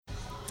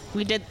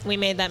We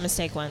made that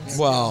mistake once.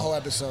 Well, A whole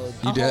episode.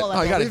 you did. whole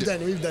Oh, you got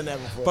episode. We've done that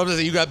before.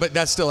 But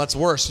that's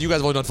worse. You guys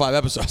have only done 5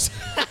 episodes.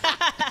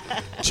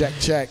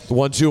 Check.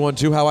 1 2 1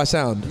 2. How I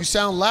sound? You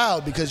sound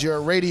loud because you're a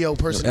radio And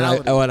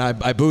personality.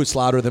 I boost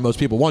louder than most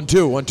people. 1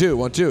 2 1 2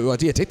 1 2.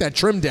 Yeah, take that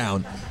trim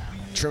down.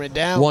 Trim it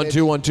down. 1 baby.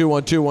 2 1 2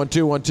 1 2 1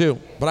 2 1 2.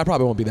 But I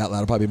probably won't be that loud.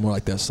 I'll probably be more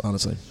like this,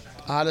 honestly.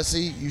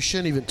 Honestly, you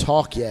shouldn't even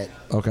talk yet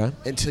Okay.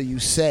 until you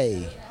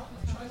say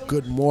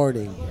good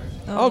morning.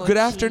 Oh, good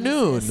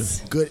afternoon.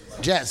 Good,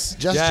 Jess.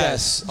 Just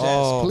Jess.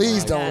 Oh,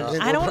 Please my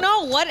don't. I don't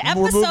know. What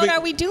episode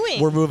are we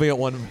doing? We're moving at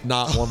one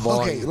volume.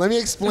 Okay, let me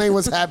explain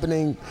what's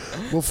happening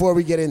before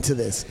we get into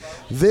this.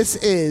 This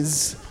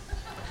is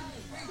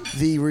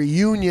the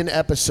reunion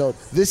episode.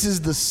 This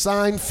is the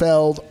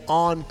Seinfeld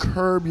on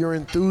Curb Your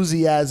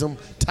Enthusiasm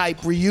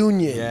type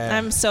reunion. Yeah.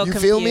 I'm so You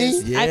confused. feel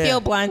me? Yeah. I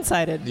feel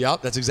blindsided.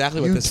 Yep, that's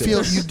exactly what You this feel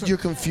is. you're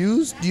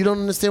confused? You don't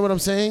understand what I'm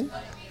saying?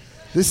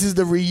 This is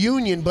the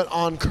reunion, but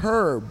on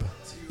Curb.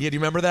 Yeah, do you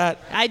remember that?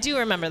 I do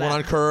remember that. When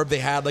on Curb, they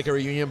had like a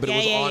reunion, but it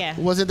was on. It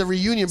wasn't the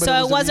reunion, but So it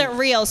it was wasn't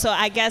real. So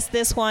I guess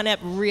this one up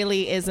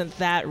really isn't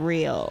that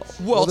real.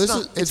 Well, this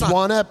is it's not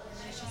one up.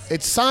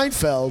 It's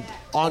Seinfeld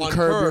on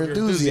Curb Your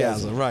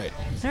Enthusiasm. Right.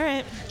 All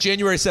right.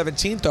 January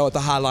 17th, though, at the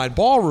Highline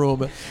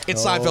Ballroom,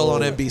 it's Seinfeld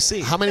on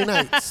NBC. How many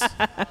nights?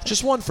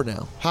 Just one for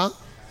now. Huh?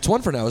 It's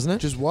one for now, isn't it?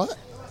 Just what?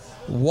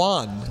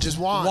 one. Just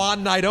one.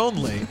 One night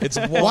only. It's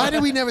one. Why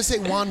did we never say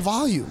one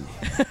volume?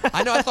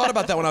 I know. I thought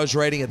about that when I was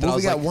writing it. That I Well,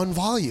 we was got like, one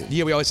volume.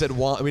 yeah, we always said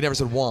one. We never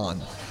said one,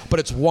 but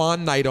it's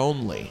one night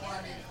only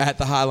at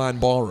the Highline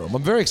Ballroom.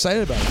 I'm very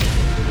excited about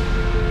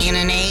it. In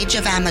an age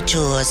of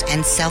amateurs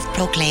and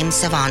self-proclaimed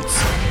savants,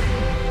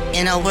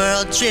 in a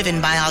world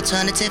driven by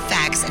alternative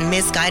facts and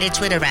misguided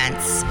Twitter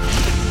rants,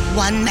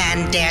 one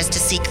man dares to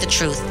seek the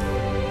truth.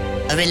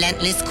 A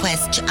relentless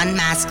quest to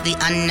unmask the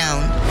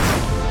unknown.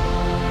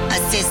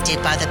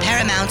 Assisted by the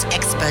paramount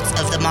experts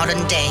of the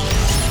modern day,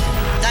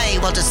 they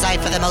will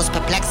decipher the most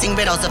perplexing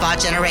riddles of our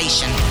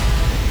generation.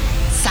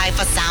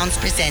 Cypher Sounds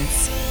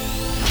presents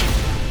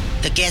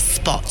The Guest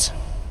Spot.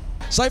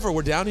 Cypher,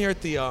 we're down here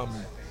at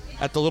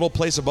the little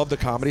place above the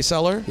Comedy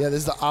Cellar. Yeah, this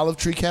is the Olive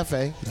Tree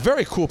Cafe.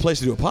 Very cool place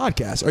to do a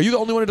podcast. Are you the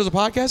only one who does a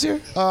podcast here?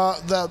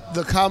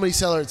 The Comedy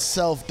Cellar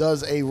itself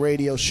does a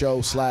radio show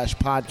 /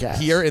 podcast.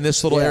 Here in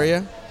this little Yeah.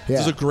 area? Yeah.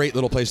 This is a great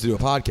little place to do a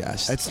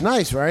podcast. It's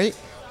nice, right?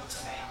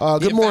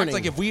 Good In morning.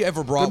 fact, like if we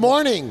ever brought Good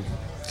morning.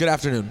 Good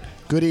afternoon.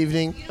 Good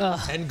evening.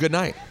 And good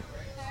night.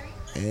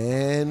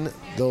 And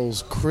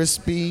those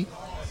crispy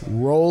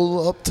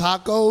roll-up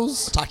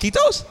tacos.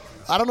 Taquitos?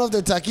 I don't know if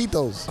they're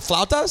taquitos.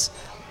 Flautas?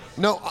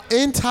 No,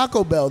 in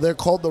Taco Bell, they're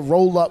called the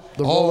roll-up.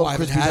 The roll-up I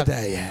haven't crispy had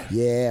taco. that yet.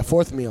 Yeah,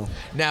 fourth meal.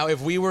 Now,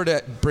 if we were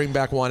to bring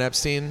back Juan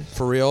Epstein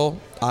for real,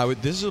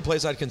 this is a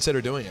place I'd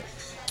consider doing it.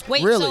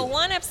 Wait, Really? so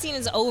Juan Epstein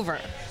is over.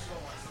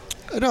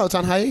 No, it's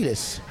on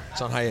hiatus.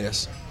 It's on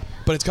hiatus.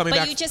 But it's coming But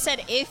back. you just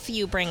said if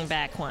you bring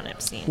back Juan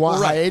Epstein. Well,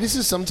 Right. hiatus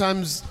is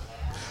sometimes.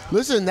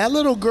 Listen, that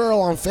little girl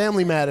on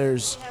Family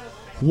Matters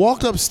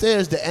walked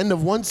upstairs the end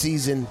of one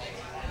season,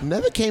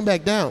 never came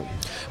back down.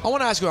 I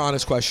want to ask you an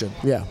honest question.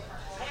 Yeah.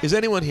 Is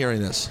anyone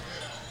hearing this?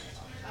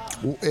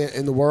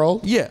 In the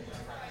world? Yeah.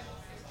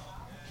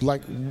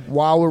 Like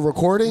while we're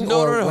recording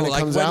No, or no, no. when it Like,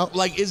 comes out?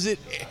 Like,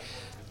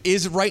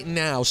 is right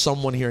now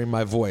someone hearing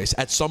my voice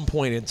at some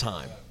point in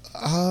time?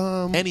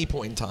 Any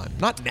point in time.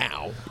 Not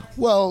now.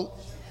 Well,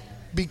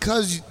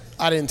 because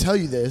I didn't tell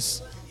you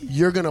this,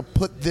 you're going to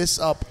put this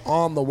up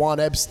on the Juan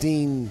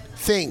Epstein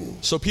thing.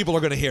 So people are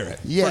going to hear it.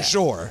 Yeah. For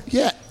sure.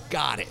 Yeah.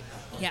 Got it.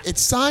 Yeah.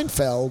 It's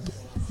Seinfeld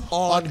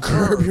on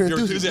Curb Your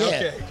Enthusiasm.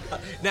 Okay.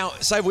 Now,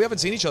 Saif, we haven't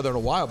seen each other in a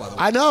while, by the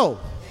way. I know.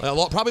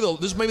 Probably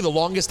this is maybe the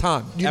longest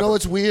time. You ever. know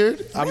what's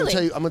weird? I'm Really?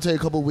 gonna tell you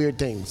a couple weird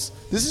things.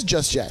 This is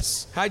Just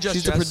Jess. Hi, Just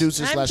She's Jess. the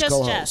producer I'm / Just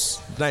co-host.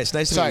 Jess. Nice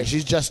to Sorry, meet you.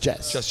 she's Just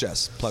Jess. Just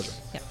Jess. Pleasure.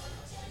 Yeah.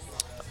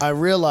 I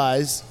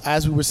realized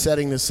as we were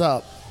setting this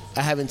up,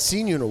 I haven't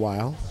seen you in a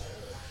while.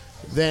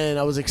 Then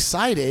I was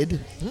excited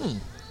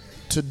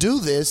to do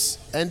this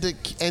and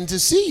to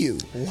see you.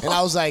 And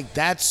I was like,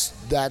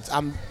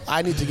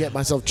 I need to get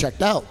myself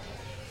checked out.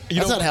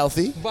 That's not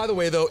healthy. By the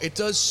way, though, it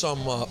does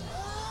sum up.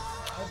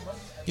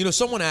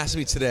 Someone asked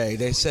me today.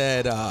 They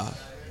said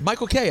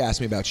Michael K asked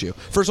me about you.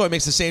 First of all, he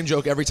makes the same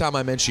joke every time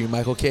I mention you.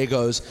 Michael K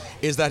goes,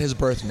 "Is that his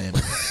birth name?"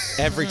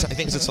 Every time. He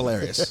thinks it's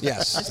hilarious.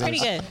 Yes, That's pretty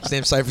good. His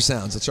name's Cypher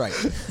Sounds. That's right.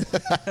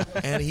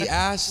 And he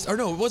asked, or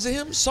no, was it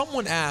him?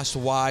 Someone asked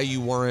why you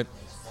weren't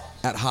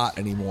at Hot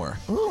anymore.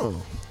 Oh.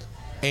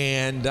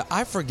 And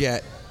I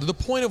forget. The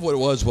point of what it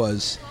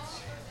was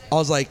I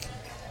was like,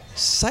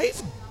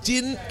 Cypher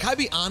didn't. Can I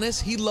be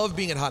honest? He loved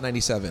being at Hot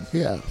 97.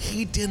 Yeah.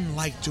 He didn't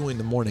like doing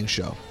the morning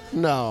show.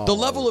 No. The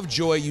level of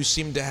joy you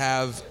seem to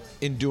have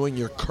in doing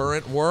your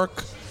current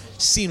work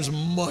seems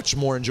much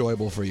more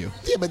enjoyable for you.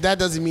 Yeah, but that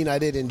doesn't mean I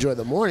didn't enjoy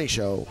the morning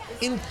show.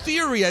 In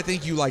theory, I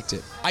think you liked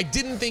it. I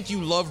didn't think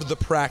you loved the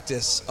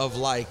practice of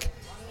like,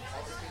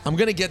 I'm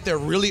going to get there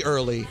really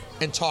early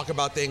and talk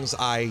about things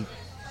I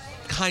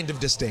kind of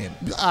disdain.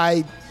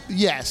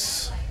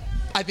 Yes.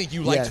 I think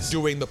you liked Yes.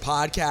 doing the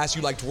podcast.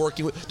 You liked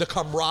working with the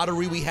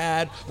camaraderie we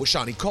had with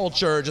Shawnee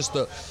Culture. Just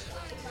the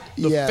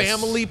Yes.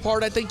 family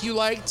part. I think you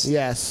liked.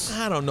 Yes.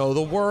 I don't know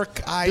the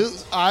work.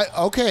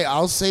 Okay,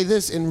 I'll say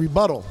this in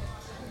rebuttal.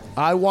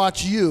 I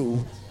watch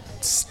you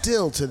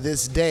still to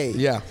this day.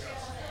 Yeah.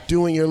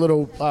 Doing your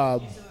little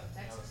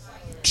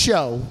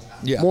show,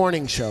 Yeah.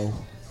 morning show,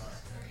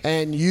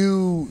 and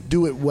you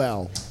do it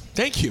well.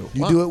 Thank you.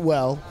 You Wow. do it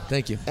well.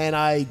 Thank you. And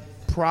I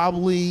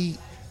probably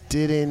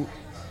didn't.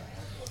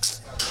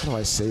 How do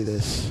I say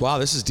this? Wow,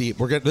 this is deep.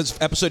 This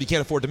episode you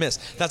can't afford to miss.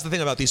 That's the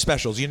thing about these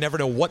specials. You never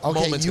know what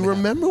Okay, moments. you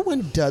remember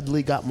when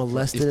Dudley got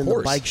molested Of in the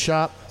course. bike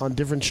shop on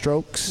Different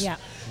Strokes? Yeah. You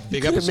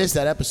Big couldn't episode. miss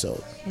that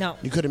episode. No.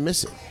 You couldn't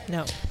miss it.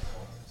 No.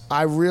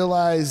 I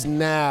realize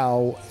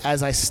now,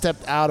 as I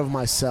stepped out of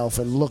myself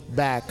and looked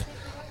back,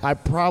 I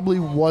probably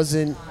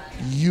wasn't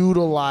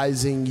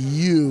utilizing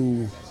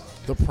you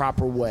the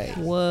proper way.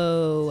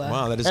 Whoa.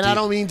 Wow, that is And deep. I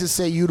don't mean to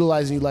say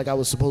utilizing you like I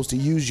was supposed to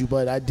use you,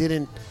 but I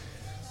didn't.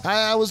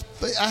 I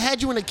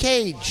had you in a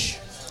cage,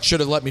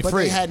 Should have let me but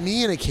free. they had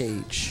me in a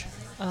cage.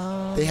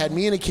 They had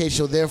me in a cage,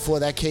 so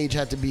therefore that cage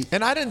had to be.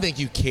 And I didn't think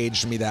you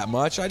caged me that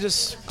much. I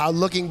just.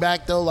 Looking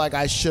back though, like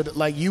I should,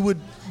 like you would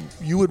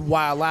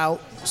while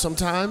out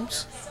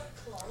sometimes,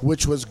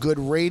 which was good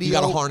radio. You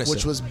gotta harness which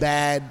it. was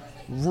bad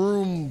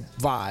room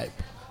vibe.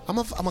 I'm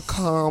a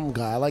calm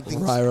guy. I like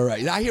things.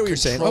 Right. I hear what you're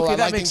saying. control. Okay, I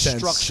that like makes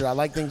things sense. structured. I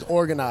like things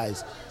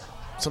organized.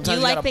 Sometimes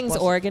You like gotta things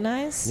bust-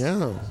 organized?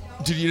 Yeah.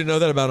 Dude, you didn't know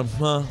that about him?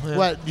 Huh? Yeah.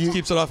 What, you- Just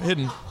keeps it off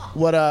hidden.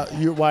 What?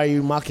 Why are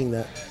you mocking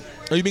that?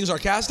 Are you being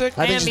sarcastic?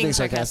 I I think am she's being being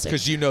sarcastic. sarcastic.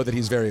 Because you know that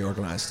he's very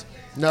organized.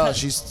 No,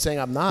 she's saying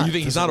I'm not. You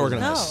think he's not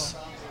organized?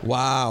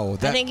 Wow.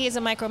 I think he's a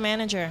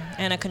micromanager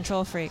and a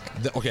control freak.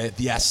 Okay.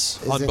 Yes.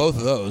 On Isn't- both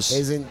of those.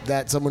 Isn't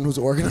that someone who's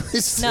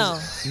organized? No,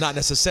 Not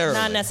necessarily.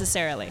 not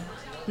necessarily.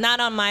 Not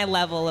on my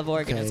level of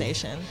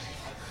organization.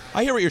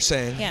 I hear what you're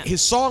saying. Yeah.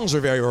 His songs are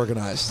very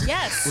organized.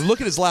 Yes.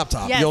 Look at his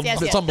laptop. Yes,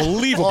 It's yes.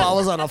 unbelievable. Oh, I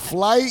was on a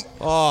flight.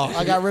 Oh.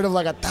 I got rid of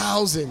like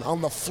 1,000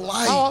 on the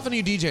flight. How often are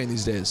you DJing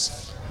these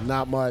days?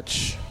 Not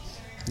much.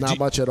 Do- Not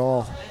much at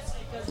all.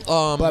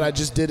 But I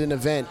just did an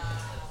event.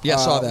 Yeah, I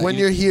saw that. When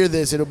You- you hear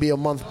this, it'll be a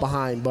month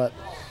behind, but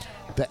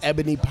the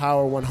Ebony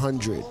Power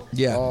 100.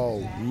 Yeah.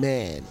 Oh,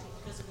 man.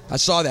 I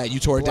saw that. You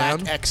tore it Black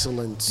down?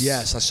 excellence.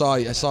 Yes, I saw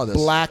this.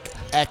 Black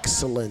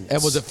excellence.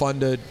 And was it fun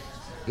to...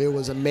 It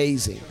was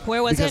amazing.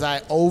 Where was because it?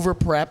 I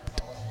over-prepped.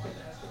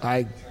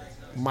 I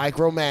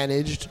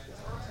micromanaged.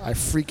 I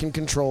freaking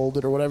controlled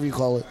it, or whatever you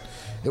call it.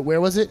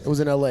 Where was it? It was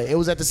in L.A. It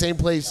was at the same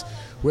place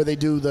where they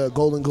do the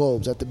Golden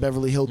Globes, at the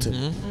Beverly Hilton.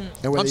 And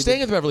where I'm they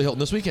staying at the Beverly Hilton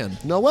this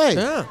weekend. No way.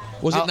 Yeah.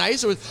 Was it I'll-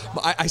 nice? Or was,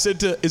 I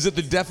said is it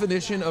the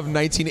definition of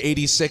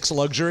 1986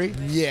 luxury?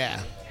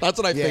 Yeah. That's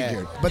what I Yeah.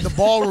 figured. But the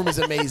ballroom is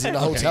amazing. The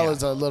hotel yeah.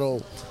 is a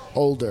little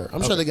older.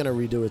 I'm sure they're going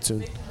to redo it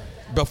soon.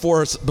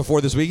 Before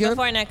this weekend?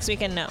 Before next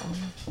weekend, no.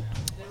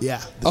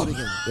 Yeah. This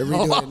weekend. They're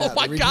redoing it now. Oh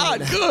my They're redoing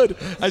God, it now. good.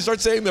 I start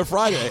saying they're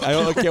Friday.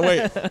 I can't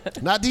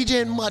wait. Not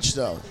DJing much,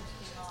 though.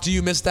 Do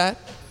you miss that?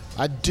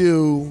 I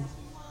do.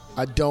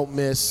 I don't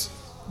miss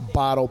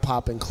bottle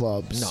popping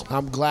clubs. No.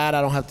 I'm glad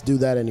I don't have to do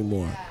that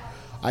anymore.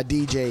 I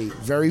DJ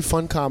very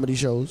fun comedy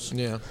shows,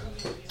 Yeah.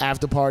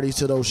 after parties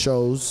to those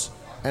shows,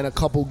 and a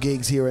couple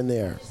gigs here and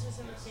there.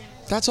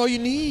 That's all you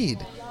need.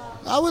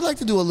 I would like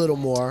to do a little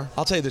more.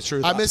 I'll tell you the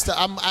truth. I'm rusty.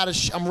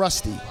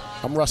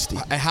 I'm rusty.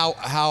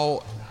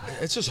 How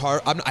it's just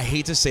hard. I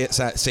hate to say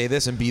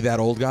this and be that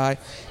old guy.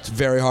 It's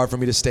very hard for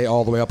me to stay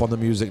all the way up on the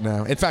music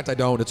now. In fact, I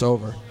don't. It's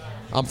over.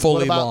 I'm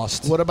fully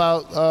lost. What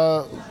about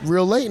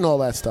Real Late and all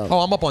that stuff? Oh,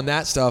 I'm up on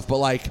that stuff, but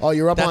like, Oh,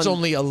 you're up that's on-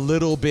 only a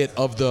little bit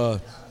of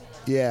the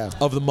Yeah.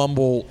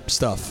 mumble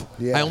stuff.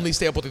 Yeah. I only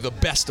stay up with the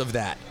best of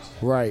that.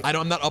 Right.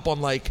 I'm not up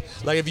on like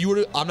if you were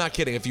to, I'm not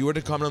kidding. If you were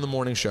to come on the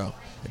morning show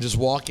and just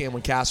walk in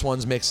when Cast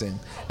One's mixing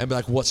and be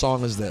like, "What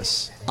song is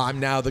this?" I'm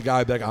now the guy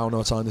who'd be like, "I don't know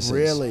what song this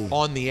Really? is."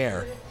 On the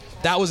air.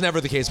 That was never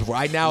the case before.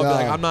 I now be No.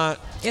 like, I'm not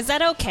Is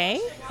that okay?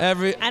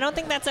 every. I don't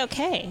think that's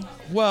okay.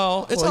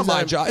 Well, it's Well, not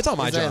my job. It's not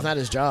my It's job. not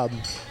his job.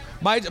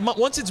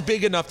 Once it's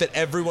big enough that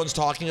everyone's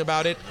talking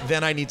about it,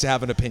 then I need to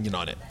have an opinion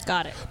on it.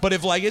 Got it. But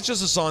if like it's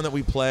just a song that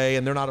we play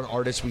and they're not an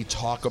artist we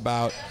talk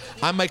about,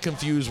 I might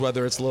confuse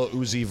whether it's Lil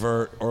Uzi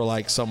Vert or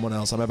like someone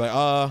else. I might be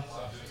like,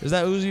 is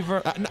that Uzi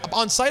Vert?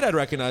 On sight I'd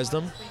recognize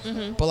them,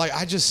 but like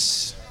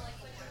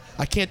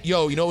I can't.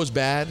 Yo, you know what was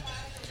bad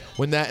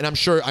when that, and I'm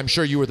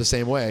sure you were the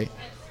same way.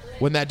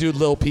 When that dude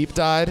Lil Peep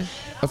died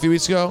a few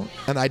weeks ago,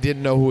 and I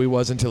didn't know who he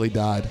was until he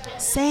died.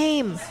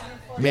 Same.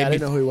 Yeah, I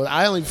didn't know who he was.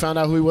 I only found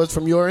out who he was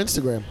from your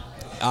Instagram.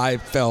 I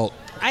felt.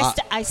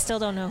 I still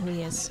don't know who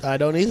he is. I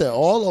don't either.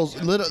 All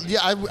those little,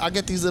 I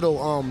get these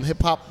little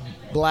hip hop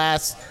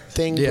blast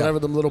things, Yeah. whatever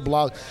them little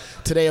blogs.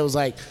 Today it was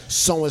like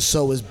so and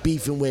so is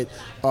beefing with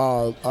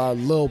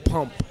Lil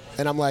Pump,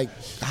 and I'm like,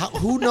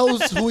 who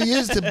knows who he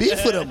is to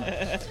beef with him?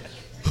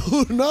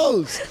 Who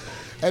knows?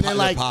 And then They're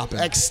like popping.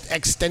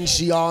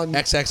 Extension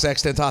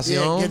XXX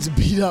Tentacion. gets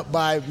beat up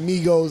by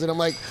Migos, and I'm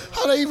like,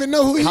 how do they even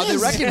know who he How is? they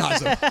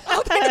recognize him?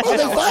 How they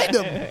find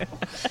him?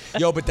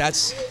 Yo, but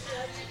that's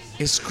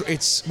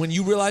It's when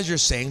you realize you're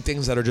saying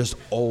things that are just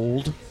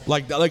old.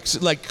 Like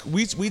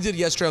we did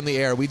yesterday on the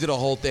air. We did a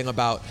whole thing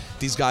about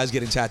these guys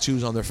getting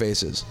tattoos on their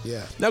faces.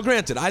 Yeah. Now,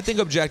 granted, I think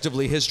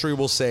objectively, history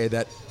will say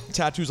that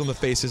tattoos on the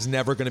face is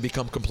never going to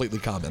become completely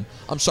common.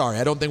 I'm sorry.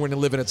 I don't think we're going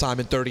to live in a time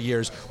in 30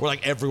 years where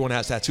like everyone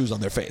has tattoos on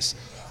their face.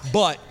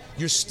 But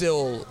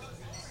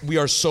we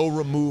are so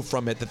removed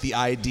from it that the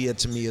idea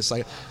to me is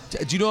like,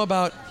 do you know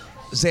about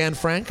Zan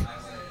Frank?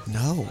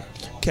 No.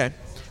 Okay.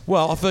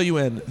 Well, I'll fill you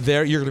in.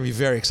 You're going to be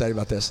very excited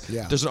about this.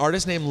 Yeah. There's an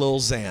artist named Lil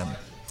Xan.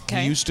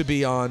 Okay. He used to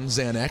be on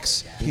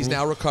Xanax. He's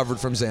now recovered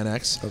from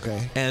Xanax.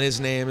 Okay. And his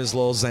name is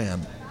Lil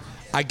Xan.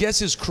 I guess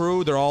his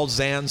crew, they're all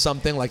Xan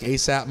something, like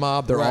ASAP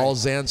Mob. They're all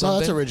Xan something. No,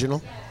 that's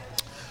original.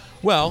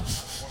 Well,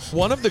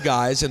 one of the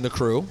guys in the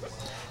crew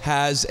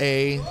has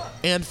a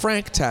Anne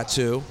Frank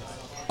tattoo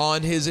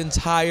on his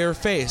entire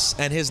face,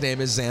 and his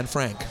name is Zan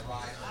Frank.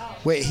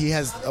 Wait, he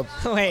has a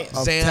Wait.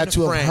 Zan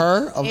tattoo Frank. of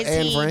her, of Is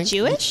Anne he Frank?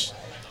 Jewish?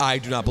 I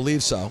do not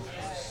believe so.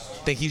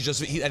 I think he's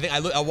just.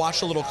 I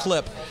watched a little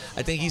clip.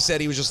 I think he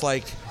said he was just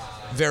like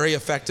very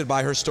affected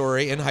by her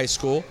story in high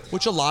school,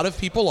 which a lot of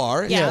people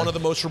are. It's Yeah. one of the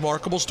most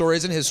remarkable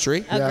stories in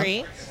history.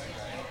 Agree.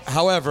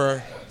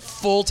 However,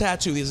 full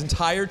tattoo, his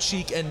entire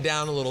cheek and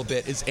down a little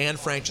bit, is Anne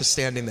Frank just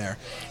standing there,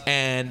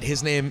 and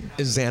his name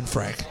is Zan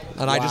Frank.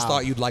 And I just Wow.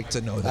 thought you'd like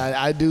to know that.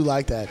 I do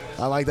like that.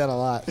 I like that a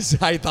lot.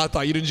 I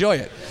thought you'd enjoy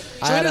it.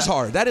 So it is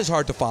hard. That is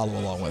hard to follow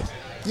along with.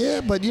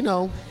 Yeah, but you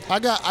know, I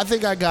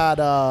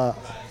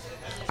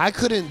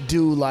couldn't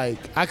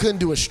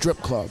do a strip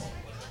club.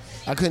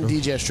 I couldn't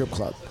DJ a strip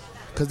club.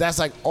 Because that's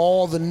like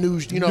all the new,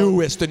 you know.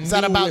 Newest, it's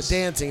not about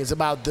dancing. It's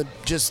about the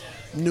just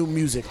new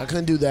music. I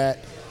couldn't do that.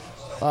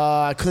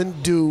 I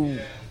couldn't do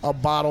a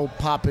bottle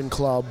popping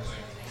club.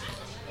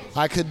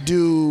 I could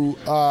do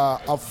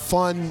a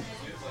fun,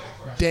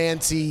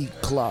 dancey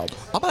club.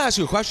 I'm going to ask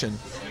you a question.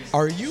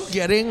 Are you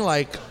getting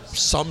like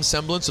some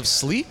semblance of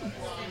sleep?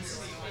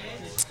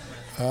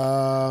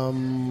 I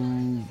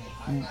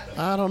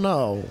don't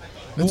know.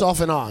 It's off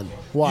and on.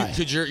 Why?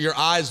 Because your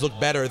eyes look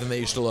better than they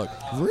used to look.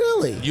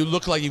 Really? You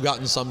look like you've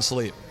gotten some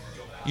sleep.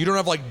 You don't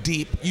have like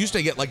deep. You used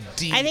to get like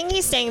deep. I think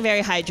he's staying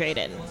very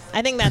hydrated.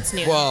 I think that's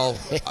new. Well,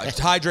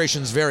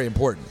 hydration's very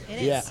important.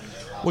 It is. Yeah.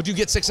 Would you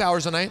get 6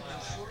 hours a night?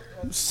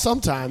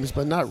 Sometimes,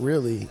 but not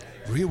really.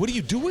 What are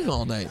you doing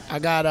all night? I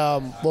got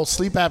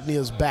sleep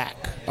apnea's back.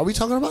 Are we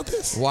talking about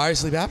this? Why is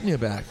sleep apnea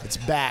back? It's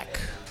back.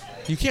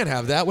 You can't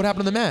have that. What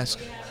happened to the mask?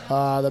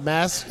 The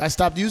mask, I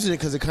stopped using it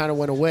because it kind of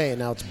went away, and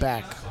now it's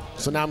back.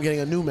 So now I'm getting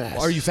a new mask.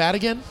 Are you fat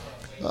again?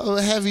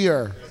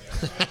 Heavier?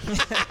 Did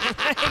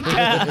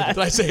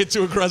I say it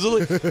too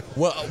aggressively?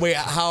 Well, wait,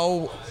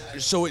 how?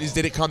 So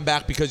did it come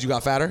back because you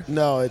got fatter?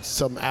 No, it's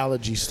some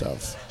allergy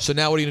stuff. So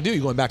now what are you going to do?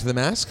 You going back to the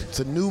mask? It's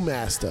a new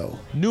mask, though.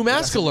 New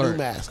mask That's a alert. New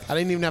mask. I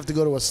didn't even have to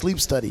go to a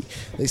sleep study.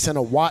 They sent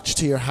a watch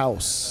to your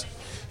house.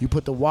 You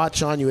put the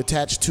watch on, you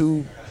attach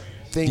two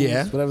things,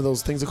 Yeah. whatever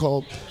those things are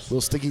called, little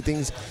sticky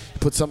things. You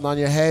put something on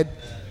your head,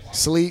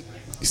 sleep,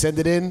 you send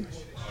it in.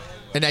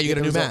 And now you get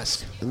a new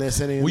results. mask. And they're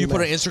sending Will a you new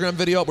put an mask. Instagram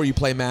video up where you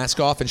play mask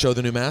off and show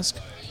the new mask?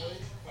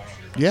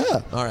 Yeah.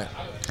 All right.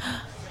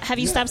 Have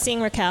you stopped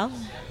seeing Raquel?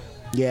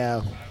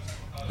 Yeah.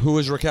 Who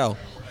is Raquel?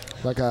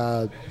 Like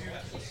a,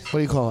 what do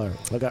you call her?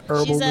 Like a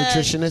herbal She's a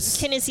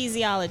nutritionist?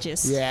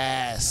 kinesiologist.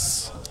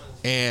 Yes.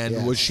 And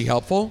Yeah. was she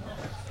helpful?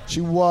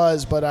 She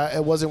was, but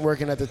it wasn't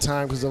working at the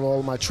time because of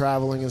all my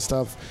traveling and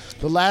stuff.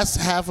 The last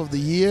half of the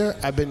year,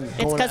 I've been going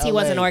to It's because he LA.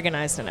 wasn't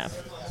organized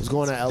enough. I was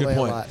going to LA Good a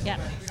point. lot.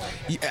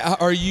 Yeah.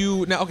 Are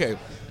you now? Okay.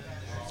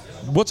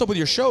 What's up with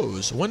your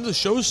shows? When do the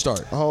shows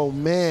start? Oh,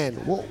 man.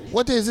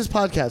 What day is this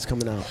podcast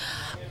coming out?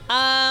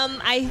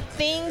 I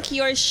think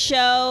your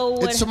show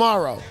would. It's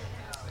tomorrow.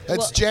 It's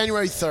Well-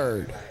 January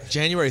 3rd.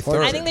 January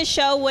 3rd. I think the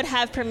show would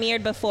have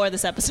premiered before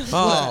this episode.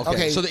 Oh, okay.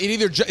 Okay. So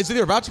it's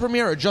either about to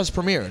premiere or just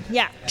premiered.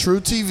 Yeah. True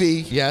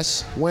TV.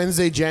 Yes.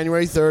 Wednesday,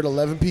 January 3rd,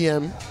 11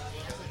 p.m.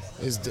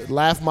 is the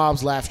Laugh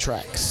Mob's Laugh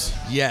Tracks.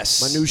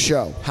 Yes. My new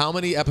show. How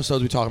many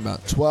episodes are we talking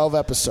about? 12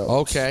 episodes.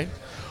 Okay.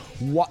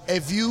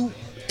 If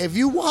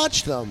you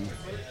watch them,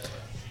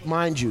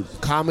 mind you,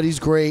 comedy's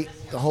great.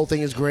 The whole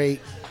thing is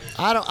great.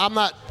 I'm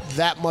not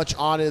that much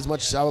on it as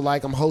much as I would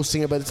like. I'm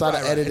hosting it, but it's not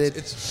Right, right. edited.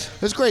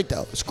 It's great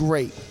though. It's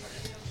great.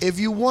 If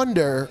you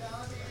wonder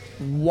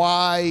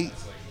why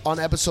on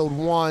episode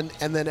 1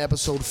 and then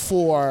episode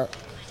 4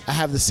 I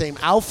have the same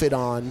outfit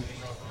on,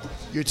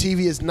 your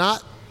TV is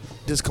not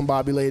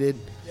discombobulated.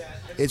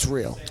 It's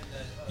real.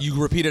 You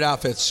repeated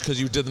outfits because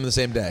you did them the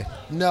same day.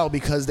 No,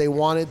 because they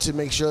wanted to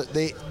make sure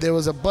there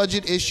was a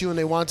budget issue and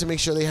they wanted to make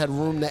sure they had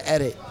room to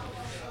edit.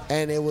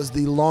 And it was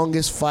the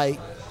longest fight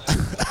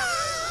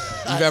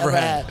You've ever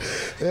had.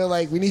 They're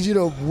like, we need you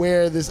to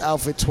wear this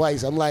outfit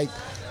twice. I'm like,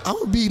 I'm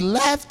gonna be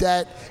laughed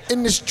at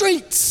in the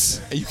streets.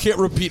 You can't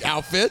repeat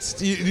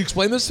outfits. You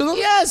explain this to them?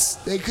 Yes,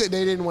 they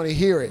didn't want to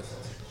hear it.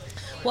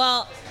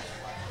 Well,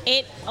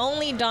 It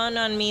only dawned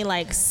on me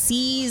like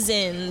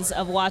seasons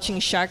of watching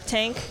Shark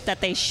Tank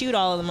that they shoot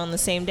all of them on the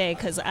same day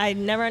because I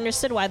never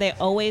understood why they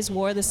always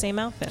wore the same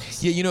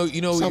outfits. Yeah, you know what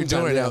you're doing right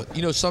Sometimes, now.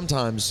 You know,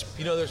 sometimes,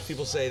 there's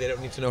people say they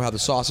don't need to know how the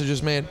sausage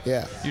is made.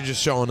 Yeah. You're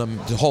just showing them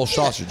the whole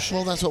sausage.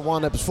 Well, that's what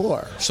One Up is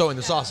for. Showing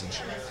the sausage.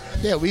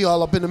 Yeah, we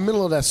all up in the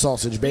middle of that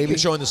sausage, baby. You're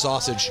showing the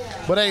sausage.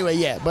 But anyway,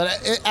 yeah.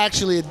 But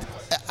actually,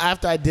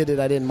 after I did it,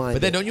 I didn't mind.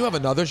 But then it. don't you have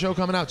another show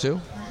coming out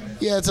too?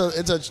 Yeah, it's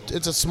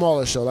a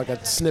smaller show, like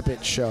a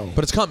snippet show.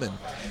 But it's coming.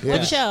 Yeah.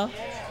 What show?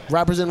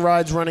 Rappers and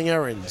Rides Running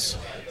Errands.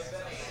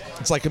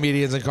 It's like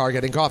comedians in car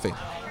getting coffee.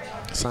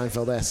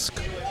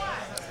 Seinfeld-esque.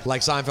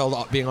 Like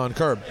Seinfeld being on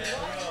Curb.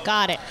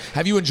 Got it.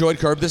 Have you enjoyed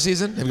Curb this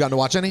season? Have you gotten to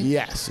watch any?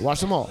 Yes, watch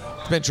them all.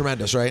 It's been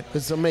tremendous, right?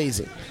 It's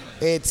amazing.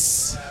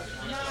 It's.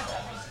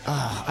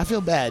 I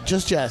feel bad.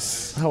 Just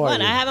Jess. How are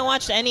One, you? I haven't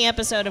watched any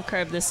episode of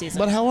Curb this season.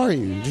 But how are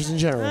you, just in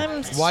general?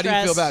 I'm Why do you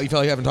feel stressed. bad? You feel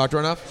like you haven't talked to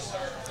her enough?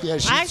 Yeah,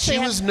 I actually she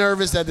was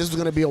nervous that this was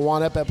going to be a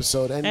one-up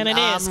episode, and And it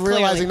I'm is, realizing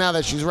clearly. now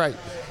that she's right.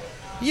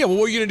 Yeah, well,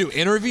 what are you going to do?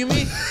 Interview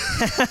me?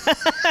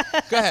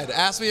 Go ahead.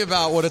 Ask me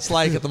about what it's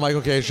like at the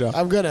Michael K. Show.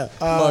 I'm gonna.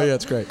 Oh, yeah,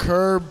 it's great.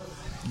 Curb.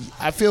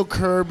 I feel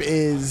Curb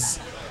is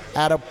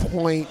at a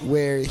point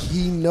where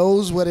he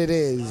knows what it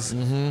is,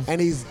 Mm-hmm.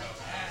 and he's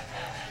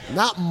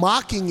not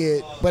mocking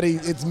it, but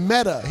it's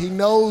meta. He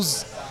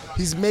knows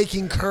he's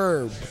making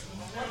Curb.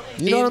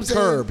 You know In what I'm saying?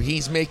 Curb,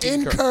 he's making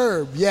In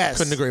Curb, yes.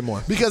 Couldn't agree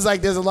more. Because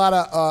like there's a lot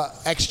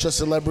of extra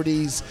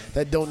celebrities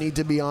that don't need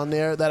to be on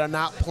there that are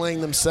not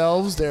playing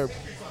themselves. They're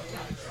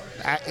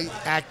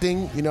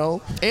acting,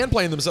 And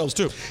playing themselves,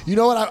 too. You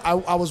know what?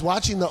 I was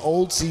watching the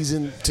old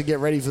season to get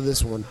ready for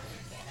this one.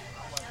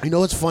 You know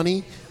what's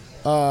funny?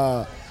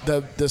 The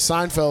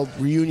Seinfeld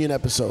reunion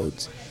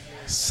episodes.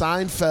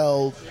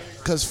 Seinfeld,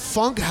 because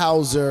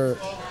Funkhauser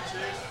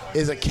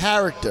is a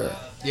character.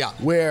 Yeah.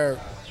 Where,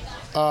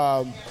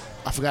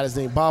 I forgot his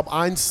name, Bob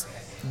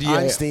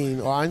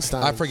Einstein or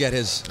Einstein. I forget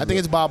his. I think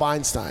it's Bob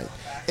Einstein.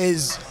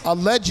 Is a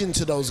legend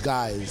to those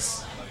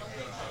guys.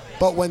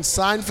 But when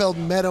Seinfeld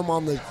met him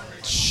on the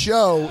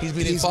show, He's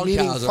meeting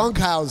meeting Funkhauser.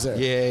 Funkhauser.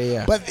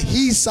 Yeah. But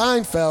he's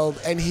Seinfeld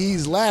and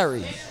he's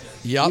Larry.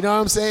 Yep. You know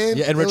what I'm saying?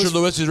 Yeah, and Richard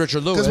Lewis is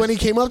Richard Lewis. Because when he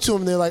came up to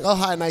him, they're like, "Oh,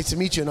 hi, nice to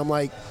meet you." And I'm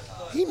like,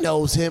 "He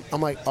knows him."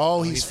 I'm like,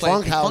 "Oh, he's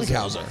playing Funkhauser."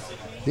 Funkhauser.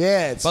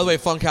 Yeah. It's, By the way,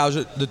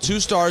 Funkhauser, the two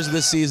stars of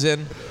this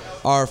season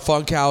are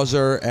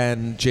Funkhauser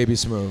and JB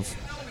Smoove.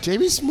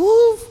 JB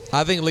Smoove.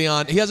 I think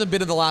Leon, he hasn't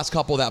been in the last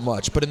couple that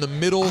much, but in the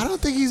middle. I don't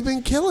think he's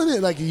been killing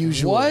it like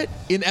usual. What?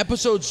 In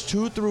episodes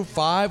 2 through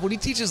 5, when he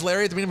teaches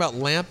Larry at the beginning about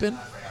lamping?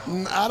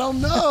 I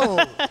don't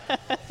know.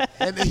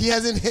 And he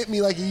hasn't hit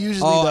me like he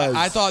usually does.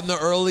 I thought in the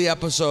early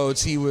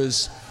episodes he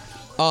was.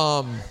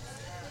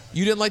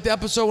 You didn't like the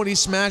episode when he's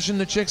smashing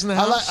the chicks in the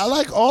house? I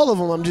like all of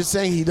them. I'm just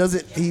saying he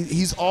doesn't.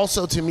 He's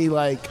also to me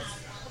like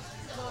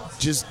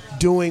just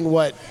doing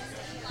what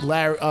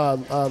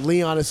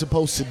Leon is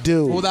supposed to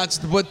do. Well, that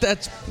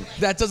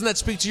doesn't that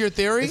speak to your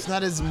theory? It's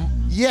not as.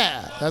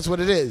 Yeah, that's what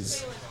it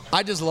is.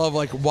 I just love,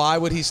 like, why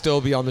would he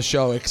still be on the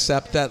show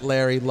except that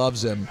Larry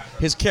loves him?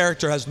 His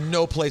character has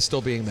no place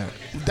still being there.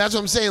 That's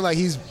what I'm saying. Like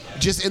he's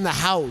just in the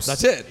house.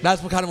 That's it.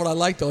 That's kind of what I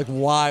like, though. Like,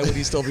 why would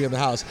he still be in the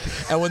house?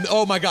 And when,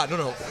 oh my God,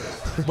 no.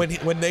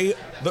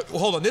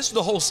 Hold on, this is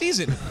the whole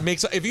season.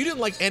 If you didn't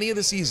like any of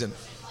the season,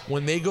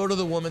 when they go to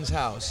the woman's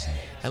house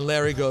and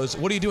Larry goes,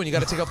 "What are you doing? You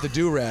got to take off the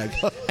do-rag."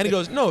 And he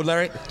goes, "No,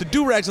 Larry, the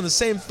do-rag's in the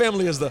same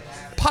family as the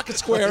pocket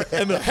square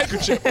and the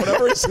handkerchief,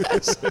 whatever it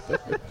is."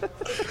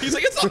 He's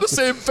like, "It's not the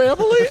same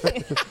family."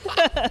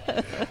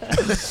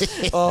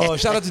 Oh,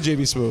 shout out to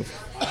JB Smoove.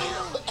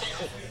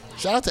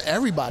 Shout out to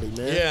everybody,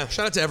 man. Yeah,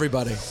 shout out to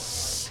everybody.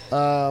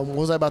 What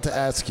was I about to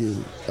ask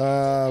you?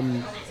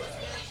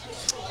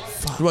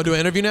 You want to do an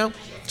interview now?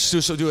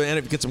 Just do an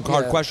interview, get some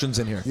hard questions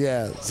in here.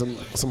 Yeah,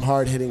 some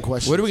hard hitting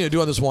questions. What are we going to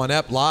do on this one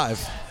ep live?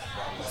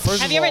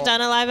 First Have of you ever all,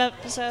 done a live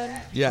episode?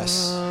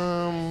 Yes.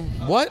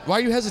 What? Why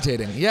are you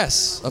hesitating?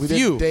 Yes, a We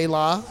few. did De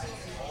La.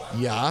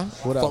 Yeah.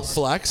 What else?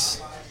 Flex.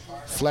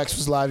 Flex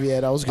was live. Yeah,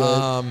 that was good.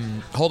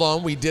 Hold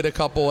on. We did a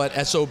couple at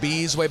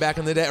SOBs way back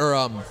in the day, or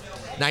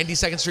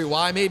 92nd Street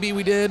Y. Maybe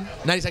we did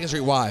 92nd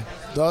Street Y.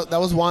 That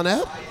was one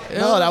ep.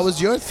 Yeah. No, that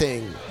was your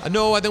thing.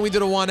 No, I think we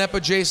did a one ep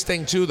of Jace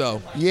thing too,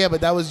 though. Yeah,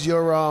 but that was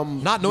your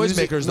Not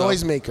Noisemakers, though.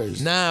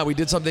 Noisemakers. Nah, we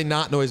did something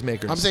not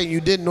Noisemakers. I'm saying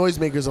you did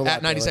Noisemakers a lot.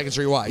 at 92nd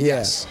Street Y. Yeah.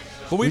 Yes.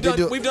 But we've We done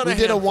did a we did a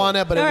handful. one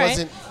ep, but All it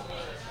right.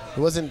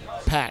 wasn't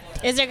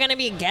packed. Is there going to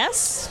be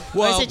guests?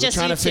 Well, or is we're it just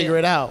Trying you to figure two?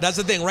 it out. That's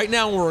the thing. Right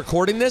now, when we're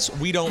recording this,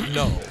 we don't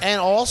know. And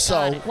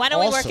also, Why don't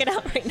we also- work it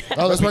out right now?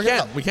 Oh, let's we work it can.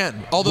 out. We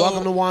can. Although,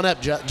 Welcome to one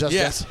ep, Justice.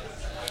 Yes.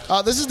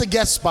 This is the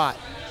guest spot.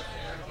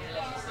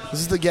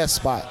 This is the guest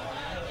spot.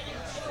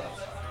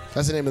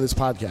 That's the name of this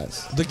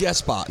podcast. the guest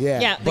spot.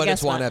 Yeah. Yeah, the But guest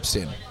it's Juan spot.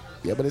 Epstein.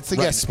 Yeah, but it's the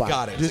Right, guest spot.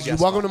 got it. It's Just, the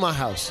guest welcome spot. to my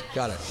house.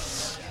 Got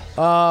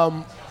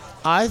it.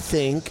 I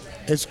think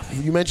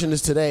you mentioned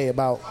this today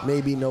about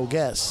maybe no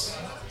guests.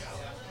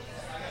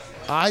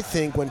 I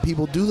think when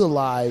people do the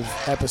live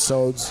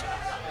episodes,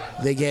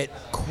 they get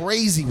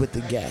crazy with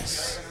the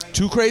guests.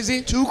 Too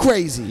crazy? Too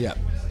crazy. Yeah.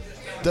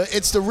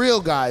 It's the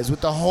real guys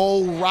with the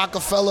whole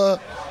Rockefeller.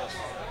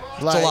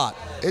 Like, a lot.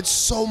 It's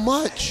so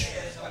much.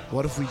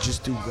 What if we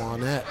just do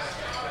Juanette?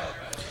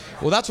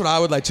 Well, that's what I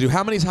would like to do.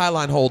 How many's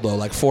Highline hold, though?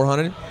 Like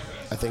 400?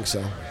 I think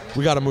so.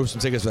 We got to move some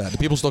tickets for that. Do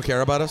people still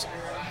care about us?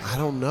 I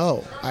don't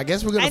know. I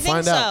guess we're going I to think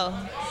find so.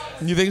 out.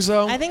 You think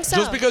so? I think so.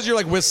 Just because you're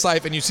like with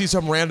Syfe and you see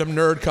some random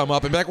nerd come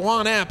up and be like,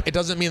 Juan App, it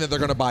doesn't mean that they're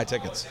going to buy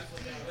tickets.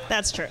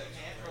 That's true.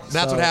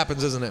 That's So- what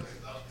happens, isn't it?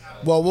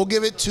 Well, we'll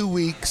give it 2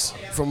 weeks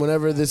from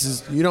whenever this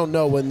is. You don't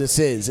know when this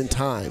is in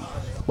time.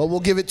 But we'll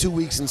give it 2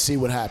 weeks and see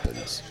what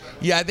happens.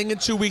 Yeah, I think in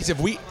 2 weeks,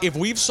 if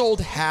we've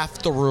sold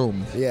half the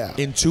room Yeah.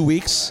 in 2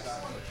 weeks,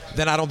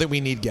 then I don't think we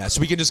need guests.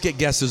 We can just get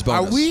guests as Are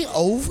bonus. we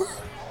over?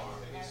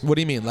 What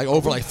do you mean? Like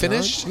over, like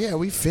finished? Done? Yeah,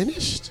 we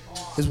finished.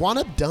 Is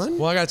Juanette done?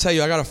 Well, I got to tell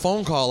you, I got a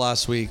phone call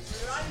last week.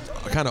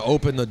 I kind of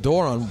opened the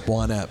door on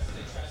Juan App.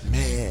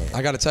 Man,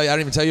 I got to tell you, I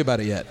didn't even tell you about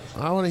it yet.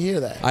 I want to hear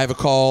that. I have a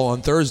call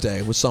on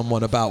Thursday with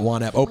someone about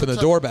Juan App. Open the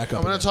door back up.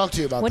 I'm going to talk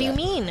to you about What that.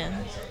 do you mean?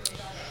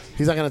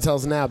 He's not going to tell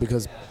us now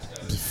because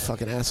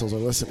fucking assholes are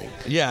listening.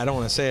 Yeah, I don't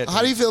want to say it.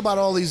 How do you feel about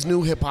all these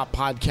new hip-hop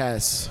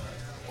podcasts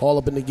all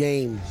up in the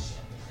game?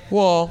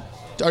 Well,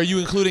 are you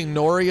including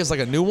Nori as like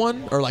a new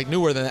one, or like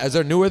newer than that? Is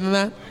there newer than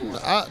that?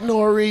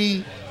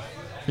 Nori.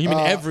 You mean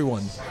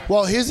everyone?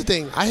 Well, here's the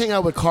thing. I hang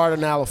out with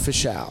Cardinal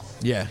Official.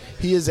 Yeah,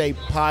 He is a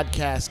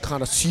podcast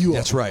connoisseur.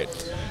 that's right.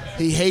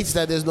 He hates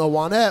that there's no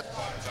Juanette.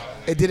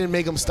 It didn't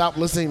make him stop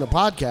listening to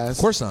podcasts. Of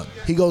course not.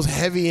 He goes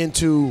heavy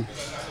into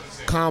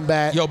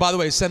combat. Yo, by the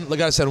way,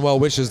 gotta send well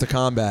wishes to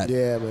Combat.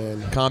 Yeah,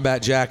 man.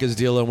 Combat Jack is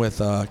dealing with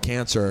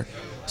cancer,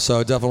 so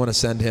I definitely want to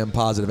send him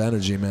positive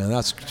energy, man.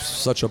 That's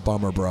such a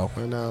bummer, bro.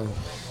 I know.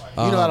 You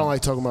know I don't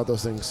like talking about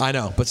those things. I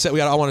know, but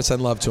I want to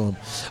send love to him.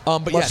 But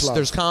Much yes, love.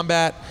 there's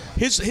Combat.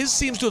 His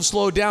seems to have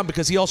slowed down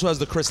because he also has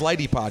the Chris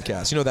Lighty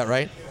podcast. You know that,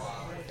 right?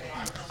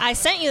 I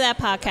sent you that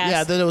podcast.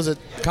 Yeah, then there was a.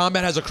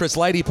 Combat has a Chris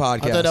Lighty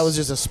podcast. I thought that was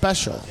just a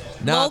special.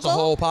 Now it's a Mogul?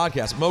 whole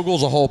podcast.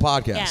 Mogul's a whole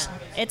podcast. Yeah.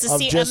 It's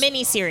Of a just-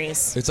 mini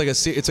series. It's like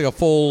a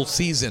full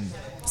season.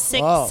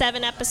 6, Oh.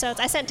 7 episodes.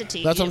 I sent it to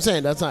you. That's what I'm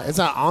saying. It's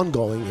not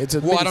ongoing. It's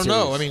a. Well, I don't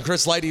know. miniseries. I mean,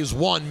 Chris Lighty is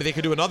one, but they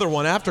could do another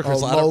one after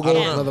Chris Lighty. I mogul,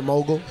 don't know. another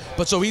mogul.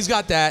 But so he's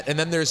got that, and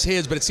then there's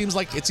his. But it seems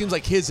like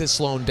his has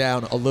slowed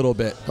down a little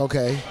bit.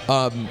 Okay.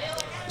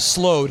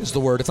 Slowed is the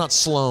word. It's not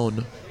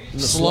Sloan. Sloan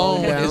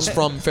slowing down? is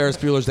from Ferris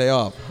Bueller's Day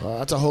Off.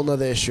 That's a whole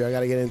nother issue I got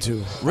to get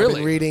into. I've Really?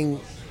 been reading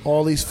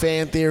all these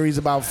fan theories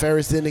about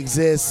Ferris didn't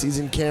exist. He's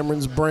in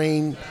Cameron's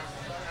brain.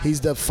 He's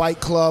the Fight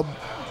Club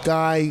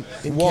guy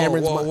in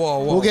Cameron's mind.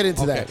 We'll get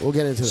into that. Okay. We'll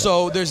get into that.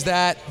 So there's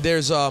that.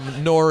 There's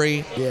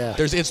Nori. Yeah.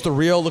 There's It's the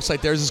Real. Looks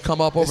like theirs has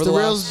come up over It's the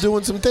Real's last.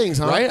 doing some things,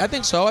 huh? Right? I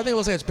think so. I think it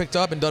looks like it's picked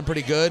up and done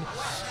pretty good.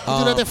 They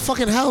did it at their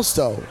fucking house,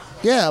 though.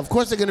 Yeah, of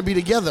course they're going to be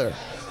together.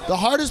 The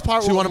hardest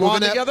part So you was want to move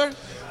in Juan together?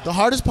 Ep- The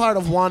hardest part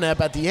of Juan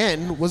Ep at the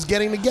end was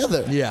getting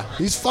together. Yeah.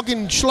 These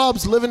fucking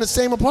schlubs live in the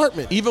same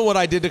apartment. Even what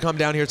I did to come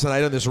down here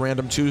tonight on this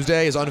random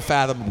Tuesday is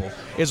unfathomable.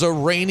 It's a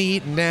rainy,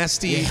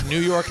 nasty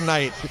New York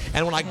night,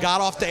 and when I got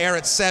off the air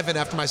at 7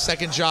 after my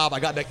second job, I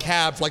got in a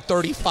cab for like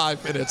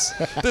 35 minutes.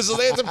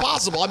 It's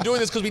impossible. I'm doing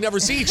this because we never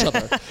see each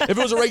other. If it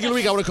was a regular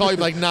week, I would have called you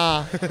like,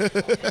 nah.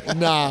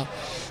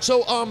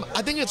 So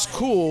I think it's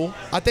cool.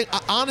 I think,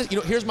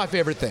 honestly, here's my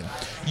favorite thing.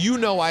 You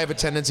know I have a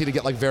tendency to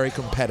get like very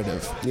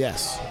competitive,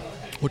 Yes.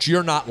 which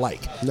you're not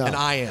like, No. and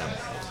I am.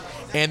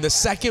 And the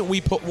second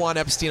we put Juan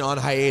Epstein on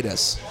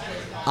hiatus,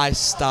 I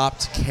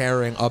stopped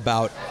caring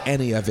about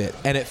any of it,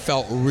 and it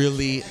felt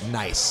really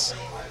nice.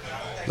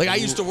 Like I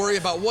used to worry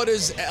about what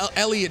is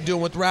Elliot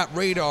doing with Rap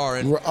Radar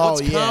and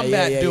what's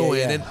Combat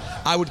doing, and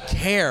I would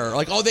care.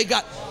 Like, oh, they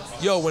got,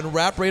 when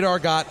Rap Radar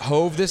got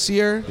Hove this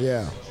year,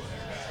 Yeah.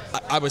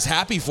 I was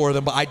happy for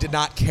them, but I did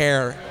not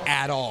care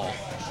at all.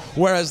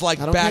 Whereas like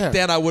I don't back care.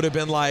 then, I would have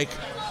been like,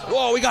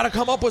 whoa, we got to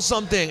come up with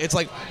something. It's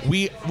like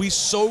we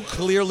so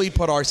clearly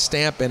put our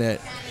stamp in it,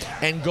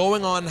 and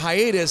going on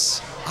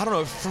hiatus, I don't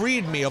know, it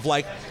freed me of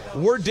like,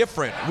 we're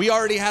different. We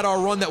already had our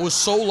run that was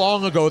so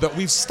long ago that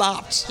we've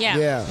stopped. Yeah.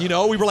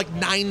 Yeah. We were like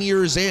 9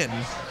 years in.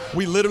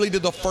 We literally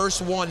did the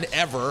first one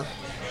ever.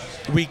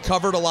 We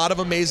covered a lot of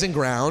amazing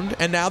ground,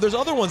 and now there's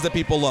other ones that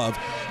people love.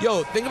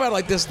 Think about it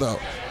like this though.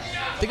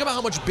 Think about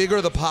how much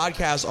bigger the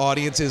podcast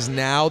audience is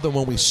now than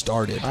when we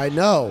started. I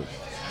know.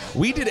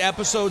 We did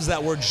episodes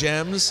that were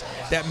gems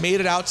that made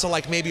it out to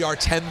like maybe our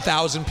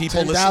 10,000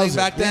 people 10,000, listening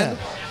back then.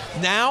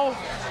 Now,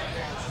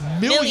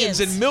 millions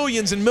and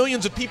millions and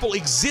millions of people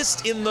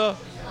exist in the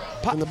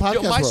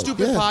podcast my world,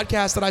 stupid yeah.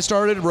 podcast that I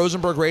started at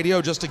Rosenberg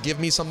Radio just to give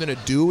me something to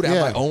do, to have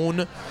Yeah. my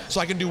own,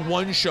 so I can do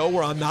one show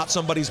where I'm not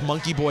somebody's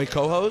monkey boy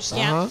co-host.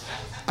 Yeah.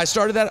 I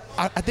started that.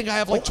 I think I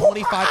have like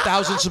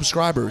 25,000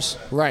 subscribers.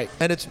 Right.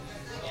 And it's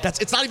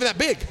not even that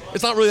big.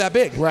 It's not really that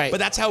big. Right. But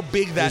that's how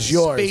big that It's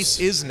yours. space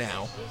is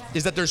now.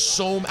 Is that there's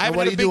so I haven't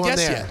what had do a you big do on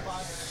guest there?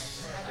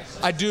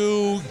 yet. I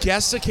do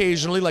guests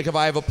occasionally, like if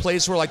I have a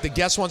place where like the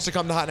guest wants to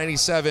come to Hot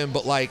 97,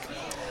 but like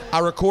I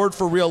record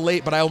for Real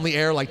Late, but I only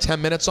air like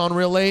 10 minutes on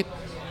Real Late.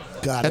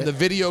 Got And it. the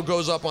video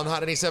goes up on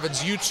Hot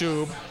 97's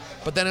YouTube,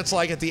 but then it's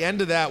like at the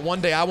end of that,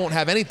 one day I won't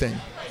have anything.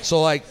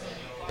 So like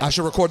I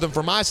should record them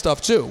for my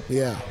stuff too.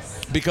 Yeah.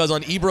 Because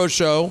on Ebro's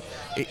show,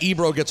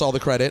 Ebro gets all the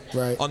credit.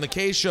 Right. On the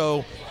K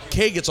show,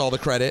 K gets all the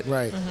credit.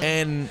 Right.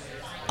 And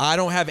I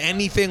don't have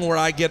anything where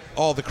I get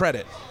all the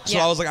credit. So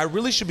Yeah. I was like, I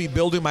really should be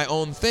building my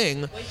own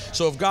thing.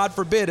 So if God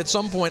forbid at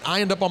some point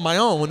I end up on my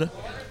own,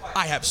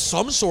 I have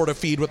some sort of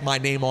feed with my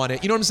name on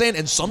it. You know what I'm saying?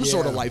 And some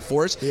sort of life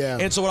force. Yeah.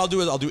 And so what I'll do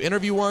is I'll do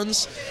interview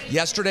ones.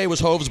 Yesterday was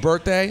Hove's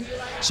birthday.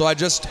 So I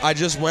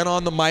just went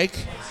on the mic,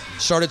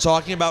 started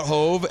talking about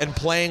Hove and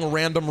playing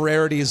random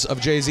rarities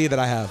of Jay-Z that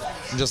I have.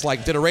 And just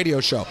like did a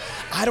radio show.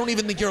 I don't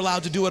even think you're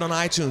allowed to do it on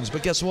iTunes,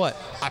 but guess what?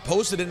 I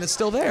posted it and it's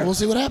still there. We'll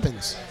see what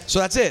happens. So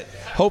that's it.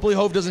 Hopefully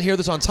Hove doesn't hear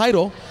this on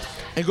Tidal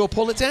and go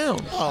pull it down.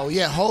 Oh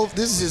yeah, Hov.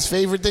 This is his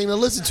favorite thing to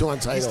listen to on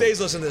Tidal. He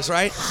stays listening to this,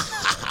 right?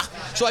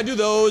 So I do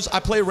those. I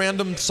play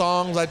random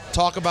songs. I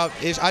talk about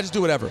ish. I just do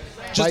whatever.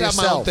 Just By have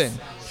my own yourself? thing.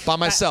 By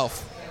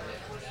myself.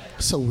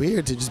 It's so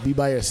weird to just be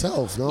by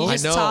yourself. No. You I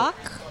just know. talk?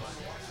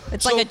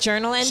 It's like a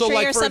journal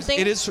entry or something?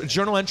 It is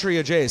journal entry,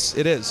 Jace.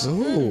 It is.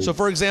 Ooh. So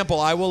for example,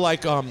 I will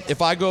like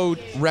if I go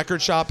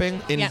record shopping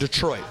in Yeah.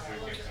 Detroit.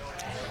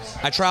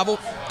 I travel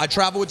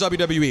with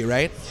WWE,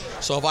 right?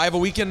 So if I have a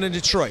weekend in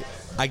Detroit,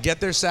 I get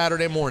there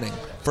Saturday morning.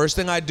 First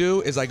thing I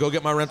do is I go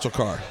get my rental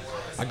car.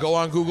 I go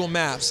on Google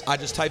Maps. I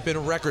just type in a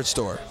record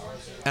store,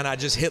 and I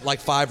just hit like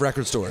 5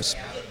 record stores.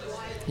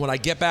 When I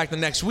get back the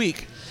next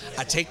week,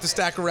 I take the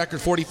stack of record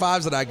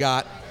 45s that I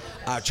got,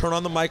 I turn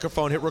on the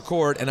microphone, hit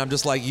record, and I'm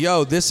just like,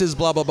 yo, this is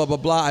blah, blah, blah, blah,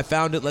 blah. I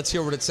found it. Let's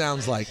hear what it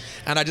sounds like.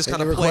 And I just And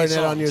kind you're of play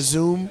recording it on your songs.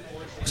 Zoom,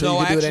 so No, you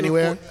I can do it actually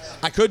anywhere.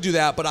 I could do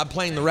that, but I'm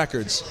playing the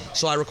records,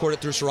 so I record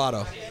it through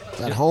Serato.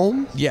 At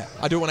home, Yeah,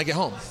 I do it when I get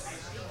home.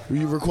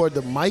 you record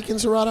the mic in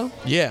Serato.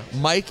 Yeah,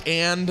 mic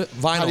and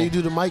vinyl. How do you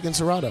do the mic in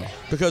Serato?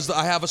 Because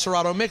I have a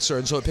Serato mixer,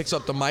 and so it picks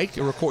up the mic.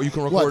 You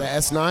can What, record. the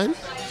S9?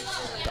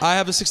 I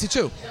have a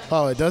 62.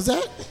 Oh, it does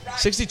that?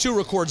 62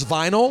 records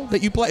vinyl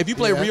that you play. If you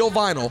play Yeah. real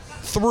vinyl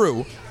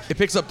through, it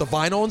picks up the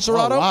vinyl in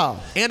Serato. Oh, wow.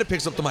 And it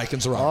picks up the mic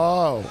in Serato.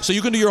 Oh. So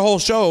you can do your whole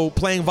show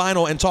playing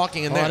vinyl and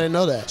talking in Oh, there. I didn't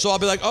know that. So I'll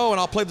be like, oh, and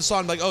I'll play the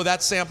song, like, oh,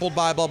 that's sampled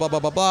by blah, blah, blah,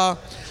 blah, blah.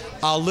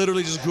 I'll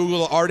literally just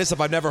Google the artist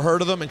if I've never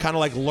heard of them and kind of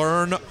like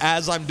learn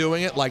as I'm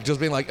doing it, like just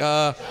being like,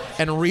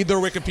 and read their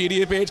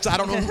Wikipedia page. 'Cause I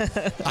don't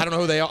know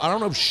who they are. I don't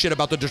know shit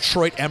about the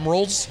Detroit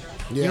Emeralds.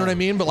 You Yeah. know what I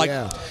mean? But like,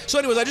 Yeah. so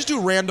anyways, I just do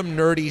random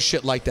nerdy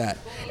shit like that.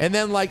 And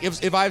then like,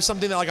 if I have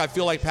something that like I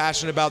feel like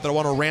passionate about that I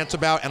want to rant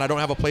about and I don't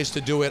have a place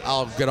to do it,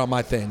 I'll get on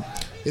my thing.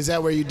 Is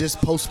that where you diss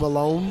Post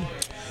Malone?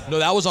 No,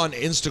 that was on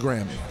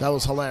Instagram. That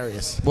was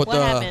hilarious. What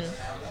happened?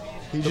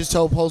 He just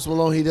told Post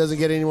Malone he doesn't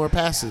get any more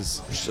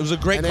passes. It was a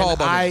great And call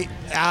then by me.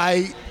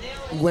 I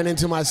went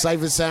into my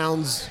Cypher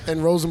Sounds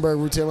and Rosenberg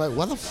routine like,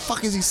 why the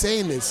fuck is he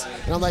saying this?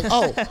 And I'm like,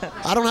 oh,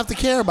 I don't have to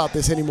care about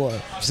this anymore.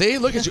 See,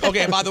 look at you. Okay,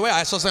 and by the way,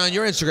 I saw something on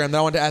your Instagram that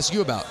I wanted to ask you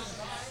about.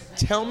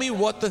 Tell me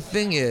what the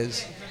thing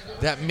is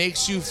that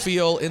makes you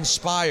feel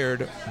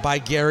inspired by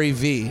Gary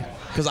Vee,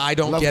 because I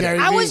don't Love get Gary it.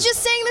 Vee. I was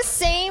just saying the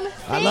same thing.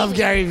 I love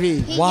Gary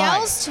Vee. He Why?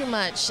 yells too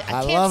much. I I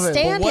can't love it. But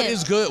stand What him.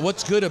 is good?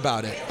 What's good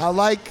about it? I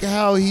like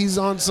how he's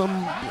on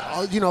some,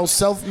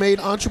 self-made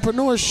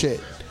entrepreneur shit,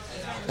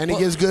 and he Well-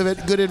 gives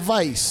good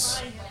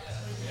advice.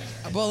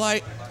 But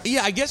like,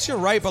 yeah, I guess you're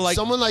right. But like,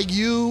 Someone like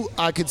you,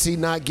 I could see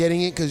not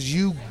getting it because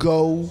you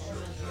go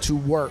to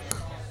work.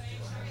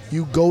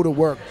 You go to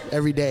work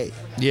every day.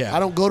 Yeah. I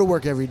don't go to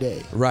work every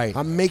day. Right.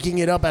 I'm making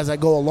it up as I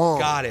go along.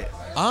 got it.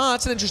 Ah,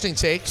 that's an interesting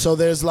take. So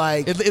there's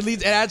like,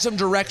 It adds some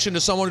direction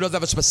to someone who doesn't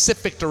have a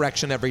specific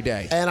direction every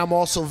day. and I'm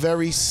also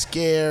very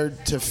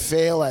scared to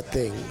fail at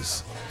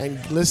things. And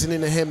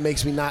listening to him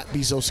makes me not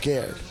be so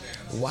scared.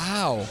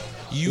 Wow,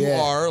 you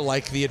Yeah. are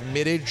like the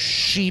admitted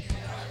sheep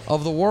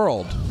of the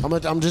world.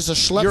 I'm just a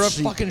schlep You're a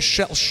sheep. fucking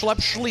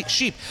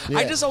sheep.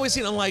 I Yeah. just always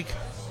see him like,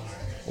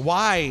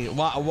 why?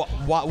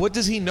 What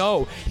does he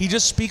know? He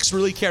just speaks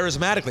really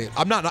charismatically.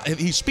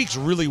 He speaks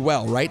really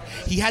well, right?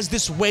 He has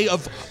this way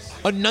of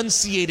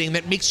enunciating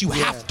that makes you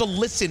have to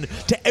listen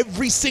to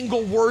every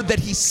single word that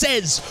he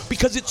says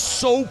because it's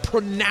so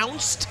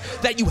pronounced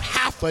that you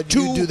have But to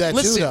you do that too,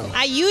 listen. though.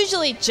 I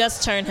usually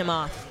just turn him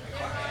off.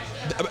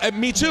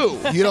 Me too.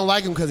 You don't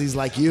like him because he's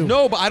like you.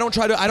 No, but I don't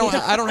try to. I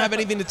don't have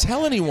anything to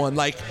tell anyone.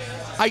 Like,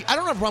 I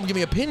don't have a problem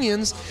giving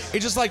opinions.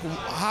 It's just like,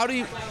 how do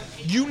you?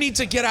 You need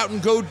to get out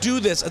and go do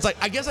this. It's like,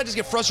 I guess I just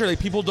get frustrated.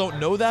 Like, people don't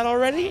know that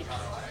already.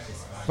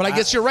 But I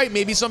guess you're right.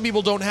 Maybe some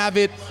people don't have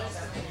it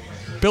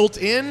built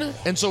in,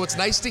 and so it's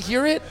nice to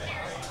hear it.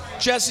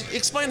 Jess,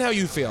 explain how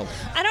you feel.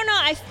 I don't know.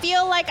 I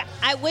feel like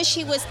I wish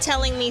he was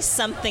telling me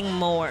something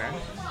more.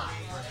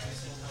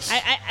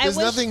 I There's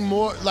wish. nothing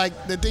more.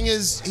 Like, the thing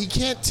is, he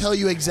can't tell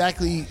you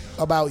exactly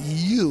about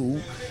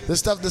you. The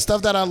stuff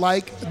that I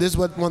like. This is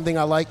one thing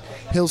I like.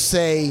 He'll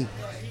say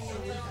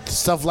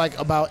stuff like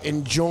about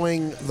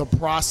enjoying the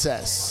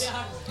process.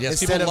 Yes,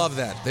 Instead people of- love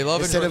that. They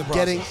love Instead enjoying of the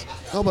getting.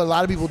 process. No, but a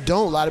lot of people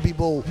don't. A lot of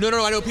people.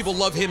 No, I know people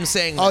love him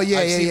saying that. Oh yeah,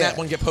 I've yeah, seen yeah. that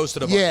one get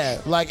posted a bunch.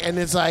 Yeah, like, and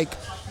it's like,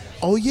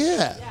 oh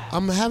yeah,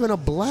 I'm having a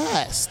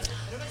blast.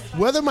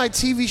 Whether my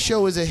TV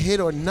show is a hit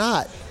or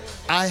not,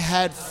 I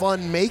had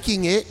fun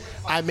making it.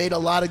 I made a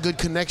lot of good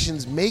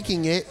connections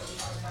making it,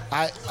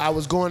 I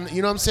was going,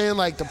 you know what I'm saying?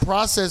 Like, the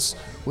process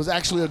was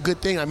actually a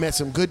good thing. I met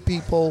some good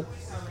people.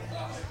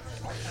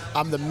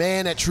 I'm the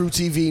man at True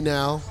TV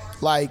now.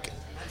 Like,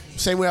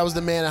 same way I was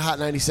the man at Hot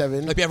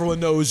 97. Like everyone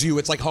knows you.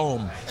 It's like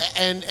home.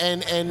 And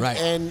Right.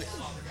 and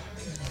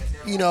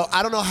you know,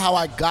 I don't know how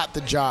I got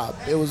the job.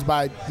 It was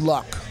by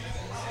luck.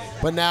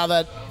 But now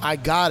that I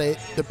got it,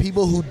 the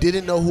people who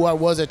didn't know who I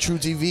was at True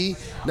TV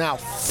now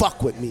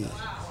fuck with me.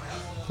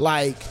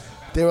 Like,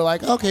 they were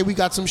like, okay, we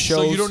got some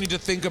shows. So you don't need to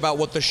think about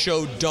what the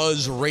show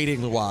does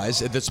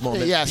rating-wise at this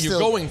moment. Yeah, You're still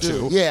going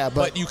do. to. Yeah,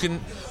 but you can.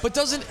 But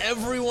doesn't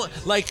everyone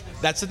like?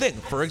 That's the thing.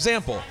 For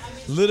example,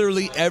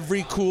 literally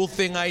every cool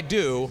thing I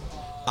do,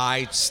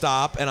 I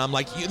stop and I'm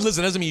like,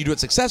 listen, doesn't mean you do it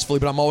successfully,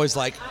 but I'm always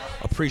like,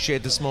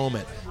 appreciate this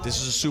moment.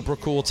 This is a super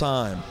cool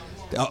time.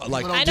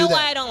 Like, People I do know that.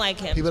 why I don't like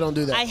him. People don't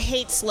do that. I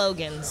hate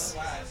slogans.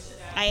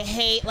 I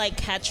hate like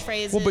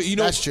catchphrases. well, but you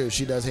know, That's true.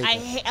 She does hate I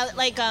that. hate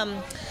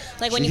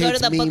like when She you go to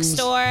hates the memes.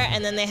 bookstore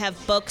and then they have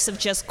books of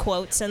just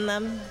quotes in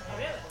them.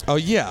 oh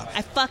yeah.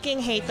 I fucking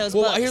hate those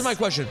Well, books. here's my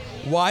question.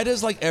 Why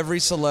does like every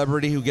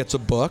celebrity who gets a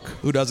book,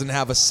 who doesn't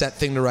have a set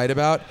thing to write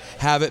about,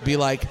 have it be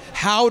like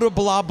how to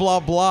blah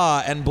blah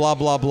blah and blah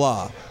blah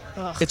blah?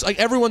 Ugh. It's like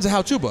everyone's a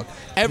how-to book.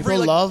 Every People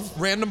like,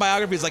 love- random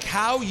biography is like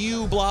how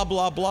you blah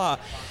blah blah.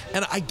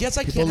 And I guess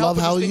I People can't help love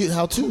but how just think, you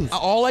how to.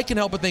 all I can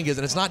help but think is,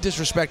 and it's not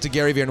disrespect to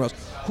Gary Vee or anyone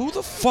else, who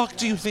the fuck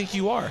do you think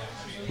you are?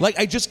 Like,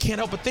 I just can't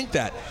help but think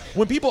that.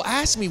 When people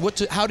ask me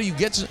how do you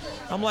get to,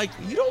 I'm like,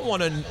 you don't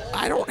want to,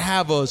 I don't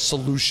have a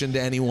solution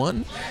to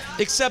anyone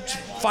except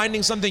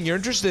finding something you're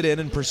interested in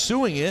and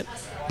pursuing it.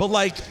 But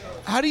like,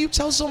 how do you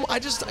tell someone,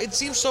 it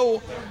seems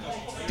so,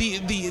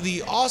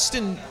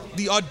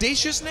 the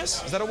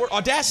audaciousness, is that a word?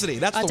 Audacity,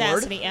 that's the word.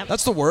 Audacity, yep.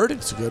 That's the word.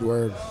 It's a good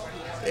word.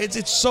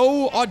 It's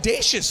so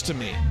audacious to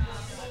me.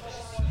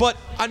 But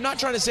I'm not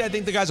trying to say I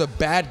think the guy's a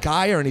bad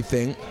guy or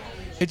anything.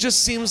 It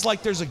just seems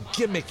like there's a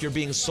gimmick you're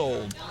being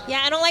sold.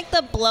 Yeah, I don't like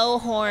the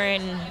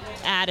blowhorn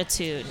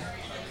attitude.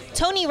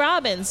 Tony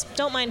Robbins,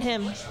 don't mind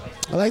him.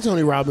 I like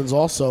Tony Robbins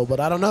also, but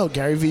I don't know.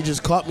 Gary Vee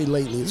just caught me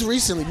lately. It's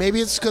recently.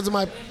 Maybe it's because of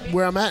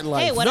where I'm at in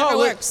life. Hey, whatever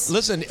works.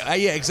 Listen,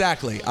 yeah,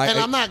 exactly. And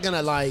I'm not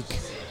gonna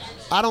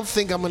I don't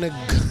think I'm gonna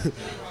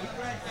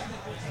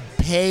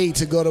pay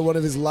to go to one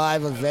of his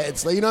live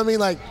events. Like, you know what I mean?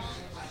 Like,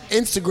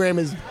 Instagram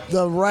is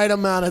the right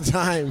amount of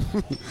time.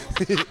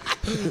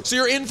 So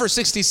you're in for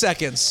 60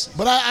 seconds.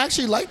 But I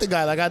actually like the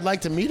guy. Like, I'd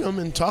like to meet him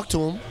and talk to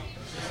him.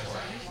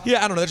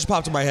 Yeah, I don't know. That just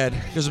popped in my head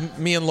because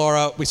me and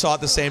Laura, we saw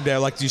it the same day.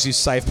 Like, you see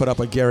Syfe put up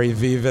a Gary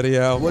Vee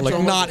video. Which Like,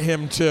 one was not it?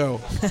 him too.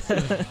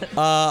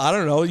 I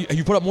don't know.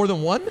 You put up more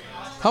than one?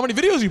 How many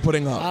videos are you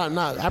putting up?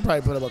 I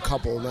probably put up a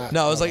couple.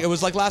 No, it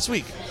was like last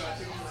week.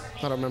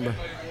 I don't remember.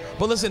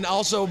 But listen,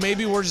 also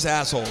maybe we're just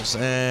assholes,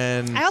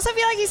 and I also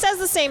feel like he says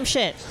the same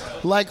shit.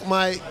 Like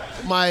my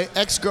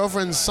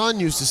ex-girlfriend's son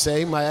used to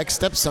say, my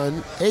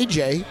ex-stepson,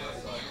 AJ. You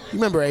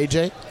remember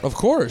AJ? of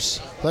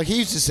course. Like, he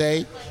used to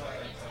say,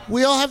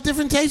 we all have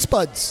different taste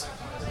buds.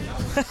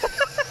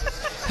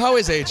 How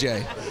is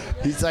AJ?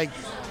 He's like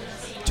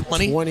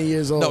 20? 20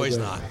 years old. No, he's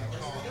not.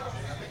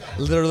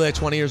 Literally like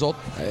 20 years old.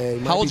 Hey,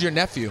 might How old's be- your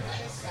nephew?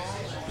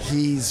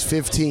 He's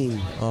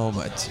 15. Oh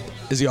my!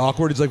 Is he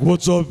awkward? He's like,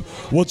 "What's up?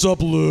 What's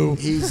up, Lou?"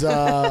 He's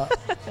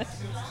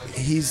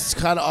he's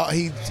kind of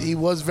he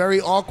was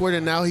very awkward,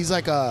 and now he's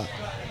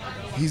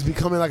he's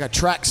becoming like a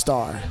track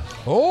star.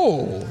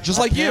 Oh, just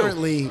like you.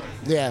 Apparently,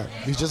 yeah,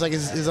 he's just like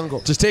his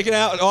uncle. Just taking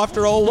out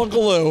after old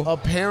Uncle Lou.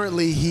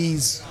 Apparently,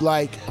 he's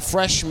like a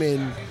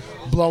freshman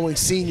blowing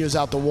seniors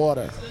out the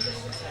water,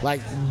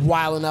 like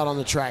wilding out on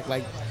the track,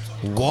 like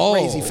Whoa.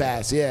 crazy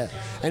fast. Yeah,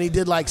 and he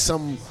did like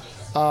some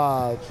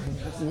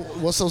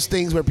what's those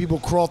things where people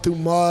crawl through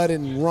mud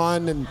and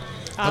run and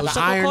the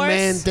Obstacle Iron course?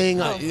 Man thing.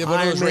 Yeah, what are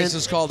Iron those Man,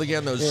 races called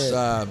again? Those.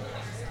 Yeah.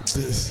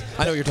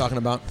 I know what you're talking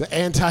about. the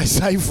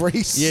anti-Syfe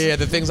race. Yeah,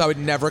 the things I would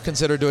never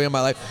consider doing in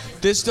my life.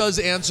 This does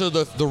answer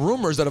the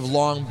rumors that have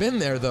long been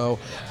there, though.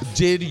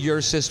 Did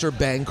your sister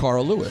bang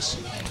Carl Lewis?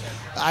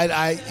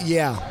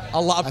 Yeah. A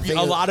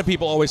lot of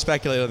people always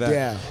speculate on that.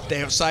 Yeah.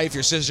 Damn, Syfe,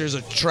 your sister's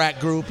a track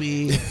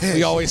groupie.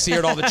 We always see her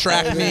at all the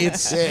track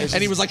meets. Yeah,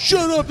 And he was like,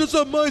 shut up, that's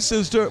not my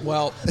sister.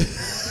 Well,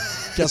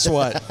 guess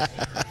what?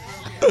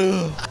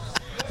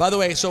 By the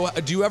way, so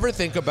do you ever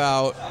think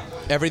about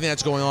everything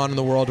that's going on in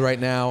the world right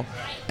now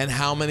and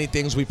how many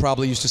things we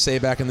probably used to say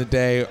back in the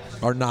day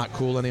are not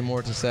cool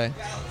anymore to say?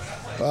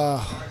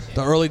 The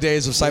early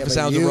days of Cypher but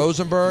Sounds of you-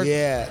 Rosenberg?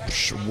 Yeah.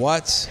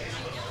 What?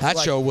 That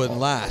Like- show wouldn't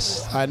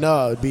last. I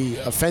know, it'd be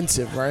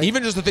offensive, right?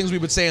 Even just the things we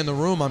would say in the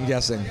room, I'm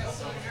guessing.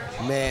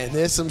 Man,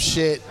 there's some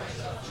shit.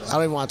 I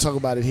don't even want to talk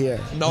about it here.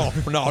 No.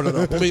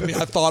 Believe me,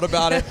 I thought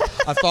about it.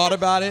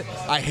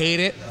 I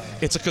hate it.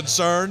 It's a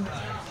concern.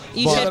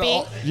 You But- should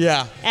be.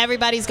 Yeah.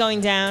 Everybody's going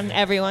down.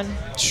 Everyone.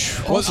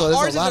 Also, Ours there's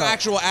a isn't lot of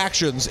actual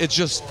actions. It's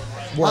just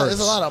words. there's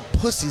a lot of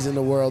pussies in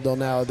the world though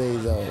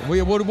nowadays though.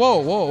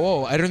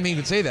 Whoa. I didn't think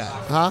you could say that.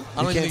 Huh?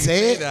 I don't You even can't think you say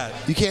can it. say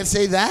that. You can't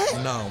say that.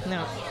 No.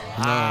 No.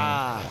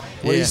 What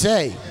do Yeah. you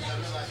say?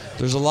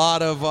 There's a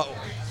lot of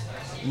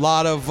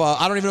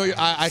I don't even know.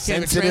 I can't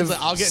even Sensitive, translate.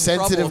 I'll get in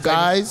trouble. sensitive if I-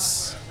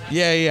 guys.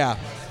 Yeah.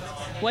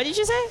 What did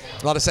you say?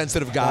 A lot of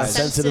sensitive guys.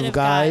 Sensitive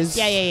guys.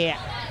 Yeah.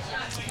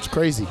 It's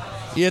crazy.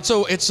 Yeah, I gotta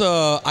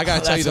tell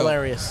That's you though.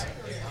 hilarious.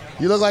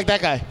 You look like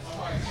that guy.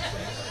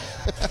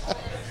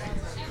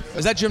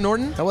 Is that Jim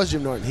Norton? That was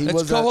Jim Norton. He It's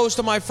was co-host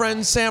of my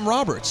friend Sam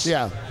Roberts.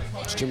 Yeah,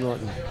 it's Jim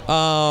Norton.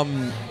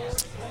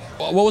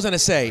 What was I gonna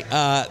say?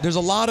 There's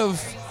a lot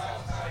of.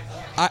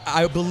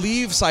 I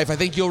believe, Saif, I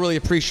think you'll really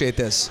appreciate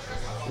this.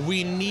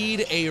 We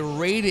need a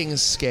rating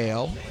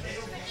scale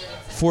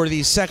for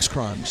these sex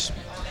crimes.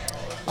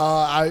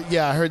 I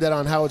heard that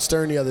on Howard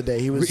Stern the other day.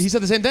 He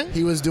said the same thing?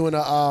 He was doing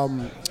a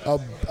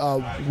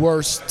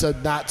worse to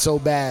not so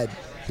bad.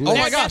 Oh There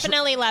my are gosh.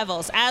 definitely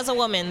levels. As a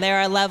woman, there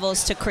are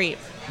levels to creep.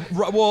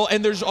 Well,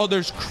 and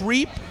there's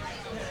creep.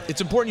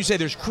 It's important you say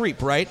there's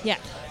creep, right? Yeah.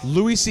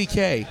 Louis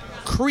C.K.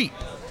 creep.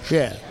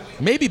 Yeah.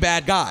 Maybe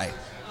bad guy.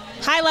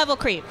 High level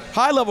creep.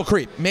 High level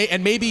creep.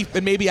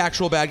 Maybe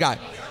actual bad guy.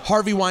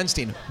 Harvey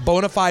Weinstein,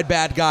 bona fide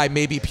bad guy,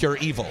 maybe pure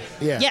evil.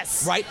 Yeah.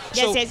 Yes. Right?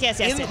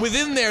 Yes.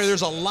 Within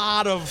there's a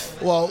lot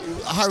of Well,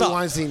 Harvey Stuff.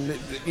 Weinstein,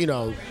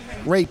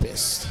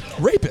 rapist.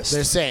 rapists.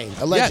 They're saying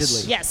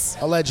allegedly. Yes.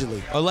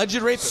 Allegedly. Alleged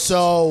rapists.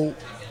 So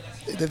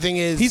the thing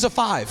is, He's a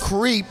 5.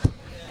 creep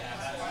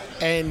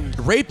and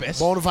Rapist.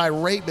 bona fide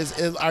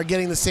rapists are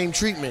getting the same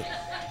treatment.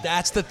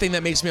 That's the thing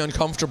that makes me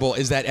uncomfortable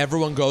is that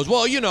everyone goes,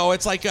 well,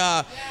 it's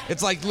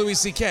like Louis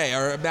C.K.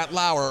 or Matt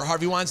Lauer or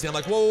Harvey Weinstein. I'm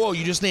like, whoa,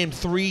 you just named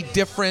 3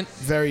 different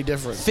Very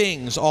different.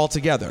 things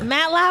altogether.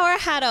 Matt Lauer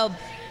had a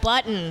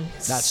button.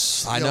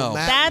 I know.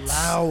 Matt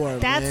Lauer,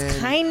 That's man.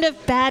 kind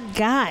of bad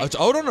guy.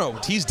 No.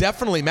 He's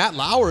definitely Matt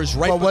Lauer is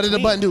right. But what did the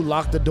between. button do?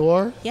 Lock the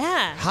door?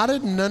 Yeah. How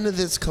did none of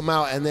this come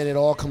out and then it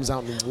all comes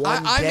out in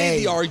one I day?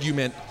 made the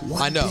argument.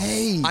 One I know.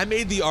 day. I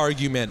made the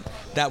argument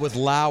that with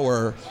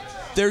Lauer,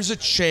 there's a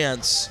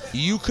chance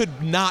you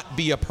could not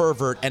be a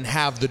pervert and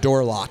have the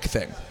door lock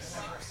thing.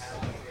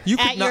 You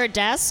could At not, your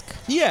desk?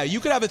 Yeah, you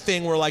could have a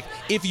thing where, like,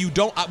 if you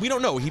don't, we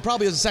don't know. He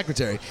probably has a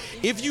secretary.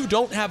 If you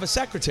don't have a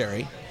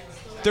secretary,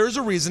 there's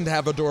a reason to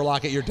have a door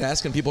lock at your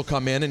desk, and people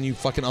come in and you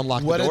fucking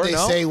unlock What the door. did they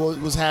no? say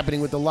was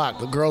happening with the lock?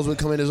 The girls would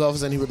come in his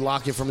office and he would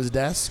lock it from his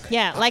desk?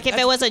 Yeah, like if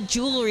it was a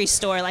jewelry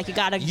store, like you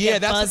gotta Yeah,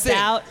 get that's the buzzed thing.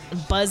 out,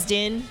 buzzed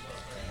in.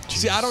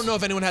 See, I don't know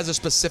if anyone has a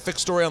specific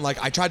story on,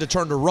 like, I tried to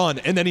turn to run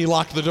and then he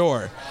locked the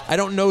door. I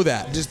don't know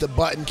that. Just the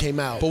button came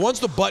out. But once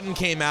the button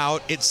came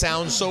out, it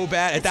sounds so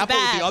bad. At that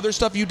point, with bad. the other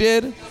stuff you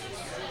did,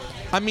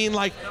 I mean,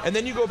 like, and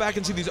then you go back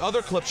and see these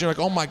other clips, and you're like,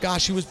 oh my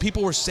gosh,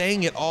 people were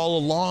saying it all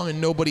along and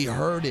nobody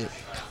heard it.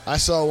 I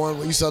saw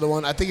one. You saw the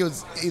one. I think it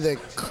was either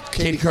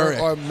Katie Couric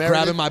or Meredith.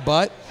 grabbing my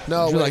butt.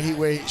 No, You're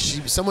where like,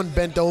 someone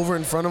bent over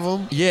in front of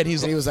him. Yeah, and he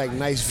was like,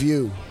 "Nice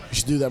view. You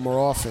should do that more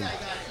often."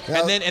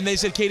 and they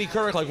said Katie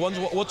Couric, like,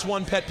 what's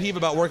one pet peeve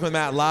about working with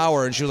Matt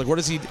Lauer? And she was like, what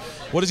does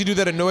he do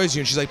that annoys you?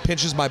 And she's like,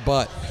 pinches my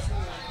butt.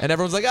 And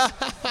everyone's like, ah.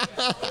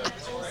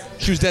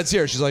 She was dead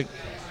serious. She's like,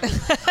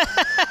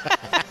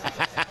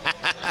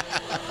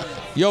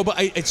 yo, but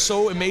it's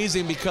so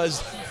amazing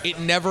because it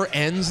never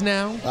ends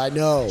now. I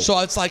know. So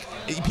it's like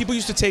people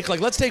used to take, like,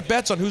 let's take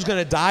bets on who's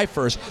going to die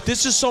first.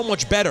 This is so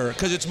much better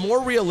because it's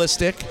more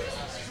realistic.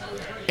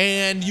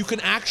 And you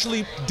can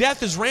actually,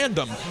 death is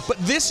random, but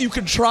this you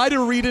can try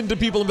to read into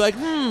people and be like,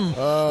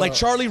 like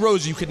Charlie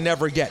Rose you could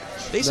never get.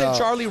 They said No.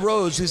 Charlie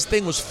Rose, his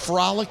thing was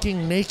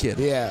frolicking naked.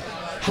 Yeah.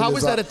 How It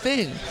was is that a up-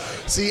 thing?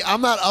 See,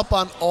 I'm not up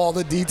on all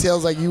the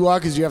details like you are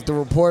because you have to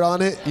report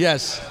on it.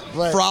 Yes.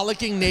 But-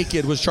 Frolicking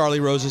naked was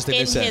Charlie Rose's thing,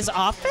 In they said. his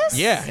office?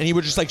 Yeah, and he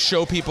would just, like,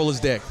 show people his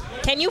dick.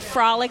 Can you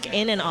frolic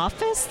in an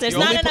office? There's The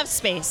not only enough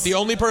space. The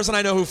only person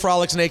I know who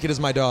frolics naked is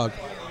my dog.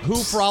 Who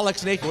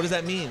frolics naked? What does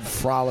that mean?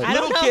 Frolic. I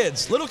don't Little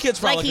know. kids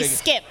frolic like he naked.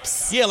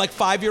 skips. Yeah, like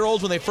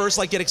 5-year-olds when they first,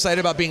 like, get excited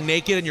about being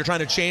naked and you're trying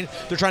to change,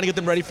 they're trying to get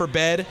them ready for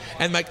bed,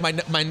 and like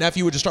my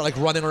nephew would just start, like,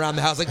 running around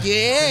the house like,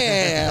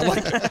 yeah.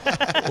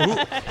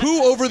 Like,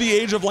 who over the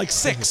age of, like,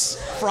 6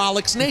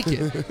 frolics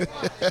naked?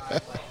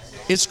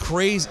 It's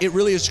crazy. It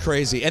really is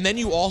crazy. And then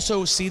you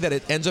also see that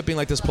it ends up being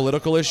like this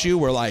political issue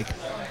where, like,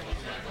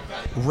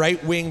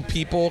 right-wing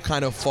people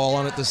kind of fall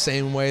on it the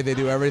same way they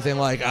do everything,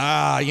 like,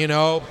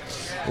 a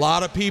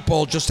lot of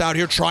people just out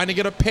here trying to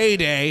get a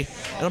payday.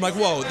 And I'm like,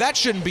 whoa, that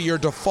shouldn't be your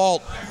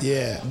default.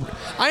 Yeah.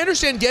 I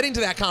understand getting to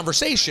that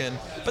conversation,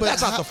 but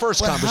that's not the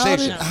first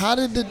conversation. How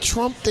did the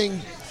Trump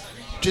thing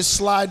just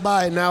slide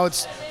by and now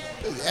it's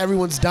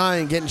everyone's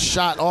dying, getting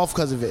shot off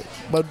because of it?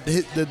 But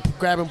the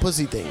grabbing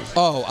pussy thing.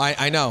 Oh,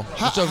 I know.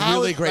 It's a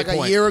really great like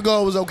point. a year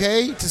ago it was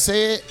okay to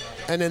say it,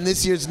 and then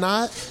this year it's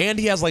not? And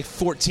he has like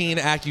 14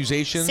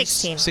 accusations.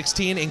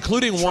 16,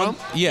 including Trump?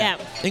 one. Yeah.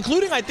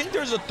 Including, I think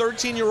there's a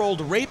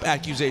 13-year-old rape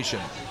accusation.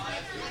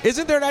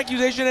 Isn't there an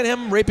accusation at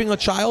him raping a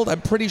child?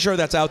 I'm pretty sure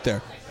that's out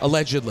there,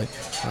 allegedly.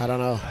 I don't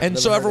know. And Never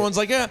so heard everyone's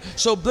like, yeah.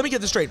 So let me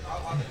get this straight.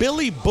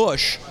 Billy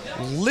Bush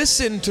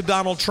listened to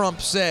Donald Trump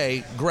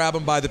say, grab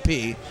him by the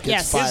pee.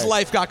 Yes. His fired.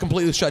 life got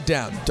completely shut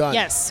down. Done.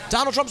 Yes.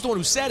 Donald Trump's the one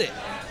who said it.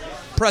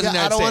 President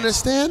Yeah, I of the don't United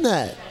States. understand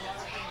that.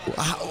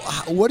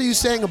 What are you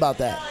saying about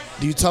that?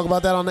 Do you talk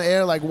about that on the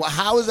air? Like,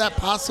 how is that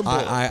possible?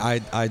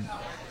 I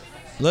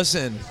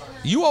listen.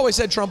 You always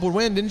said Trump would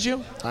win, didn't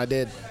you? I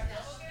did.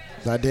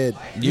 I did.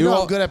 You know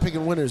all- I'm good at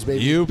picking winners,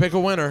 baby. You pick a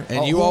winner, and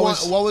Oh, you who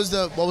always won-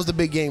 what was the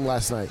big game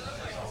last night?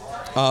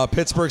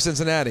 Pittsburgh,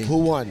 Cincinnati. Who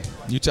won?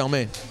 You tell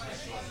me.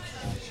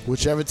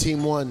 Whichever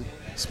team won,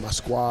 it's my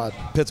squad.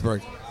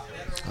 Pittsburgh.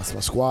 That's my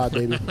squad,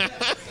 baby.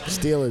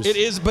 Steelers. It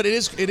is, but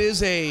it's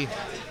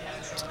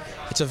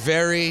a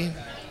very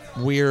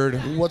weird.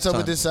 What's up time.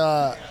 with this?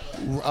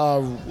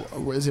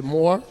 Is it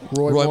Moore?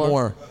 Roy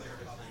Moore?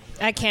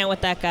 I can't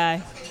with that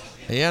guy.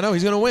 Yeah, no,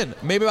 he's gonna win.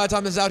 Maybe by the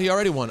time this is out, he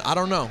already won. I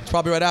don't know. It's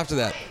probably right after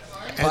that.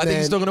 But I think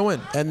he's still gonna win.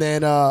 And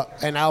then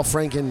and Al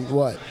Franken,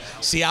 what?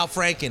 See, Al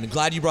Franken,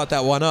 glad you brought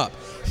that one up.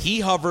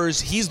 He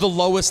hovers, he's the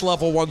lowest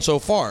level one so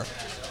far.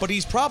 But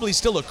he's probably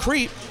still a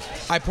creep.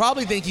 I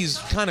probably think he's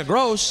kind of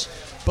gross,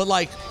 but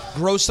like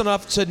gross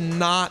enough to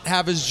not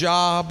have his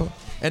job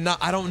and not,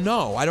 I don't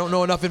know. I don't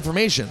know enough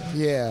information.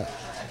 Yeah.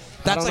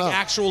 That's don't like know.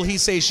 actual he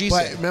say, she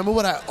But say. remember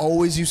what I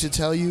always used to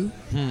tell you?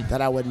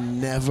 That I would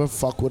never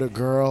fuck with a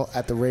girl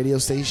at the radio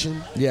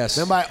station? Yes.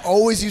 Remember I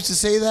always used to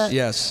say that?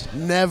 Yes.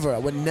 Never. I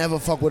would never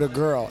fuck with a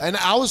girl. And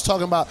I was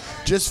talking about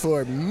just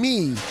for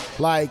me,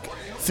 like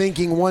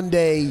thinking one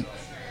day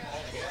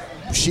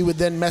she would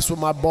then mess with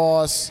my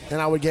boss and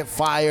I would get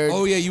fired.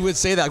 Oh, yeah, you would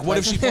say that. Like, what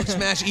if she fucked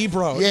Smash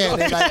Ebro? Yeah,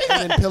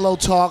 and then pillow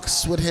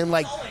talks with him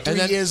like 3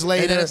 years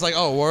later. And then it's like,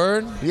 oh,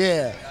 word?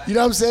 Yeah. You know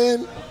what I'm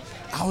saying?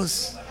 I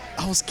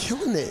was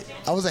killing it.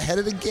 I was ahead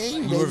of the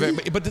game, You were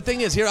baby. but the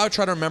thing is, here I would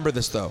try to remember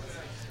this though,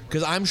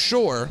 because I'm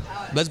sure.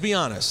 Let's be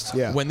honest.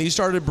 Yeah. When these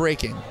started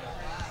breaking,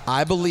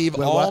 I believe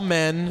When all what?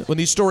 men. When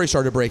these stories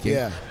started breaking,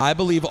 Yeah. I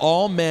believe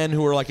all men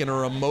who were like in a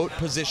remote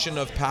position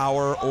of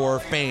power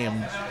or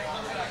fame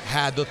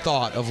had the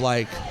thought of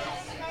like,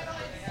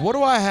 what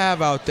do I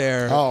have out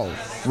there? Oh.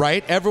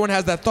 Right. Everyone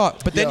has that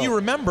thought, but then Yo. you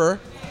remember,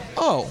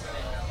 oh,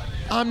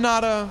 I'm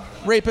not a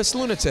rapist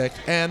lunatic,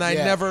 and I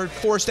Yeah. never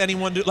forced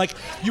anyone to like.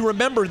 You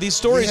remember these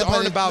stories Yeah, but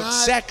aren't it's about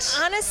not- sex.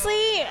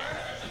 Honestly,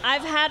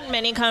 I've had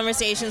many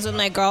conversations with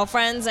my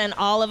girlfriends, and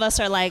all of us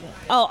are like,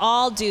 oh,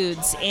 all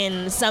dudes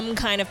in some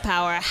kind of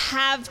power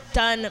have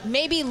done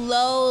maybe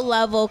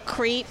low-level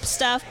creep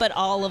stuff, but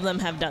all of them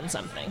have done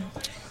something.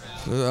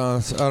 I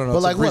don't know. But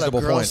it's like a what, a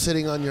reasonable girl point.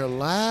 sitting on your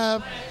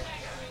lap?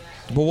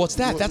 But what's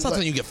that? That's not But-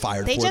 something you get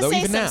fired They for, just though. say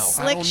Even some now.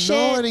 slick I don't shit.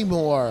 know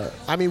anymore.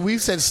 I mean,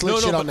 we've said slick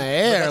shit on the but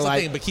air. that's Like,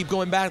 the thing. But keep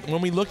going back. When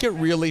we look at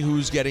really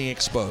who's getting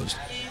exposed,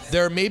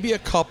 there may be a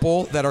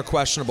couple that are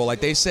questionable. Like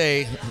they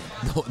say,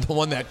 the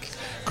one that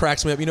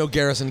cracks me up. You know,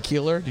 Garrison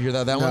Keillor. Do you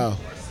hear that No. one?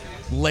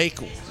 Lake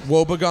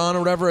Wobegon or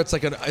whatever. It's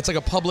like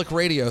a public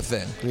radio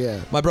thing. Yeah.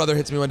 My brother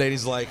hits me one day and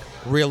he's like,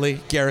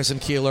 "Really, Garrison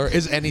Keillor?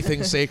 Is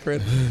anything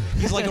sacred?"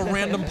 He's like a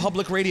random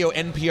public radio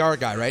NPR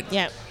guy, right?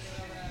 Yeah.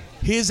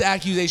 His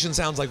accusation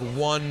sounds like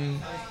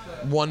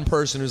one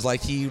person who's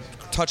like, he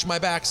touched my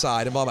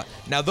backside and blah blah.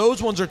 Now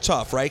those ones are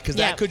tough, right? Because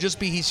Yeah. that could just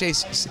be he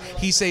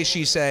say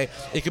she say.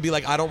 It could be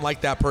like, I don't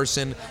like that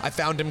person. I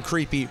found him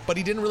creepy, but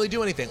he didn't really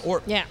do anything.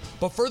 Or Yeah.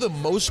 But for the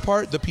most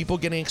part, the people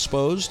getting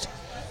exposed,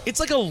 it's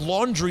like a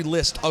laundry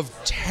list of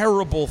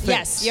terrible things.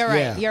 Yes, you're right.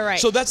 Yeah. You're right.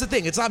 So that's the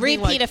thing. It's not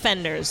being Repeat like,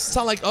 offenders. it's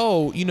not like,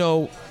 oh, you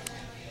know,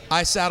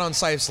 I sat on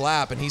Saif's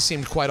lap and he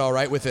seemed quite all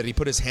right with it. He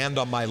put his hand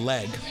on my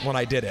leg when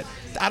I did it.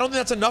 I don't think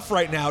that's enough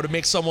right now to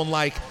make someone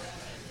like,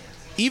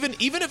 even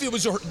if it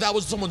was that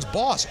was someone's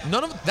boss.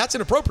 None of that's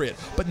inappropriate.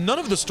 But none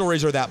of the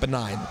stories are that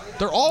benign.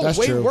 They're all That's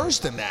way true. worse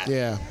than that.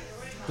 yeah.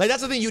 Like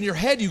that's the thing. You in your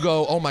head, you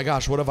go, "Oh my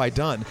gosh, what have I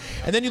done?"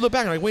 And then you look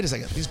back and you're like, "Wait a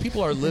second. These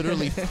people are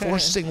literally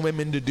forcing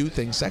women to do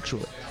things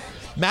sexually."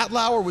 Matt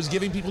Lauer was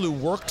giving people who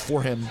worked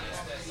for him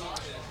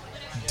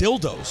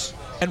dildos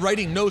and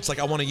writing notes like,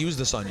 "I want to use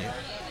this on you."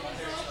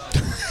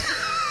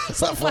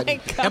 It's not Oh my funny.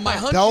 God. And my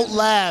hunch Don't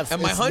laugh.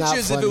 And my It's hunch not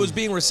is if funny. it was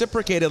being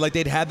reciprocated, like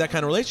they'd had that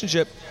kind of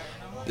relationship,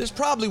 this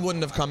probably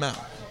wouldn't have come out.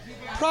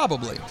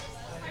 Probably.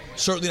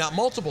 Certainly not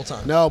multiple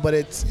times. No, but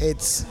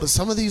but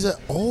some of these are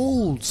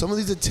old. Some of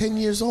these are 10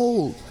 years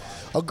old.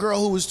 A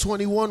girl who was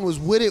 21 was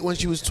with it when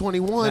she was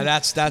 21. Now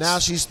that's- now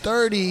she's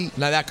 30.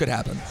 Now that could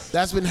happen.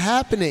 That's been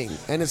happening,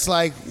 and it's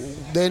like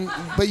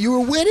but you were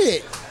with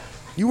it.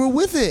 You were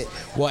with it.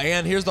 Well,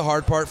 and here's the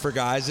hard part for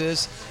guys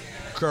is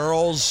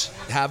girls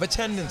have a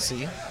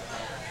tendency,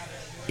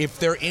 if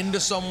they're into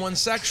someone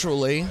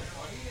sexually,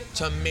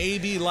 to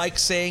maybe like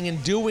saying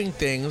and doing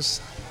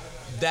things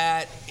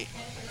that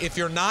if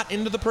you're not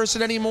into the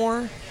person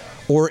anymore,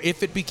 or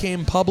if it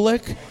became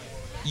public,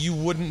 you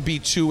wouldn't be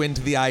too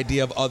into the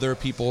idea of other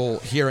people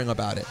hearing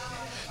about it.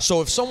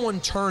 So if someone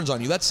turns on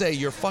you, let's say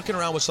you're fucking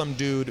around with some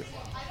dude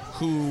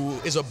who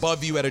is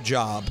above you at a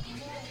job,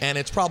 and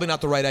it's probably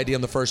not the right idea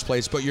in the first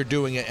place, but you're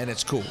doing it and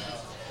it's cool.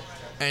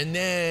 And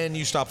then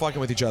you stop fucking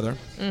with each other,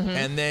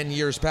 and then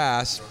years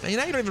pass, and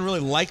now you don't even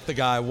really like the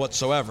guy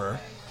whatsoever.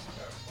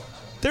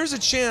 There's a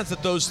chance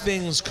that those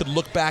things could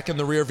look back in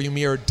the rearview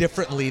mirror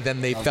differently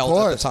than they felt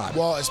at the time.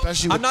 Well,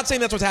 especially with I'm not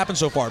saying that's what's happened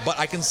so far, but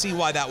I can see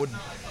why that would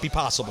be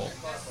possible.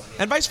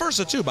 And vice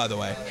versa, too, by the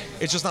way.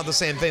 It's just not the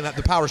same thing. That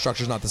the power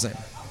structure is not the same.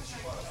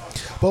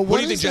 But What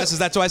do you think, Jess? Is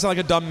that so I sound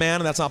like a dumb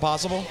man and that's not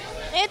possible?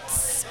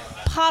 It's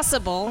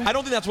possible. I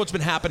don't think that's what's been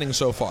happening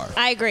so far.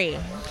 I agree.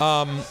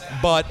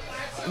 But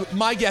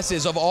my guess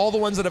is, of all the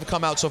ones that have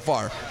come out so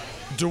far,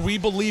 do we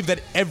believe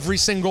that every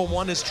single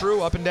one is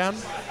true up and down?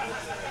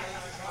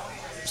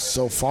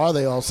 So far,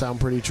 they all sound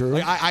pretty true.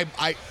 Like,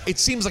 it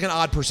seems like an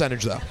odd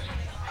percentage, though.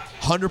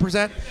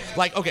 100%?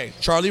 Like, okay,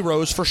 Charlie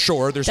Rose, for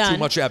sure, there's Done. too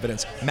much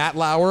evidence. Matt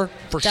Lauer,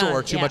 for Done,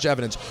 sure, too yeah. much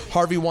evidence.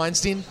 Harvey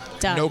Weinstein,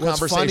 Done. no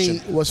conversation.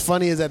 What's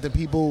funny is that the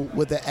people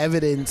with the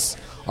evidence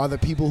are the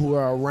people who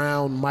are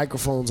around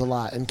microphones a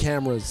lot and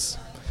cameras.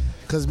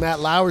 Because Matt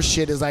Lauer's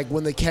shit is like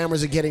when the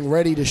cameras are getting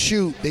ready to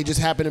shoot, they just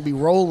happen to be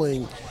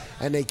rolling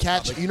and they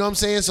catch it. You know what I'm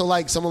saying? So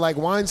like someone like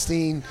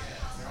Weinstein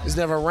is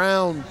never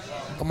around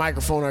a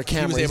microphone or a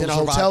camera. was He's able in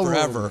a to hotel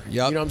survive room. forever.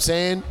 Yep. You know what I'm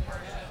saying?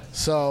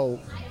 So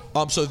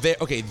So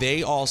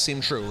they all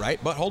seem true, right?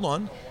 But hold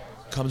on.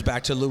 Comes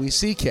back to Louis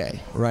C.K.,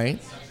 right?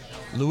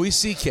 Louis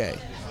C.K.,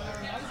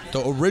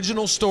 the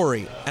original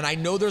story, and I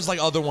know there's like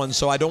other ones,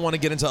 so I don't want to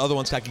get into other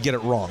ones 'cause I could get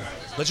it wrong.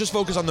 Let's just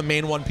focus on the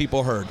main one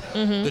people heard.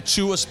 Mm-hmm. The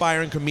 2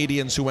 aspiring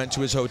comedians who went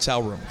to his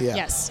hotel room. yeah.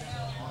 Yes.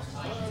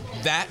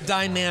 That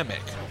dynamic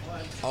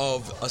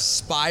of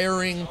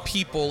aspiring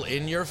people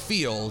in your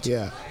field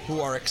Yeah.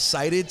 who are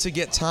excited to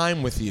get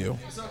time with you,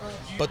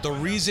 but the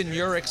reason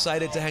you're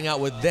excited to hang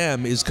out with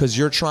them is because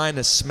you're trying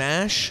to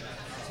smash,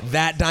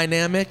 that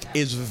dynamic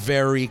is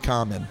very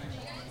common.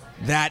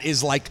 That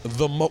is like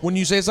when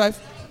you say Saif?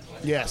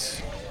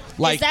 Yes.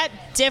 Like, Is that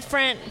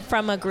different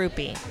from a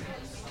groupie?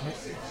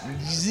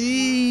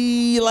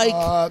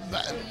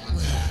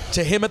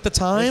 to him at the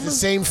time? It's the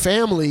same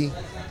family.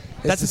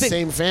 That's the the thing.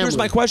 same family. Here's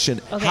my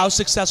question. Okay. How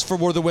successful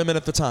were the women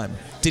at the time?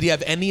 Did he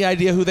have any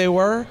idea who they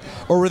were?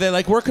 Or were they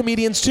like, we're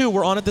comedians too,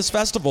 we're on at this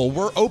festival,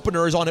 we're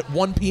openers on at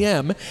 1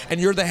 p.m., and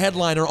you're the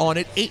headliner on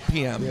at 8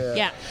 p.m.?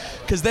 Yeah.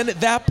 Because then at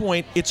that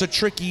point, it's a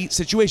tricky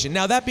situation.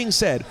 Now, that being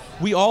said,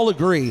 we all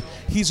agree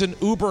he's an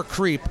uber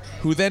creep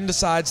who then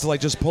decides to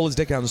like just pull his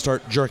dick out and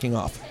start jerking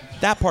off.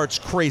 That part's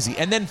crazy.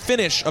 And then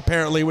finish,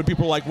 apparently, when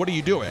people are like, what are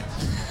you doing?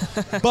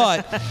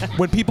 But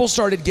when people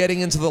started getting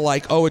into the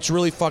like, oh, it's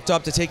really fucked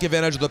up to take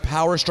advantage of the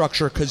power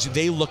structure because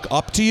they look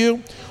up to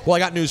you, well, I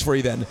got news for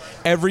you then.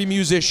 Every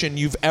musician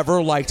you've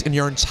ever liked in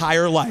your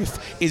entire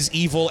life is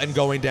evil and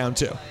going down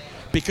too.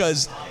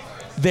 Because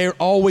they're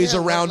always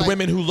Yeah, around like-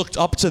 women who looked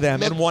up to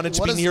them and Look, wanted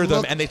to what be does near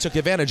them, look- and they took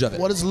advantage of it.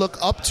 What does look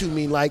up to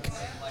mean? Like,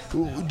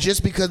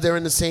 just because they're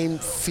in the same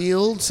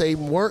field,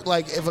 same work?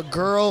 Like,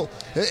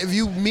 if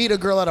you meet a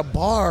girl at a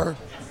bar,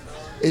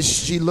 is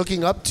she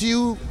looking up to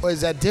you, or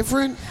is that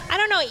different? I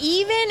don't know.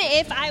 Even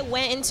if I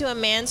went into a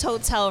man's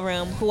hotel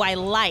room who I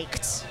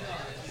liked,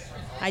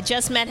 I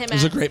just met him It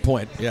was a great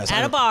point. Yes.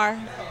 at a bar,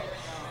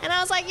 and I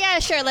was like, yeah,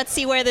 sure, let's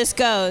see where this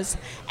goes.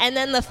 And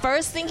then the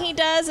first thing he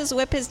does is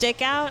whip his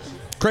dick out.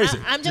 Crazy.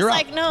 I'm just You're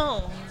like, out.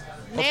 no,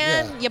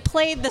 man, yeah. you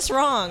played this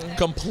wrong.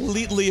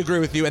 Completely agree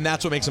with you, and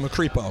that's what makes him a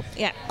creepo.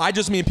 Yeah. I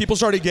just mean people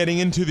started getting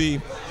into the.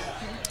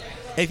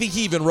 I think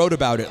he even wrote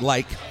about it.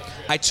 Like,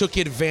 I took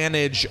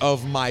advantage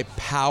of my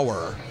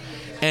power,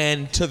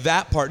 and to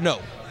that part, no.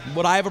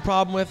 What I have a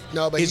problem with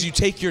is you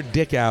take your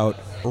dick out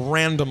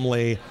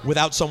randomly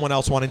without someone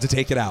else wanting to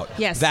take it out.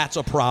 Yes. That's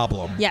a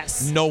problem.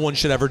 Yes. No one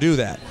should ever do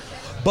that.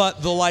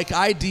 But the like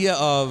idea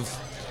of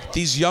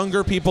these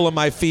younger people in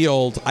my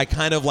field, I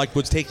kind of like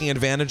was taking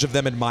advantage of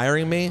them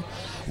admiring me.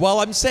 While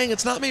I'm saying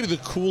it's not maybe the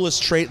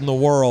coolest trait in the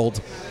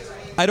world,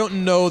 I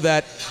don't know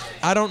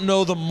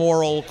the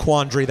moral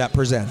quandary that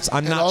presents. I'm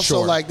And not also,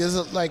 sure. like, there's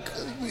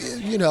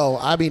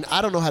I mean,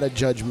 I don't know how to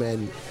judge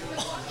men.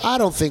 I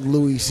don't think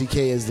Louis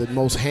C.K. is the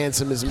most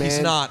handsomest man.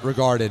 He's not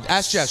regarded.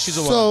 Ask Jess. She's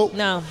a So, woman.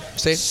 No.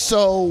 See?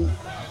 So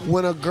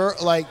when a girl,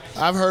 like,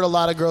 I've heard a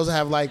lot of girls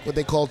have like what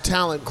they call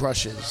talent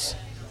crushes.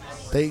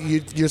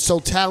 You're so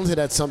talented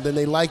at something,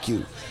 they like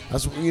you.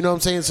 That's, you know what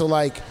I'm saying? So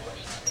like,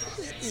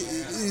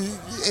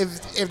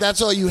 if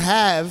that's all you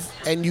have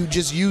and you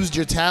just used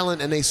your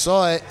talent and they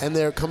saw it and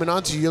they're coming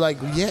on to you, you're like,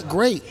 yeah,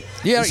 great.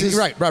 Yeah, This is-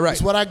 right. This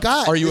is what I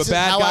got. Are you This a is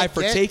bad how guy I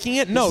for get- taking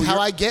it? this No, is how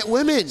you're- I get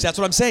women. That's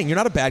what I'm saying. You're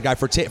not a bad guy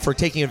for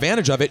taking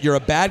advantage of it. You're a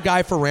bad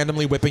guy for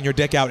randomly whipping your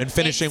dick out and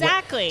finishing.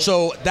 Exactly.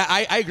 So that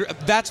I agree.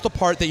 That's the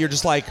part that you're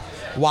just like,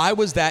 why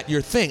was that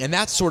your thing? And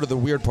that's sort of the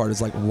weird part.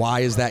 Is like,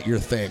 why is that your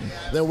thing?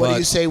 Then what do But-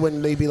 you say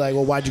when they be like,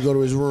 well, why'd you go to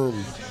his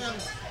room?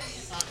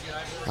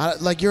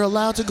 Like, you're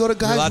allowed to go to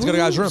guys' You're allowed to go to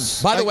guys' room.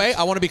 rooms. By the Like, way,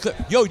 I want to be clear.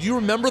 Yo, do you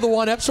remember the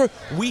one episode?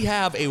 We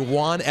have a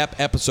one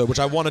episode, which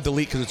I want to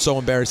delete because it's so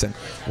embarrassing.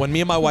 When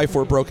me and my wife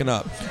were broken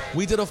up,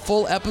 we did a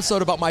full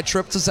episode about my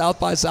trip to South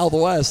by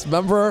Southwest.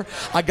 Remember?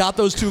 I got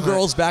those 2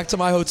 girls back to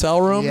my hotel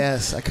room.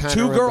 Yes, I kinda 2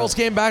 remember. girls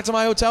came back to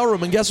my hotel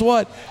room, and guess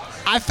what?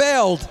 I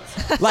failed.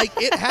 Like,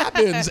 it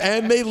happens,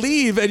 and they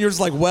leave, and you're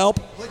just like, well,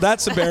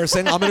 that's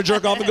embarrassing. I'm going to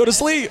jerk off and go to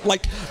sleep.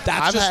 Like,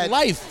 that's just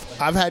life.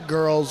 I've had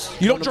girls.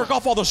 You don't jerk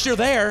off while they're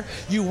there.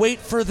 You wait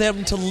for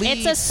them to leave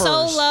It's a first.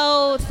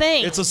 solo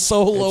thing. It's a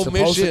solo It's supposed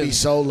mission. to be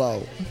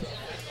solo.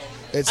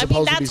 It's I mean,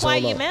 supposed to be that's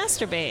why solo. you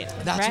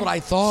masturbate. That's right? what I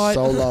thought.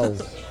 Solo.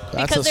 That's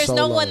Because a there's no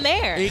solo. one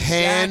there.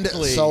 Hand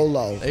Exactly.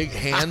 solo.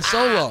 Hand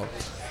solo.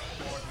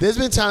 There's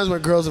been times where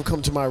girls have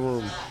come to my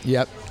room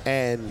Yep.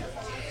 and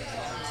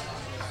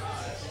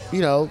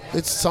you know,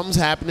 something's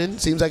happening.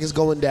 Seems like it's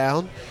going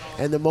down.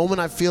 And the moment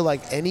I feel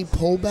like any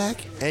pullback,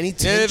 any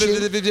tension,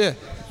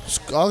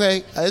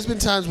 okay. There's been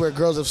times where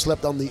girls have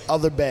slept on the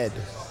other bed.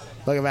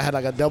 Like if I had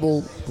like a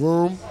double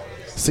room,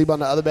 sleep on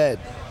the other bed.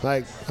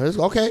 Like,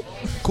 okay,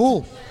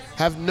 cool.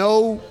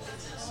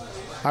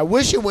 I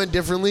wish it went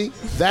differently.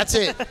 That's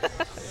it.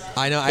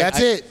 I know. That's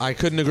it. I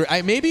couldn't agree.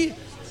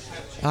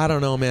 I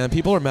don't know, man.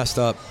 People are messed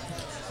up.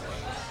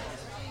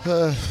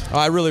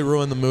 I really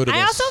ruined the mood of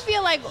this. I also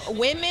feel like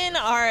women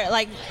are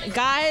like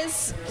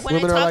guys. When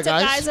Women are I like talk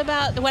to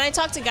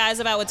guys? guys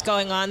about what's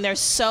going on, they're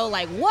so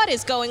like, "What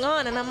is going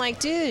on?" And I'm like,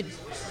 "Dude,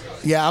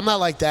 Yeah, I'm not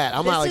like that.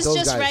 I'm not like this those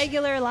is just guys.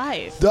 regular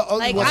life." What's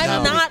I'm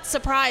happening? not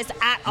surprised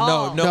at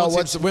all. No,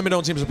 women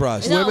don't seem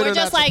surprised. No, Women we're are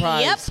just not like,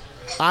 surprised.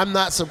 I'm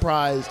not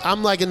surprised.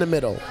 I'm like in the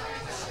middle.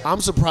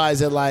 I'm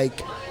surprised at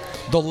like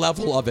The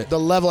level of it. the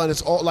level, and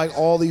it's all like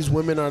all these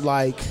women are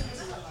like.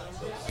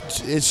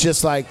 It's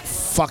just like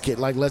fuck it,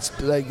 like let's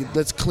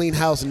clean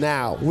house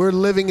now. We're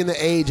living in the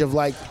age of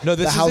like No,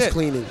 this the is house it.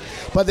 cleaning.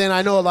 But then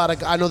I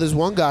know this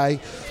one guy,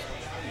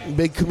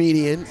 big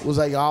comedian, was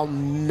like, I'll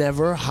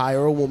never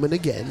hire a woman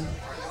again.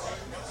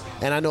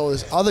 And I know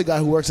this other guy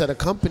who works at a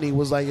company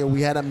was like,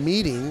 we had a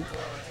meeting,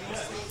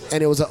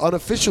 and it was an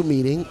unofficial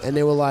meeting, and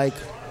they were like,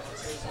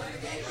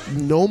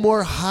 no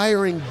more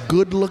hiring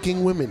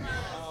good-looking women.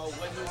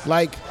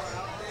 Like,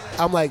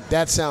 I'm like,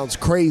 that sounds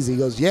crazy. He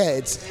goes, yeah,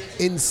 it's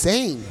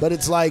insane, but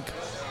it's like,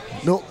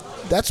 no,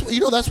 that's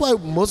why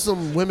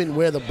Muslim women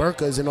wear the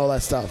burqas and all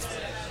that stuff,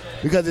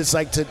 because it's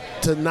like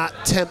to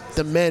not tempt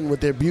the men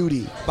with their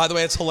beauty. By the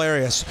way, it's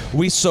hilarious.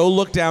 We so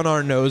look down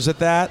our nose at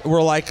that.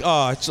 We're like,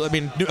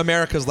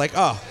 America's like,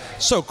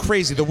 so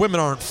crazy. The women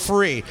aren't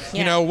free. Yeah.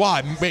 You know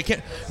why?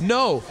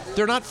 No,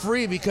 they're not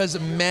free because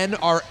men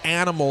are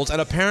animals, and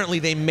apparently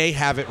they may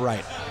have it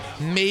right.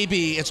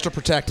 Maybe it's to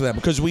protect them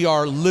because we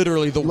are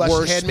literally the watched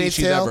worst Handmaid's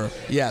species Tale? ever.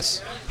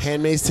 Yes.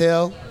 Handmaid's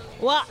Tale.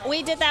 Well,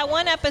 we did that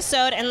one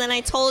episode, and then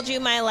I told you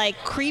my like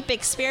creep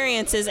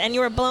experiences, and you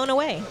were blown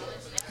away.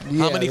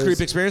 Yeah, How many there's- creep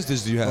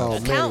experiences do you have? Oh,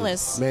 many,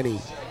 Countless. Many.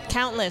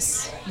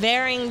 Countless,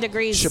 varying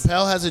degrees.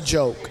 Chappelle has a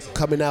joke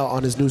coming out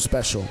on his new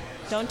special.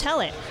 Don't tell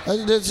it.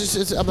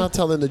 I'm not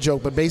telling the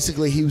joke, but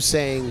basically he was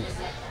saying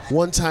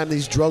one time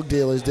these drug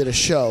dealers did a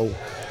show,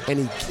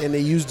 and they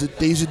used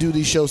to do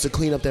these shows to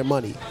clean up their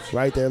money,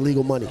 right? Their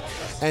illegal money.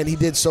 And he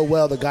did so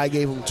well, the guy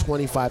gave him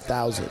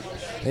 $25,000.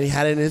 And he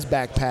had it in his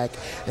backpack,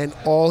 and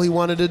all he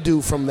wanted to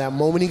do from that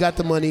moment he got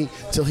the money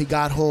till he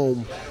got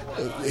home,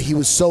 he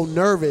was so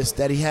nervous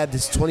that he had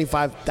this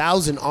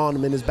 $25,000 on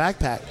him in his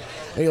backpack.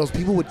 And he goes,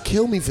 people would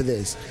kill me for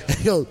this. And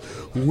he goes,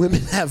 women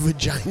have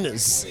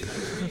vaginas.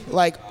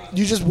 Like,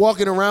 you're just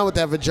walking around with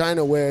that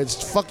vagina where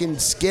it's fucking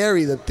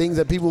scary, the things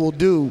that people will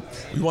do.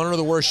 You want to know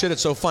the worst shit?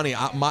 It's so funny.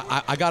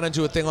 I got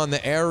into a thing on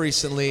the air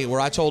recently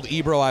where I told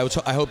Ebro I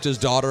hoped his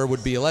daughter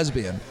would be a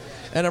lesbian.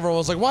 And everyone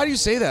was like, why do you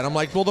say that? I'm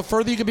like, well, the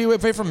further you can be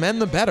away from men,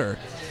 the better.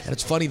 And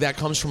it's funny, that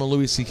comes from a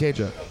Louis C.K.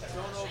 joke.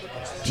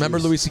 Remember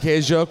Louis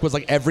C.K.'s joke was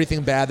like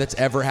everything bad that's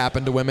ever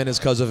happened to women is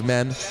because of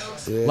men?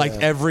 Yeah. Like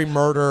every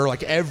murder,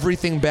 like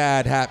everything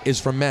bad is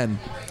from men.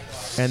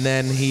 And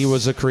then he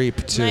was a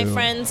creep too. My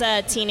friend's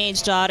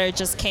teenage daughter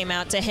just came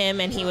out to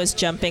him, and he was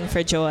jumping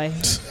for joy.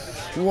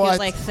 He What? was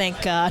like, thank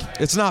God.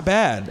 It's not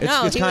bad. It's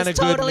No, he kind was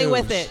of totally good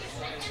news. with it.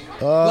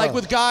 Like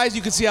with guys,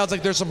 you can see how it's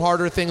like there's some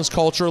harder things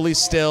culturally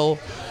still.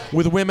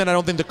 With women, I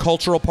don't think the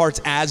cultural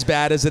part's as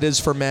bad as it is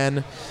for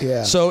men.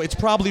 Yeah. So it's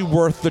probably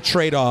worth the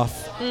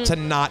trade-off to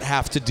not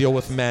have to deal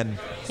with men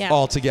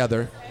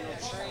altogether.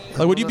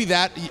 Like, would you be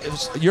that?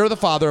 You're the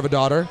father of a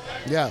daughter.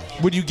 Yeah.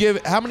 Would you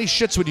give? How many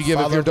shits would you give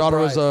if Father your of the daughter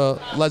was bride.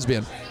 a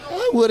lesbian?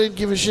 I wouldn't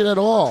give a shit at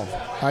all.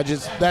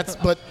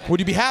 But Would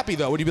you be happy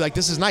though? Would you be like,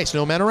 this is nice,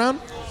 no men around?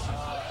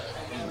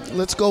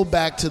 let's go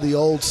back to the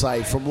old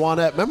site from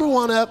OneUp. Remember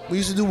OneUp? We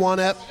used to do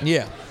OneUp.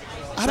 Yeah.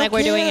 I don't Like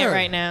we're doing it care.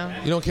 right now.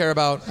 You don't care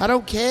about. I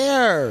don't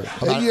care.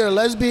 About- You're a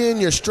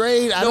lesbian. You're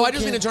straight. No, I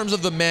just mean in terms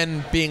of the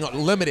men being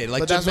limited.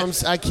 Like, But that's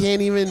what I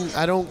can't even.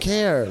 I don't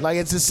care. Like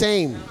it's the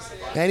same.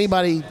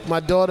 Anybody,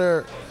 my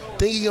daughter,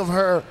 thinking of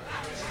her.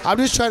 I'm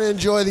just trying to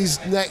enjoy these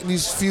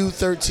few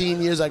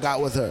 13 years I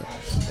got with her,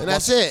 and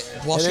that's it.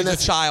 While And then she's a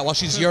that's- child, while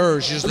she's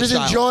yours, she's I'm just a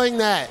just child. enjoying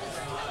that.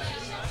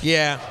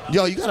 Yeah,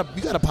 Yo, you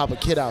gotta pop a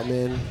kid out,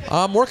 man.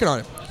 I'm working on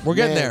it. We're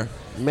getting there.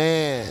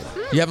 Man,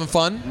 You having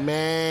fun?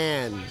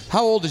 man.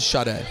 How old is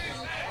Sade?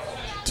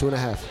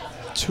 2.5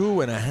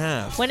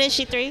 2.5. When is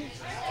she 3?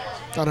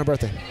 on her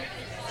birthday,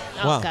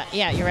 Oh, Wow. God.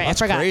 Yeah, you're right.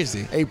 That's I forgot.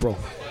 crazy. April.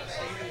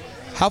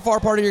 How far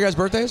apart are your guys'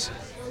 birthdays?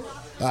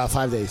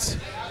 5 days.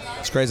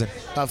 It's crazy.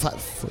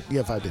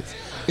 5 days.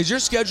 Is your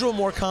schedule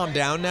more calmed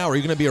down now? Are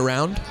you going to be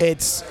around?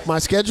 It's my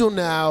schedule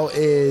now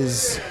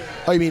is.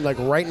 Oh, you mean like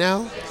right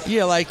now?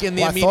 Yeah, like in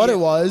the Well, I immediate. thought it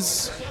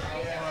was.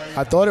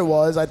 I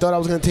thought I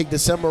was going to take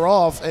December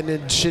off, and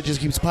then shit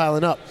just keeps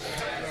piling up.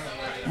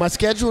 My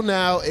schedule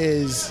now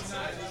is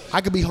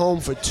I could be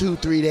home for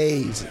 2-3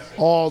 days,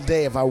 all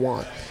day if I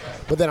want.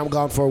 But then I'm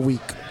gone for a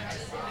week.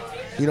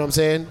 You know what I'm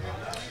saying?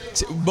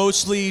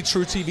 Mostly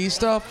True TV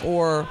stuff,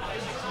 or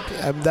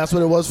That's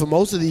what it was for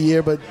most of the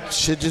year, but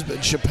shit just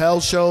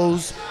Chappelle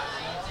shows,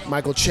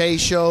 Michael Che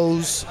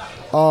shows.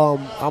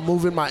 I'm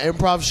moving my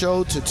improv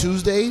show to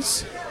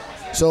Tuesdays.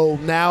 So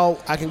now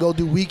I can go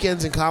do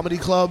weekends in comedy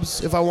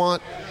clubs if I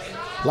want.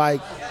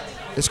 Like,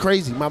 it's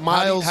crazy. My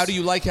miles. How do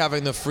you like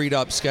having the freed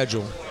up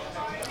schedule?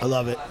 I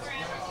love it.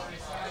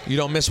 You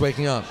don't miss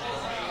waking up?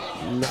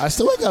 I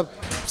still wake up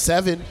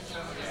 7.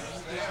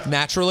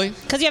 Naturally?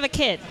 Because you have a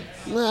kid.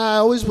 Nah, I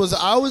always was.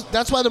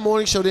 That's why the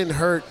morning show didn't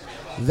hurt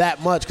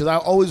that much, because I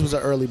always was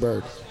an early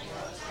bird.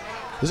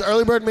 Does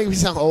early bird make me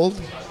sound old?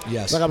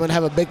 Yes. Like I'm gonna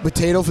have a baked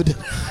potato for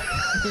dinner.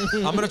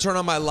 I'm going to turn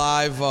on my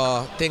live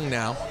thing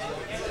now.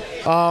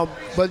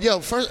 But yo,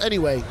 first,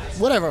 anyway,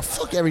 whatever.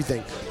 Fuck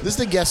everything. This is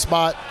the guest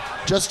spot.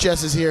 Just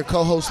Jess is here,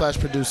 co-host /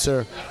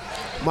 producer.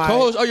 My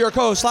Co-host, you're a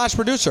co-host /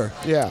 producer.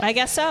 Yeah. I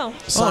guess so.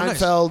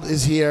 Seinfeld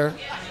is here.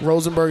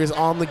 Rosenberg is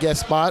on the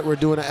guest spot. We're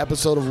doing an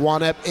episode of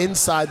One Ep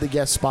inside the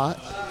guest spot.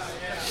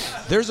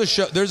 There's a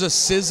show. There's a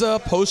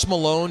SZA, Post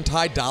Malone,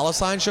 Ty Dolla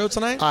 $ign show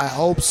tonight. I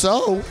hope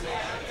so.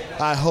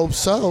 I hope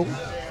so.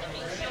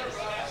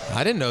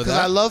 I didn't know Because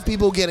that. I love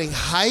people getting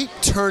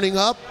hyped, turning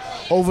up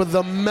over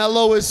the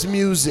mellowest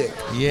music.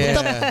 Yeah.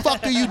 What the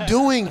fuck are you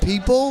doing,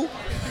 people?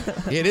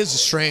 It is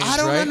strange, I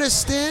don't right?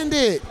 understand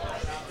it.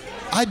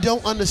 I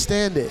don't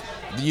understand it.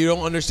 You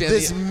don't understand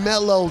This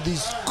mellow,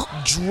 these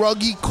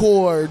druggy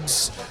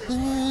chords.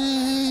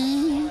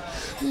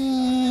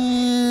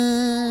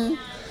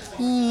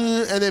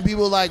 And then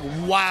people like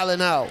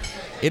wilding out.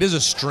 It is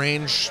a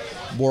strange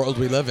world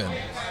we live in.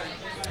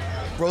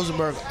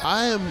 Rosenberg,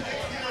 I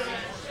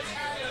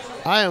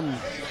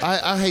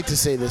hate to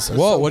say this.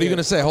 Whoa, what are you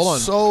gonna say? Hold on.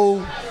 So,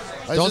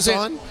 is Don't this say.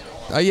 on?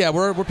 Yeah,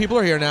 we're people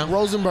are here now.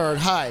 Rosenberg,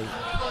 hi.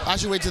 I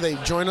should wait till they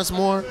join us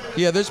more.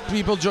 Yeah, there's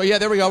people. Yeah,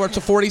 there we go. We're up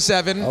to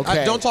 47.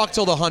 Okay. Don't talk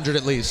till the 100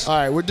 at least. All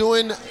right, we're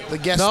doing the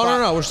guest No,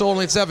 spot. no. We're still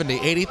only at 70.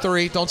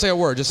 83. Don't say a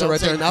word. Just sit Don't right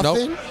say there.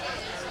 nothing?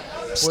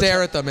 Nope.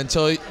 Stare at them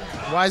until.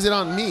 Why is it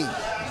on me?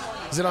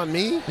 Is it on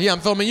me? Yeah, I'm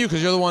filming you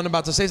because you're the one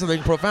about to say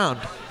something profound.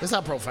 It's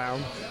not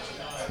profound.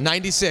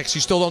 96.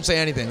 You still don't say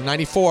anything.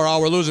 94. Oh,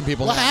 we're losing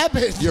people. What now.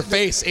 happened? Your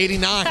face.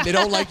 89. They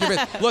don't like your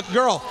face. Look,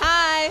 girl.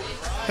 Hi.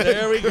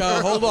 There we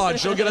go. Hold on.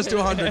 She'll get us to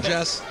 100,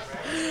 Jess.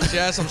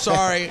 Jess, I'm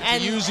sorry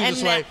And- to use you and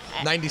this way.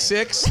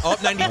 96. Oh,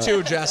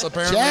 92, Jess.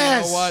 Apparently,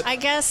 Jess. you know what? I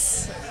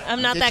guess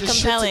I'm not Get that your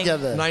shit compelling.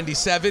 together.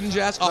 97,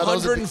 Jess. No,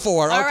 those are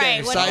 104. All Okay,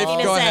 right, what do you Saif, need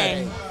to go say?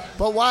 ahead.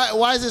 But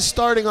why is it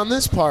starting on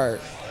this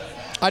part?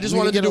 I just We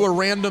wanted to can get do a- a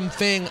random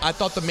thing. I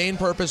thought the main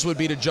purpose would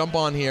be to jump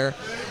on here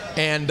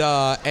and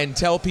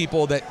tell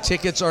people that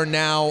tickets are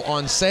now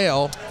on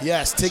sale.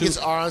 Yes, tickets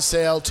are on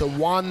sale to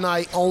one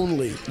night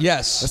only.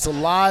 Yes. It's a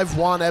live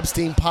Juan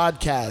Epstein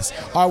podcast.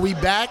 Are we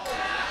back?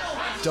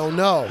 Don't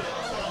know.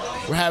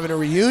 We're having a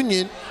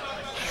reunion.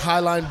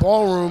 Highline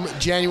Ballroom,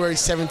 January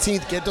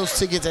 17th. Get those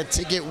tickets at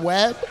Ticket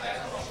Web.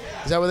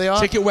 Is that where they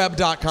are?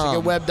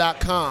 Ticketweb.com.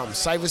 Ticketweb.com.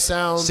 Cypher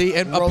Sound. See,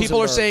 and people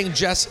are Rosenberg. saying,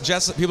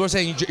 Jess, people are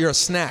saying you're a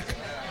snack.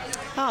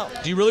 Oh,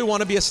 Do you really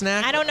want to be a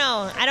snack? I don't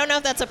know. I don't know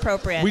if that's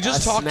appropriate. We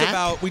just A talked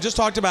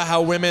snack? about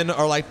how women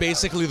are like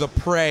basically the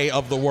prey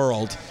of the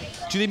world.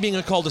 Do you think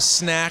being called a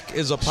snack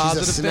is a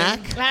positive She's a snack?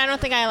 thing? I don't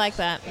think I like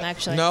that,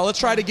 actually. No, let's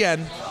try it again.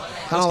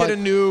 Let's don't get like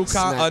a new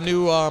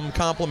snack.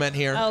 compliment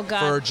here Oh, God.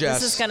 for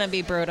Jess. This is going to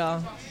be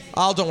brutal.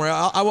 Don't worry.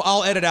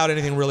 I'll edit out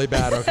anything really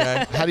bad.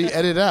 Okay. How do you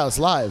edit it out? It's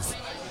live.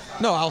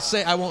 No,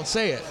 I won't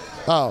say it.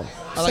 Oh,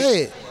 like-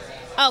 say it.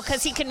 Oh,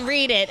 because he can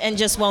read it and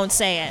just won't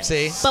say it.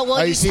 See? But will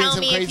Are you you seeing tell some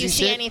me if crazy you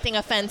see shit? anything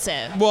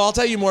offensive? Well, I'll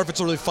tell you more if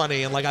it's really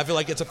funny, and like I feel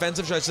like it's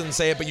offensive, so I shouldn't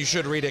say it, but you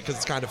should read it because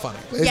it's kind of funny.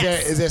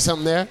 Yes. Is there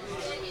something there?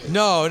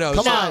 No.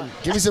 Come No. on,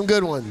 give me some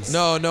good ones.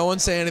 No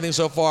one's saying anything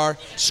so far.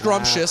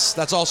 Scrumptious.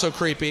 That's also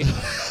creepy.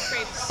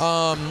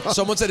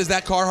 Someone said, "Is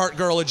that Carhartt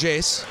girl a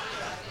Jace?"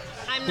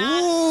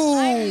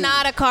 I'm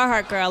not a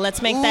Carhartt girl.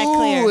 Let's make that Ooh,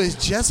 clear. it's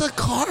just a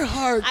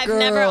Carhartt I've girl.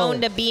 never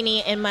owned a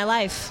beanie in my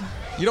life.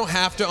 You don't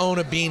have to own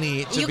a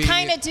beanie to You be.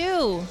 kind of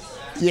do.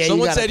 Yeah,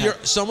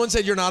 Someone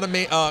said you're not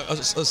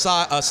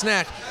a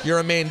snack. You're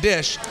a main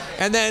dish.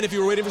 And then if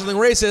you were waiting for something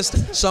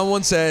racist,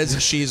 someone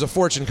says she's a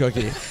fortune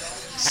cookie.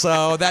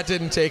 So that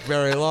didn't take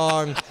very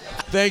long.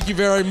 Thank you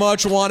very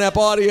much, One Ep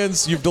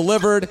audience. You've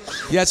delivered.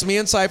 Yes, me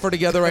and Cypher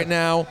together right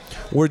now.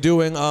 We're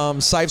doing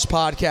Cyph's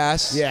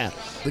podcast. Yeah,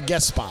 the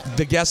guest spot.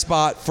 The guest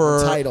spot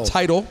for The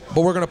title.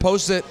 but we're going to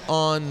post it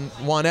on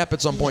One Ep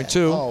at some point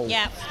too. Oh.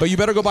 Yeah. But you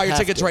better go buy your Have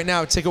tickets to. right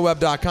now at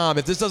ticketweb.com.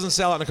 If this doesn't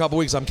sell out in a couple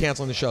weeks, I'm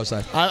canceling the show,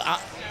 Cypher.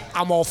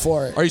 I'm all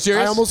for it. Are you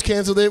serious? I almost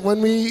canceled it when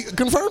we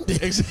confirmed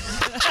it.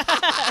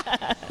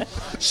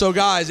 So,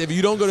 guys, if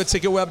you don't go to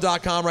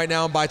ticketweb.com right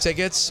now and buy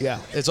tickets, Yeah.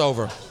 it's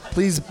over.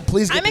 Please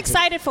get I'm the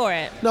excited for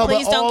it. No, but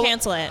Please don't all-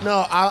 cancel it.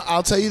 No,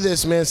 I'll tell you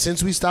this, man.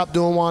 Since we stopped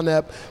doing One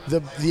Ep,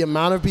 the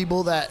amount of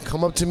people that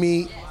come up to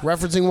me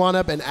referencing One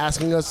Ep and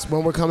asking us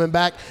when we're coming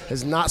back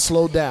has not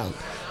slowed down.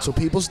 So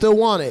people still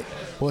want it.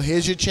 Well,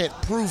 here's your chance.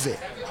 Prove it.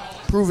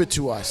 Prove it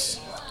to us.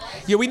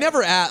 Yeah, we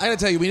never asked. I gotta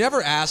tell you, we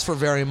never asked for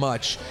very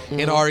much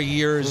in our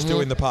years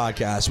doing the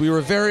podcast. We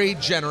were very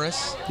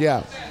generous.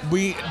 Yeah.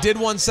 We did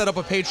once set up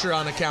a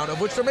Patreon account, of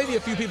which there may be a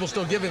few people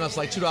still giving us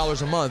like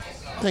 $2 a month.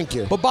 Thank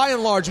you. But by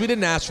and large, we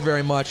didn't ask for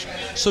very much.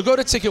 So go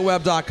to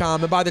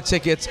ticketweb.com and buy the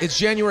tickets. It's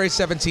January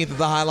 17th at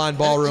the Highline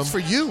Ballroom. It's for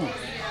you.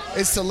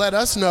 It's to let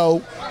us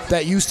know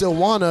that you still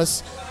want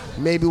us.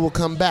 Maybe we'll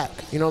come back.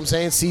 You know what I'm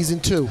saying? Season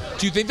 2.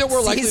 Do you think that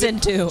we're likely? Season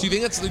 2. Do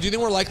you think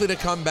we're likely to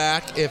come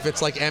back if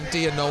it's like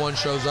empty and no one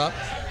shows up?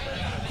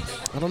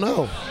 I don't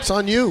know. It's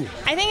on you.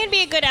 I think it'd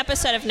be a good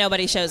episode if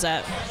nobody shows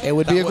up. It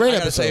would be a great I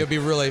gotta episode. say, it'd be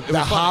really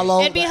the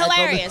hollow. It'd be the echo-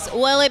 hilarious.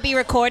 Will it be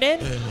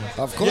recorded?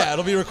 Of course. Yeah,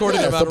 it'll be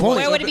recorded Yeah, no that's the matter what. point.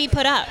 Where would it be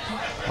put up?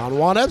 On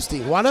Juan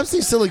Epstein. Juan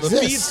Epstein still The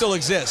exists. feed still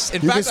exists.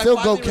 In You fact, can still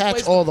I go finally catch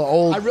replaced all the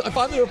old- I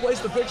finally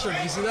replaced the picture.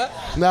 Did you see that?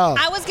 No.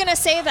 I was gonna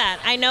say that.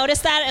 I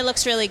noticed that. It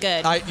looks really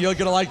good. You're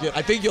gonna like it.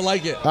 I think you'll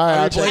like it. All right,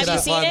 I I'll check replaced it Have it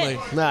you seen finally.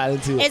 it? Nah, I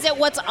didn't see it. Is it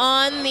what's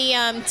on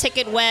the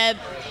Ticket Web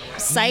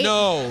site?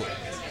 No.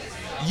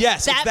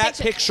 Yes, That it's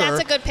that picture- that's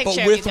a good picture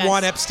but of with you guys.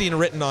 Juan Epstein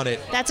written on it.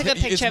 That's a good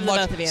picture of the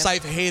both of you.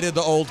 Syfe hated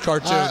the old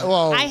cartoon.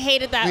 Well, I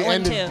hated that we one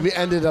ended, too. We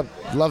ended up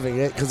loving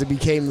it because it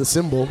became the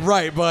symbol.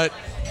 Right, but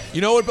you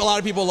know what a lot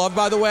of people love,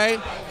 by the way?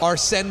 Our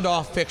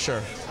send-off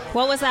picture.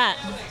 What was that?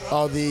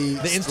 Oh, the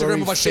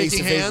Instagram of us face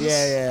shaking to face. hands?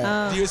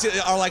 Yeah. Do you see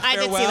our like I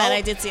did see farewell? that,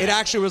 I did see it. that.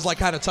 Actually was like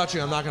kind of touching.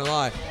 I'm not gonna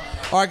lie.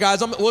 All right,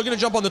 guys, we're gonna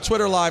jump on the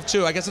Twitter live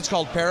too. I guess it's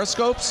called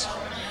Periscopes.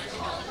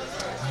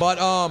 But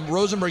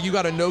Rosenberg, you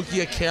got a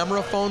Nokia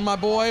camera phone, my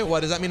boy. What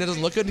does that mean? It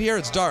doesn't look good here.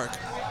 It's dark.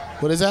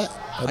 What is that?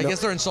 I guess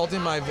they're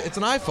insulting my. It's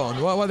an iPhone.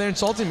 Why they're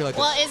insulting me like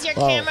Well, this? is your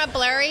Oh. camera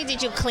blurry?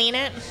 Did you clean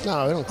it?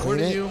 No, we don't clean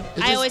did it. you- It's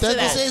I just- always do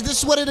that. This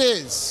is what it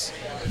is.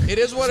 It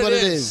is what It's what it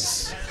it is.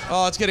 is.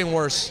 Oh, it's getting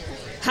worse.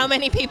 How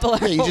many people are?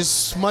 Yeah, you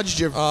just smudged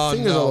your Oh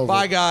fingers all no! over.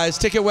 Bye, guys.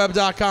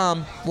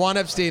 Ticketweb.com. Juan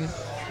Epstein.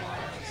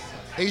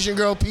 Asian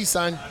girl peace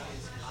sign.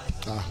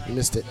 Ah, you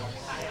missed it.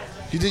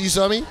 You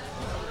saw me?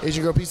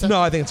 Asian girl peace sign?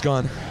 No, I think it's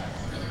gone.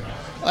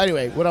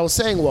 Anyway, what I was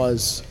saying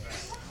was,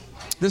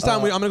 This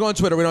time I'm gonna go on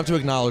Twitter. We don't have to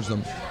acknowledge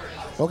them.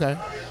 okay,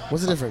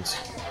 what's the difference?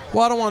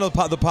 Well, I don't want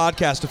the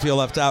podcast to feel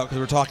left out because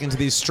we're talking to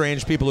these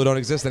strange people who don't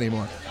exist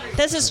anymore.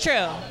 This is true.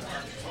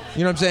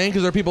 You know what I'm saying?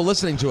 Because there are people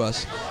listening to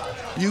us.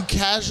 You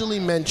casually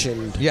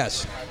mentioned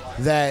Yes.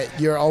 that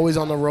you're always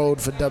on the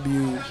road for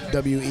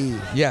WWE.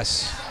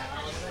 Yes.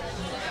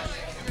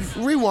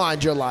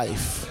 Rewind your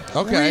life.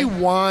 Okay.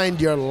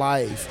 Rewind your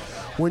life.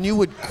 When you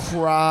would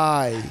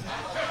cry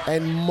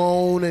and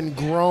moan and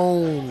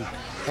groan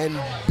and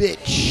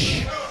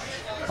bitch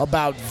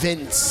about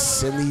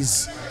Vince and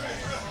these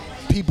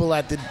people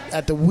at the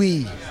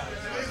Wii,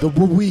 that Because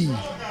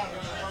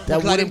I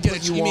wouldn't didn't get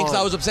put a, you you mean because I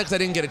on. was upset because I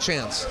didn't get a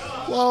chance.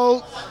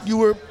 Well, you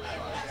were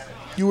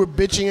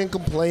bitching and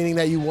complaining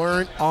that you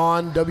weren't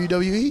on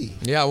WWE,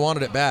 Yeah, I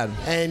wanted it bad.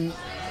 and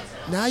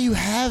now you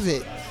have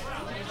it,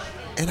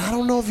 and I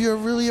don't know if you're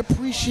really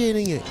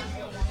appreciating it.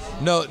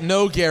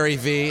 No, Gary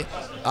V.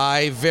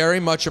 I very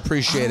much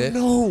appreciate it.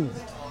 No.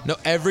 No,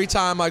 every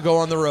time I go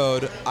on the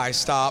road, I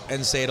stop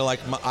and say to like,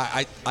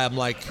 I'm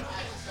like,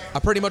 I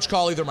pretty much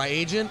call either my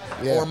agent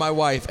Yeah. or my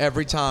wife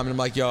every time, and I'm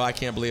like, yo, I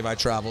can't believe I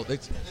traveled.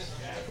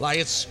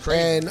 It's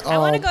crazy. And I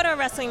want to go to a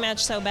wrestling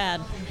match so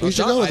bad. you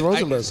should go with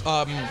Rosenberg.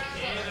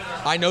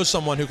 I know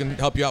someone who can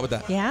help you out with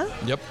that. Yeah?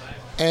 Yep.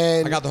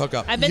 and I got the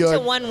hookup. I've been Your- to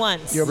one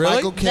once. your Really?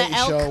 Michael K The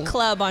Elk show.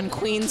 Club on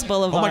Queens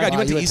Boulevard. Oh my God, you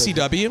went to you went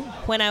to-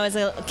 ECW? When I was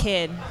a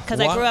kid, because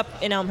I What? grew up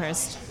in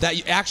Elmhurst. That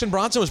Action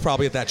Bronson was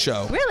probably at that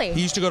show. Really?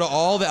 He used to go to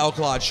all the Elk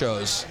Lodge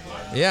shows.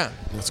 Yeah.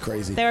 That's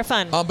crazy. They were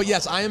fun. But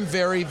yes, I am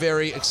very,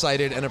 very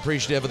excited and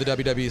appreciative of the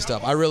WWE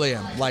stuff. I really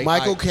am. Like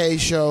Michael K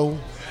show.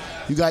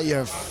 You got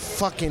your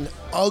fucking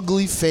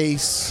ugly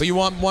face But you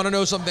want to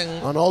know something?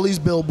 on all these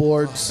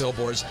billboards.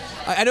 Billboards.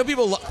 I know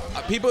people.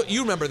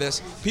 You remember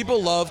this?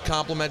 People love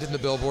complimenting the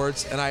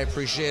billboards, and I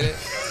appreciate it.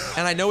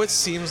 And I know it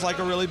seems like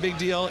a really big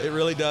deal. It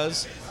really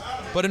does.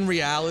 But in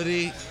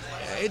reality,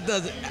 it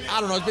doesn't. I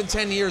don't know. It's been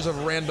 10 years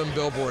of random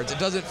billboards. It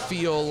doesn't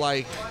feel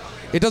like.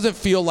 It doesn't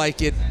feel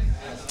like it.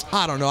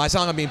 I don't know. I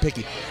sound like I'm being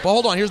picky. But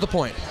hold on. Here's the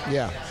point.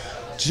 Yeah.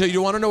 So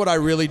you want to know what I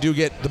really do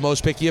get the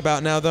most picky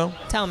about now, though?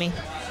 Tell me.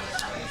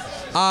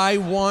 I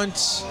want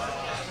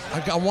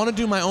to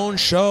do my own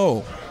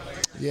show.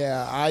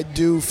 Yeah, I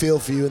do feel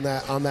for you in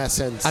that on that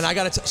sense. And I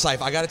got to,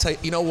 Syfe, I got to tell you,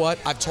 you know what?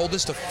 I've told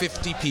this to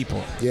 50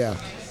 people. Yeah.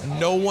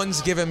 No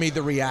one's given me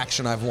the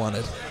reaction I've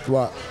wanted.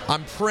 What?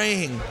 I'm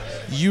praying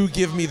you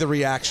give me the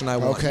reaction I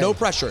want. Okay. No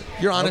pressure.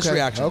 Your honest Okay,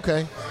 reaction.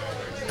 Okay.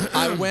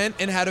 I went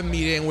and had a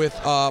meeting with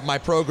my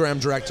program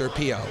director,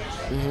 Pio,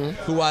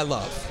 who I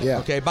love. Yeah.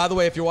 Okay. By the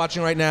way, if you're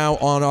watching right now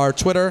on our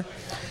Twitter,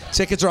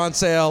 tickets are on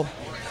sale.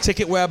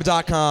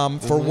 Ticketweb.com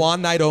for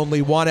one night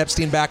only. Juan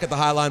Epstein back at the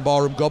Highline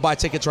Ballroom. Go buy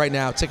tickets right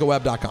now.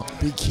 Ticketweb.com.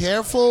 Be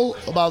careful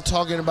about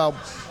talking about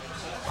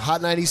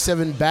Hot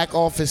 97 back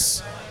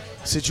office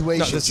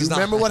situations. No, this you is not-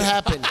 remember what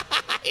happened?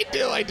 I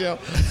do. I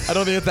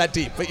don't think it's that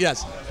deep, but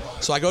yes.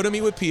 So I go to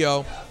meet with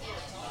Pio.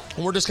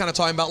 And we're just kind of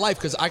talking about life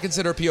because I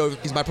consider P.O.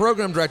 He's my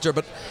program director,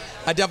 but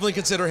I definitely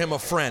consider him a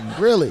friend.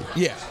 Really?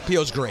 Yeah,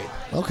 P.O.'s great.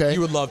 Okay.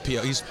 You would love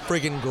P.O. He's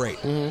freaking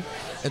great.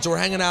 And so we're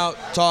hanging out,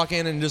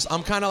 talking, and just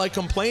I'm kind of like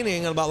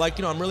complaining about like,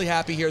 I'm really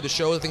happy here. The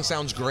show, the thing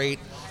sounds great.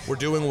 We're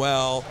doing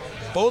well.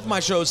 Both my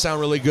shows sound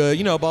really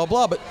good, blah,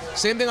 blah. But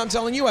same thing I'm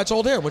telling you, I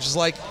told him, which is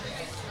like,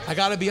 I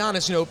got to be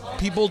honest,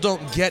 people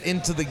don't get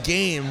into the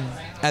game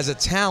as a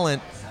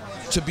talent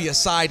to be a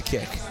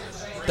sidekick.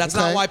 That's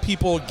not why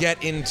people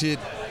get into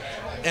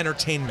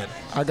entertainment.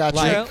 I got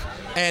you. True.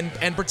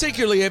 And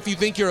particularly if you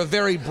think you're a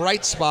very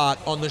bright spot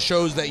on the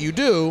shows that you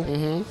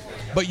do,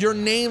 but your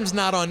name's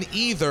not on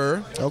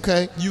either,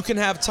 Okay. you can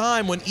have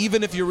time when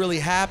even if you're really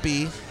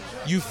happy,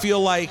 you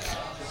feel like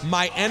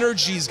my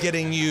energy's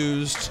getting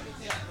used,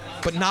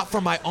 but not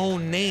for my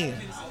own name.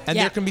 And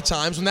Yeah. there can be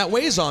times when that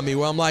weighs on me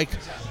where I'm like,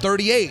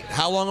 38,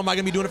 how long am I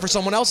going to be doing it for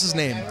someone else's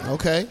name?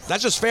 Okay.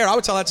 That's just fair. I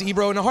would tell that to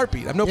Ebro in a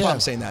heartbeat. I have no Yeah. problem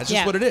saying that. It's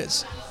just Yeah. what it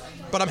is.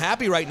 But I'm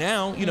happy right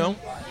now,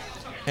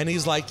 And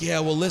he's like, yeah,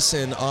 well,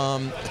 listen, I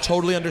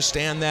totally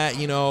understand that,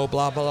 blah,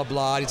 blah, blah,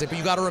 blah. He's like, but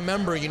you got to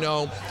remember,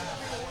 The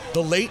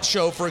Late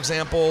Show, for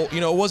example,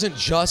 it wasn't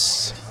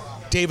just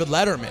David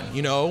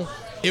Letterman,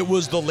 It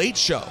was The Late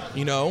Show,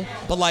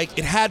 But, like,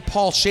 it had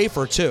Paul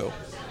Schaefer, too.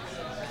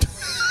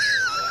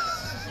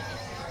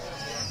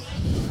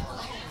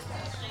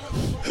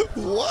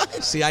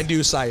 What? See, I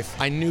knew Syph.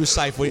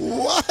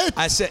 What?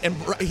 I said, and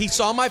he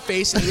saw my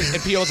face,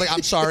 and P.O. was like,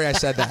 I'm sorry I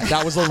said that.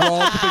 That was the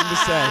wrong thing to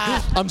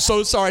say. I'm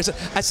so sorry.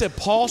 I said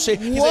Paul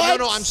Schaefer. He said,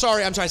 no, I'm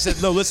sorry. I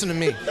said, no, listen to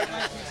me.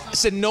 I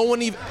said, no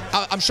one even,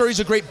 I'm sure he's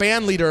a great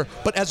band leader,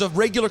 but as a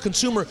regular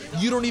consumer,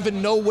 you don't even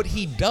know what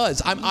he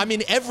does. I'm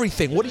in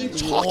everything. What are you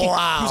talking?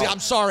 Wow. He was like, I'm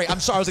sorry. I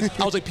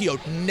was like, P.O.,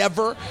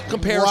 never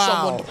compare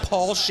someone to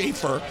Paul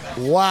Schaefer.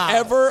 Wow.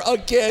 Ever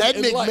again. Ed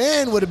in life.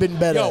 McMahon would have been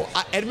better. Yo,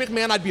 Ed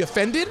McMahon, I'd be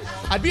offended.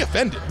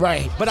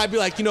 Right. But I'd be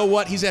like, you know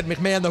what? He's Ed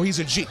McMahon, though. He's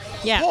a G.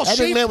 Yeah. Paul Ed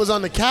Schaefer, McMahon was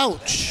on the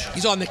couch.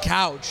 he's on the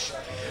couch.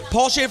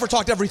 Paul Schaefer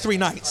talked every 3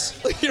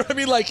 nights. You know what I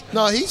mean? Like,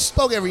 No, he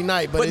spoke every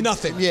night, but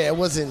nothing. Yeah, it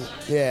wasn't.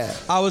 Yeah.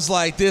 I was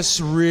like, this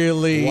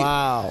really...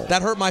 Wow.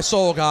 That hurt my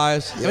soul,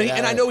 guys. I mean, Yeah.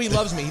 and I know he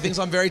loves me. He thinks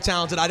I'm very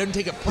talented. I didn't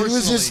take it He personally.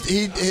 was just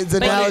his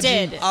But you analogy.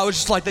 did. I was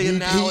just like, the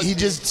analogy. He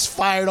just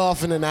fired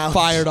off an analogy.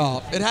 fired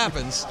off. It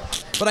happens.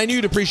 But I knew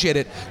you'd appreciate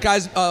it.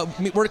 Guys,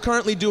 we're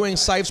currently doing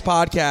Syph's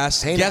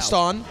podcast. Hey, Guest now.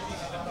 on.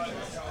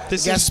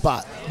 This Guest is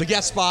spot. The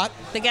guest spot.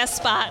 The guest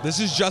spot. This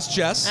is Just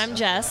Jess. I'm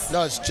Jess.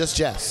 No, it's just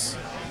Jess.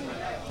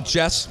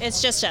 Jess.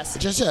 It's just Jess.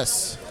 Just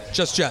Jess.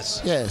 Just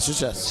Jess. Yeah, it's just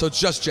Jess. So it's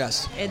just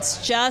Jess.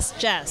 It's just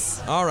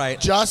Jess. All right.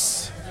 It's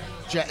just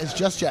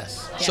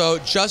Jess. So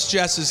Just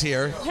Jess is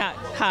here, Yeah.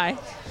 Hi.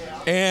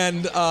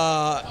 and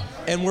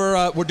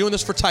we're doing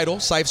this for Tidal,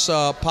 Syph's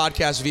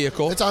podcast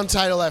vehicle. It's on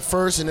Tidal at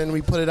first, and then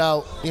we put it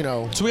out.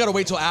 So we got to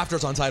wait till after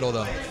it's on Tidal,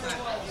 though.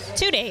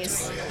 2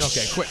 days.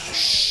 Okay, quick.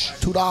 Shh.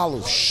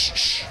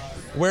 $2.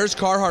 Where's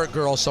Carhartt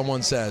Girl?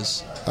 Someone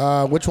says.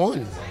 Which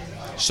one?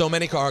 So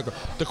many Carhartt Girl.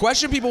 The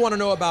question people want to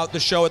know about the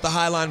show at the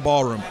Highline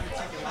Ballroom,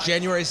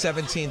 January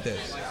 17th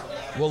is,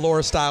 will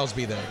Laura Stiles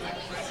be there?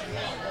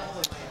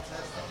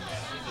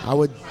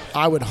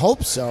 I would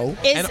hope so.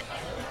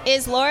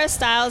 Is Laura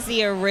Stiles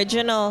the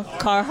original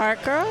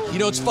Carhartt girl? You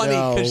know, it's funny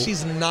No. because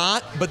she's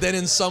not, but then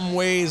in some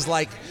ways,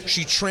 like,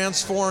 she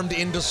transformed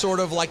into sort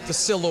of like the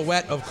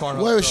silhouette of Carhartt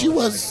Well, Girl. she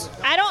was.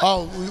 I don't.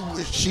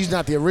 Oh, she's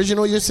not the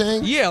original. You're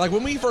saying? Yeah, like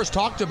when we first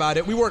talked about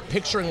it, we weren't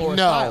picturing Laura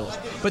No. Stiles.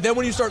 But then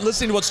when you start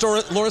listening to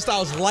what Laura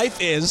Stiles'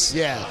 life is,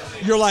 Yeah.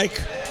 you're like,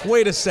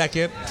 wait a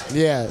second.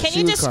 Yeah. Can she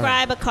you was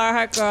describe a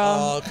Carhartt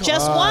girl? come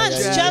Just on. once.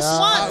 Yeah, Just yeah.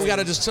 once. We got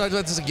to just talk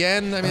about this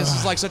again. I mean, this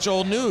is like such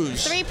old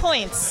news. 3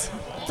 points.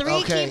 3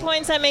 Okay. key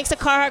points that makes a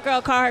Carhartt girl.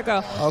 Carhartt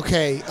girl.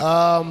 Okay.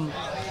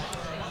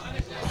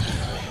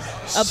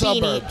 A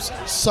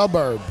beanie.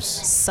 Suburbs.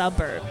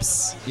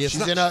 Suburbs. Yeah, it's She's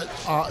not- in a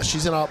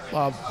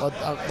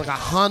like a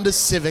Honda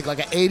Civic, like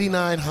an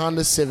 '89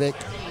 Honda Civic.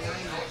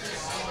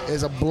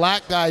 There's a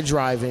black guy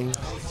driving.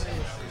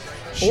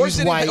 or She's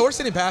sitting, white. or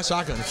sitting past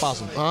shotgun, if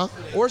possible. Huh?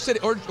 Or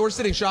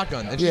sitting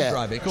shotgun and she's Yeah.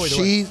 driving. Go either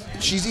way.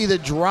 She's either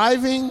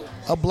driving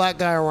a black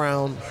guy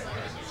around,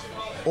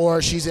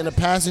 or she's in a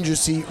passenger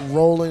seat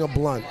rolling a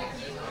blunt.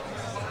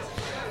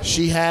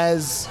 She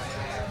has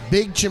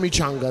big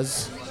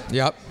chimichangas.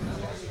 Yep.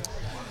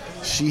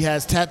 She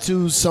has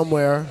tattoos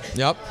somewhere.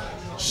 Yep.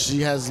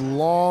 She has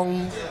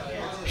long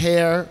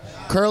hair,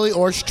 curly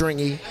or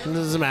stringy. It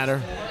doesn't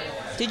matter.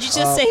 Did you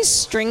just say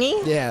stringy?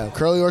 Yeah,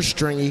 curly or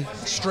stringy.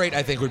 Straight,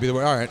 I think, would be the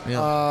word. All right.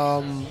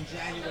 Yeah.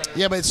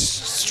 Yeah, but it's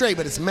straight,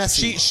 but it's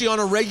messy. She on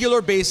a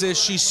regular basis,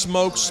 she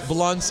smokes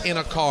blunts in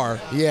a car.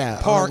 Yeah, on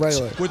a Parked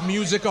regular. with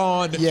music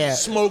on. Yeah.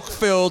 Smoke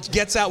filled.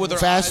 Gets out with her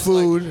fast eyes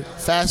food, like-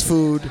 fast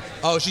food.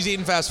 oh, she's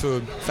eating fast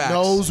food. Facts.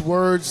 Knows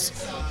words.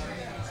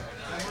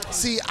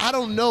 See, I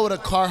don't know what a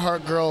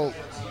Carhartt girl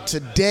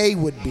today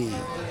would be.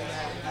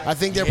 I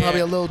think they're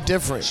probably a little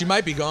different. She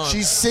might be gone.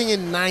 She's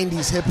singing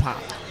 90s hip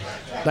hop.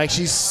 Like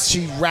she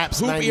raps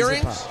Hoop 90s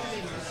earrings? hip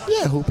hop.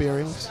 Yeah, hoop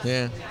earrings.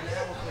 Yeah.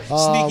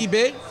 Sneaky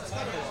big?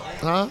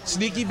 Huh?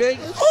 Sneaky big?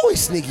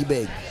 Always sneaky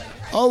big.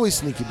 Always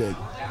sneaky big.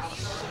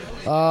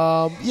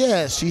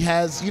 Yeah, she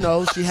has,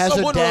 she has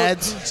her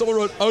dad's. Someone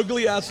wrote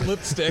ugly ass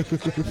lipstick.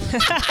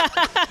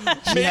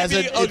 She has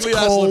Maybe it's ugly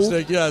ass cold.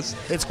 lipstick. Yes.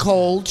 It's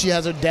cold. She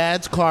has her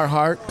dad's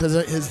Carhartt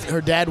because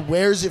her dad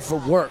wears it for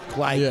work.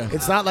 Like Yeah.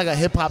 it's not like a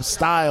hip hop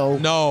style.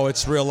 No,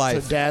 it's real Her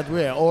life. dad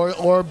wear or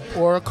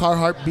a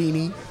Carhartt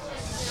beanie.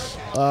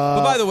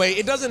 But by the way,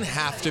 it doesn't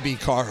have to be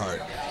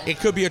Carhartt. It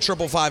could be a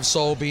 555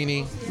 Soul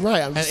beanie.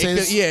 Right. I'm And just it saying.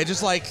 could, yeah,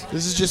 just like.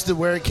 This is just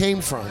where it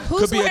came from.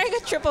 Who's be a- wearing a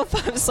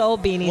 555 Soul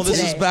beanie Well, this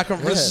today? is back.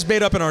 This is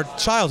made up in our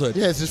childhood.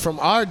 Yeah, this is from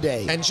our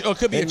day. And it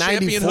could be a In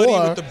champion 94.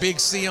 hoodie with the big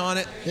C on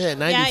it. Yeah,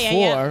 94.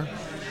 yeah.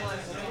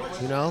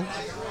 You know?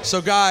 So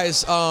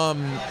guys,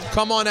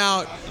 come on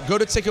out. Go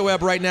to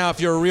TicketWeb right now if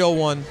you're a real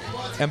one,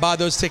 and buy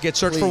those tickets.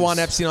 Search for Please. Juan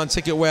Epstein on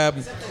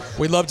TicketWeb.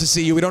 We'd love to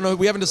see you. We don't know.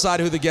 We haven't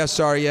decided who the guests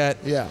are yet.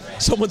 Yeah.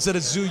 Someone said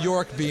a Zoo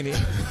York beanie.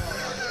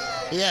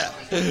 Yeah.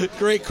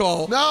 Great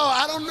call. No,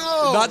 I don't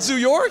know. Not Zoo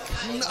York.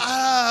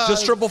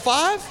 Just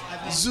 555.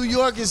 Zoo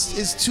York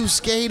is too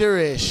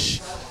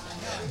skaterish.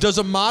 Does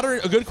a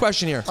good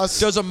question here?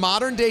 Does a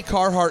modern day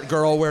Carhartt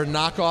girl wear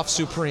knockoff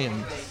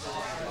Supreme?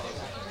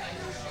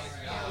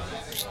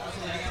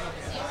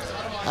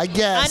 I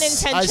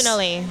guess.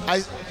 Unintentionally.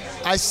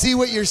 I see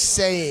what you're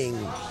saying.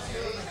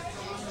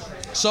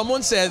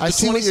 Someone said the I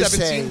see what you're 2017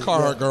 saying.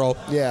 Carhartt Yeah. girl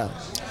Yeah.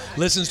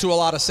 listens to a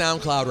lot of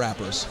SoundCloud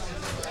rappers.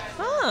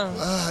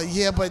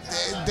 Yeah, but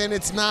then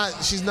it's not.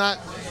 She's not.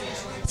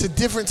 It's a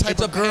different type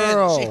It's a of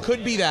girl. It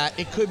could be that.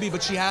 It could be,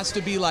 but she has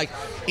to be like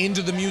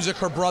into the music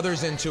her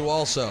brother's into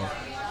also.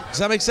 Does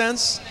that make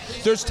sense?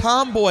 There's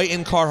tomboy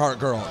in Carhartt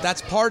girl.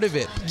 That's part of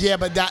it. Yeah,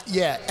 but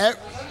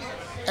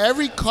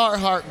every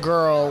Carhartt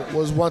girl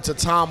was once a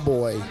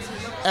tomboy.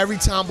 Every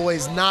tomboy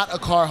is not a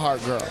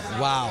Carhartt girl.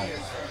 Wow.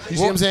 You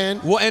see what I'm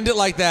saying? We'll end it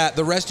like that.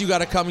 The rest you got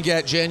to come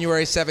get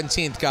January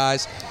 17th,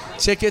 guys.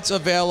 Tickets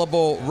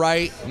available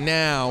right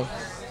now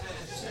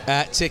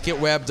at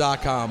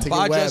ticketweb.com.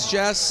 Bye, TicketWeb.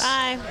 Jess.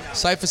 Bye.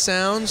 Cypher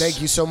Sounds. Thank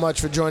you so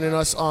much for joining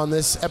us on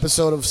this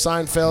episode of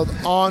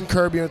Seinfeld on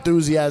Curb Your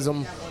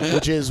Enthusiasm,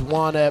 which is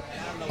Juan Ep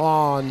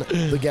on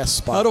the guest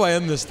spot. How do I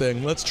end this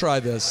thing? Let's try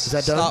this. Is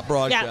that done? Stop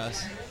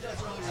broadcast.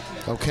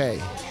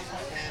 Okay.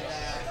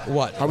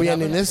 What? Are we What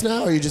ending happened? this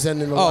now, or are you just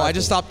ending the Oh, live I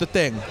just thing? stopped the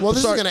thing. Well,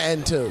 this Sorry. is going to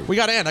end too. We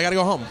got to end. I got to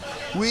go home.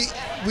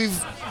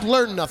 We've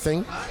learned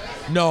nothing.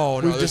 No,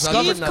 We've there's discovered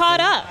nothing. You've nothing. caught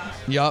up.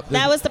 Yup.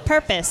 That was the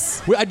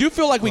purpose. I do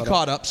feel like we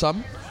caught up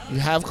some. You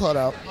have caught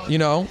up. You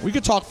know, we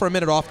could talk for a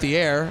minute off the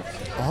air,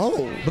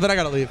 Oh, but then I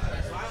got to leave.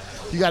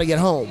 you got to get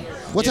home.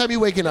 What time are you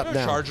waking up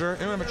now? Charger.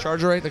 You remember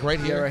charger right Yeah,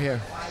 here? right here.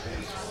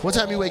 What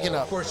time are you waking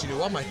up? Of course you do.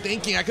 What am I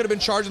thinking? I could have been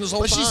charging this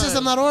whole But time. she says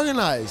I'm not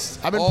organized.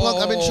 I've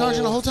been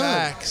charging the whole time.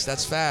 Facts.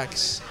 That's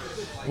facts.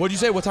 What'd you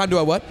say? What time do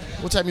I what?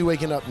 What time are you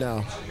waking up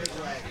now?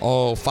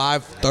 Oh,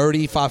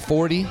 5:30,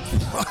 5:40.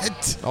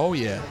 What? Oh,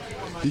 yeah.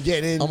 You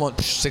getting in? I'm on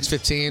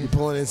 6:15.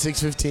 Pulling in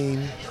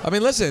 6:15. I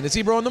mean, listen, it's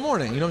Ebro in the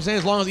morning. You know what I'm saying?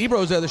 As long as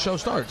Ebro's there, the show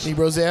starts.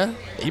 Ebro's there.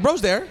 Ebro's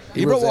there.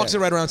 Ebro Ebro's walks there.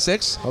 in right around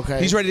 6. Okay.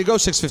 He's ready to go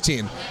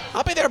 6:15.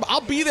 I'll be there. I'll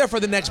be there for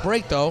the next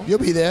break, though. You'll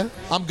be there.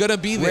 I'm going to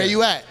be there. Where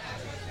you at?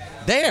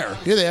 There.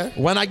 You're there.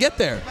 When I get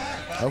there.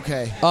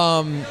 Okay.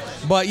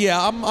 But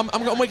yeah,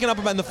 I'm waking up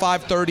about in the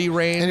 5:30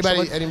 range.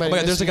 Anybody Oh my God,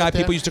 miss there's a you guy up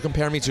there? people used to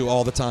compare me to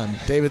all the time.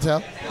 David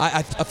Tell? I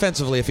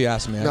offensively, if you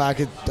ask me. No, I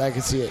could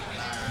see it.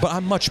 But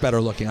I'm much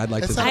better looking. I'd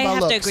like It's to not think. I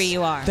about have to looks. agree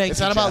you are. Thank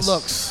It's you, not about Jess.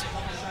 looks.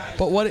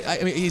 But what? I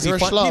mean, is he You're a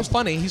fun? schlub. He's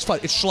funny. He's fun.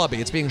 It's schlubby.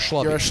 It's being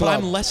schlubby. You're a But schlub.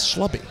 I'm less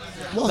schlubby.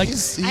 Well, Like-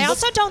 he's I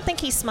also don't think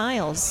he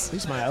smiles. he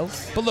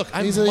smiles. But look,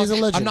 He's a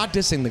legend. I'm not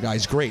dissing the guy.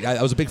 He's great.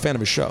 I was a big fan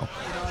of his show.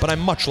 But I'm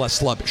much less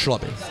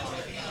schlubby.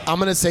 I'm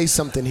gonna say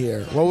something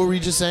here. What were we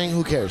just saying?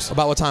 Who cares?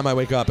 About what time I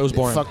wake up. It was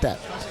boring. Fuck that.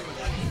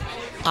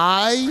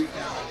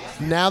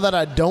 Now that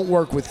I don't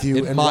work with you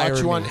and Admire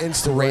watch you on me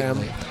Instagram,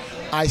 greatly.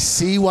 I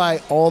see why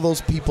all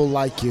those people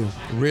like you.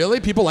 Really?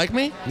 People like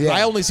me? Yeah.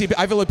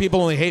 I feel like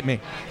people only hate me.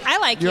 I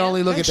like You you.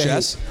 only look at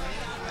Thanks, the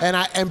Jess.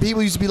 hate. And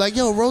people used to be like,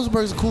 "Yo,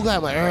 Rosenberg's a cool guy."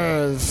 I'm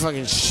like,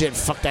 fucking shit,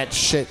 fuck that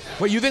shit.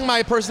 Wait, you think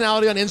my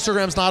personality on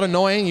Instagram's not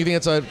annoying? You think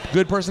it's a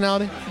good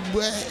personality?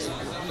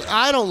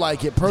 I don't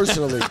like it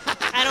personally,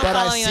 I don't but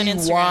follow I you on see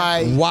Instagram.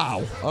 why.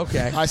 Wow.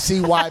 Okay. I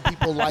see why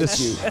people like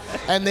you,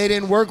 and they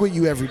didn't work with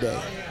you every day.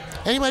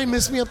 Anybody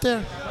miss me up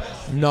there?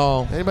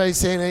 No. Anybody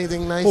saying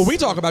anything nice? Well, we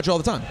talk about you all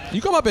the time. You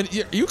come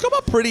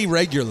up pretty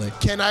regularly.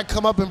 Can I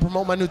come up and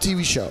promote my new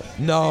TV show?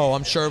 No,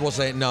 I'm sure we'll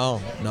say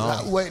no.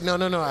 Wait, no. I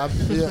don't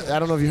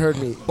know if you heard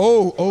me.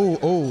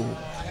 Oh.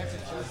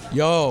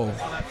 Yo.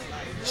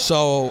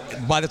 So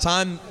by the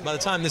time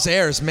this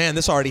airs, man,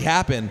 this already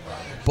happened.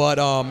 But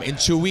in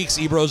 2 weeks,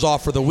 Ebro's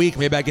off for the week.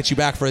 Maybe I get you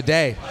back for a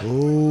day.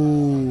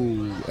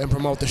 Ooh, and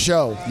promote the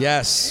show.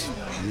 Yes.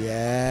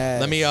 Yeah.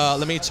 Let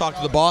me talk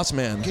to the boss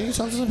man. Can you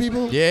talk to some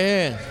people?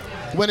 Yeah.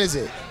 When is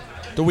it?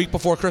 The week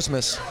before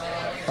Christmas.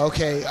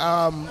 Okay.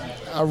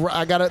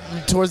 I got it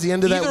towards the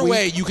end of that Either week.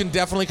 way, you can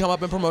definitely come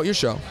up and promote your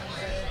show.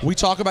 We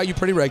talk about you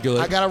pretty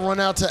regularly. I gotta run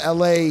out to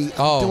LA.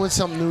 Oh. I'm doing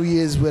some New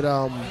Year's with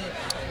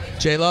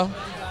J-Lo?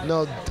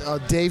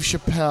 Dave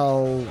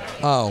Chappelle,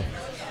 Oh.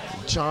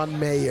 John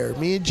Mayer.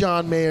 Me and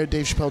John Mayer,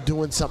 Dave Chappelle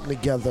doing something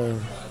together.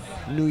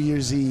 New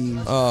Year's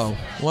Eve. Oh,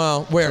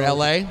 well, where?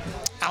 L.A.?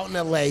 Out in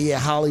L.A., yeah,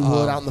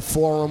 Hollywood, out in the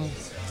Forum,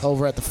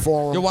 over at the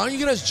Forum. Yo, why don't you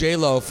get us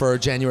J-Lo for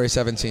January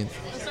 17th?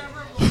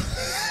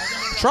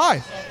 Try.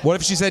 What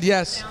if she said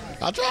yes?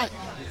 I'll try.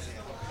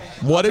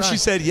 What if try. she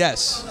said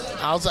yes?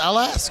 I'll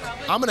ask.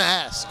 I'm going to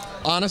ask.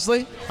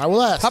 Honestly? I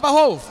will ask. How about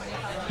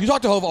Hove? You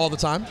talk to Hove all the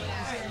time.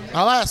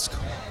 I'll ask.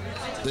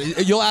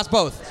 You'll ask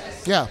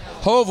both. Yeah.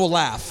 Hove will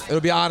laugh.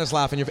 It'll be an honest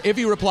laugh in your face. If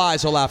he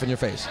replies, he'll laugh in your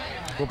face.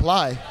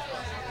 Reply.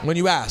 When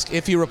you ask,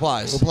 if he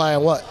replies. Reply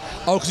on what?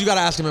 Oh, because you got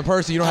to ask him in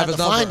person. You don't I have have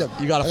his to number. find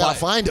him. You got I gotta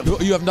find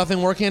him. You have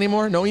nothing working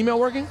anymore? No email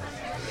working?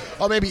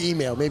 Oh, maybe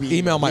email.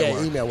 Email might yeah,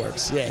 work. Email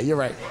works. Yeah, you're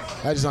right.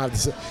 I just don't have to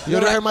say. You know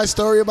ever what I- heard my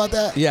story about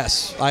that?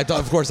 Yes, I thought.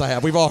 Of course, I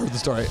have. We've all heard the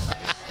story.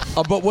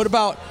 But what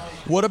about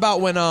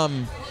when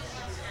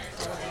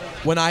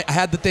I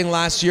had the thing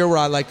last year where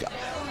I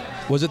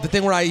was it the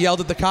thing where I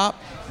yelled at the cop?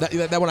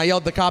 That when I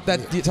yelled at the cop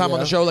that time on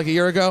the show like a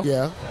year ago?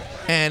 Yeah.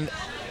 And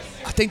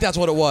I think that's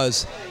what it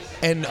was.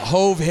 And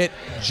Hove hit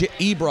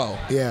Ebro.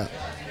 Yeah.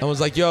 And was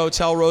like, yo,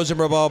 tell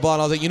Rosenberg, blah, blah, blah.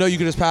 And I was like, you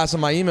could just pass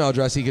him my email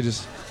address. He could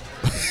just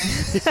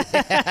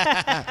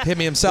hit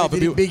me himself.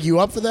 Did he big you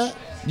up for that?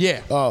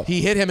 Yeah. Oh.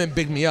 He hit him and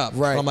bigged me up.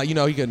 Right. I'm like, he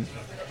can,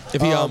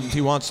 if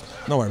he wants,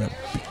 don't worry about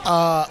it.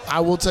 I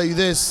will tell you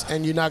this,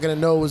 and you're not going to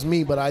know it was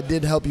me, but I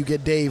did help you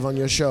get Dave on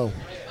your show.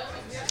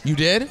 You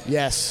did?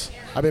 Yes.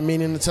 I've been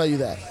meaning to tell you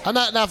that. I'm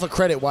not for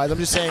credit-wise. I'm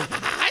just saying.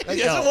 Yes,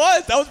 it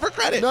was. That was for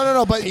credit.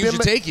 No. But You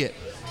should take it.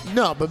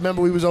 No, but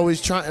remember, we was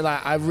always trying.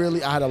 Like, I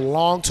had a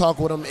long talk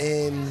with him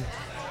in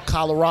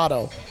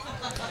Colorado,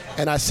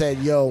 and I said,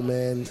 "Yo,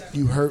 man,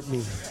 you hurt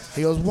me."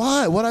 He goes,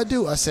 "Why? What'd I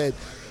do?" I said,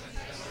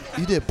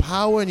 "You did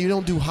Power and you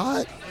don't do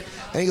Hot."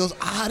 And he goes,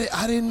 "I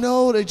didn't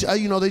know.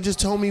 They just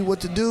told me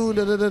what to do."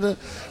 Da, da, da, da.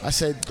 I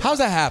said, How's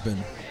that happen?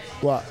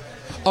 "What?"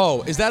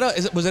 Oh, I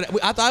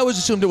thought I always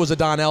assumed it was a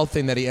Donnell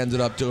thing that he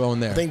ended up doing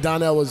there. I think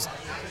Donnell was.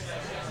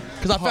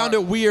 Because I found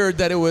it weird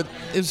that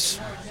it's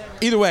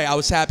either way, I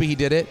was happy he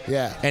did it.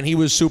 Yeah. And he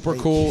was super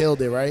cool.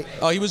 Killed it, right?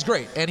 Oh, he was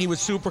great. And he was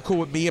super cool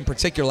with me in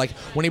particular. Like,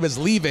 when he was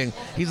leaving,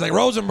 he's like,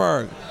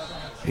 Rosenberg.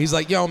 He's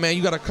like, yo, man,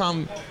 you got to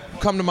come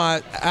to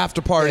my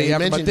after party He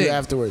after my mentioned you thing.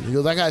 afterwards. He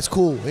goes, "That guy's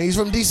cool." And he's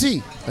from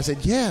D.C. I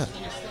said, "Yeah."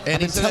 And I've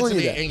he been said that to telling you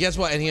me. that. And guess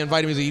what? And he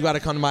invited me. He's like, you got to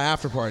come to my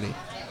after party.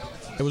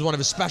 It was one of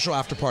his special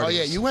after Oh, parties.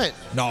 yeah, you went.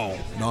 No,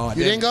 I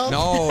You didn't go?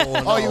 No,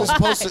 no. Oh, you were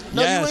supposed to.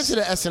 No, Yes. you went to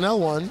the SNL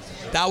one.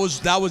 That was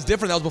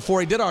different. That was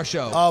before he did our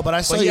show. Oh, but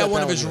I saw he you had at one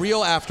that of his one.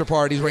 real after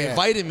parties where he Yeah.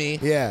 invited me.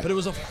 Yeah. But it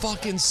was a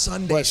fucking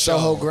Sunday What, show.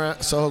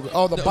 Soho.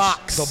 Oh, the No,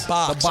 box. the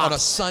box on a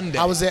Sunday.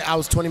 I was there. I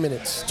was 20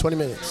 minutes. 20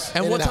 minutes.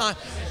 And In what out. time?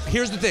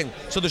 Here's the thing.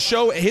 So the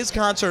show, his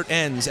concert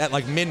ends at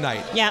like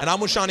midnight. Yeah. And I'm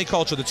with Shawnee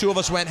Culture. The two of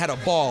us went, had a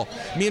ball.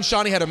 Me and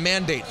Shawnee had a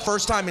mandate.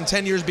 First time in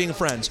 10 years being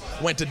friends.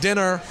 Went to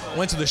dinner,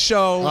 went to the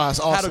show. Oh, that's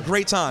awesome. Had a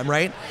great time,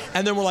 right?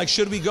 And then we're like,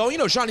 should we go?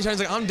 Shawney's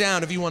like, I'm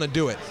down if you want to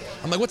do it.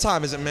 I'm like, what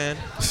time is it, man?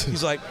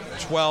 He's like,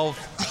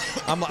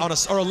 12. I'm on or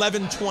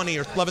 11:20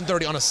 or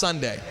 11:30 on a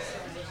Sunday.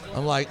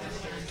 I'm like,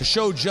 the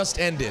show just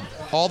ended.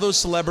 All those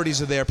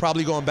celebrities are there,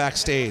 probably going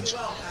backstage.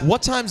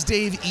 What time's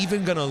Dave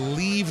even gonna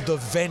leave the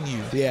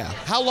venue? Yeah.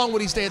 How long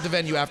would he stay at the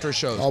venue after a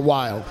show? A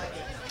while.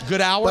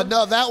 Good hour? But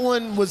no, that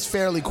one was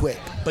fairly quick.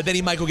 But then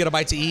he might go get a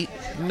bite to eat.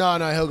 No,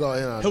 he'll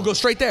go. He'll go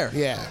straight there.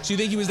 Yeah. So you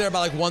think he was there by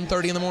like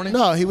 1:30 in the morning?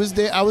 No, he was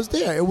there. I was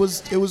there. It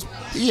was.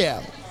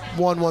 Yeah,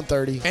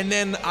 1:30. And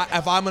then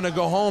if I'm gonna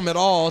go home at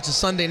all, it's a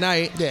Sunday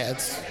night. Yeah,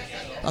 it's.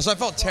 So I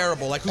felt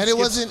terrible. Like, And it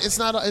wasn't. It's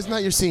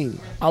not your scene.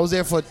 I was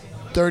there for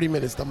 30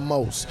 minutes the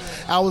most.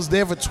 I was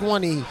there for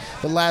 20.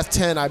 The last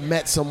 10, I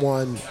met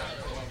someone,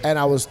 and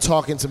I was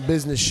talking some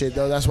business shit.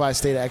 Though that's why I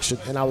stayed extra.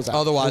 And I was out.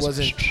 Otherwise- it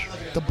wasn't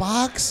the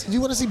box. Do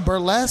you want to see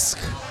burlesque?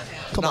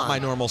 Come not on. my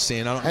normal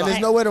scene. I don't. And there's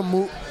nowhere to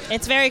move.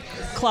 It's very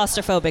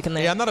claustrophobic in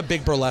there. Yeah, I'm not a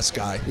big burlesque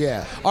guy.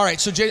 Yeah. All right,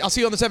 so Jay, I'll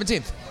see you on the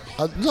 17th.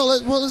 No,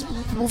 let's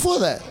before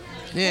that.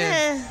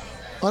 Yeah.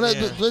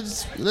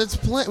 Let's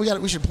plan.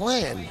 We should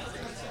plan.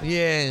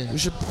 Yeah. We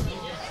should.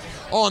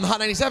 Oh, on the Hot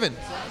 97.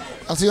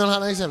 I'll see you on Hot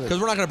 97. Because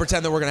we're not going to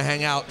pretend that we're going to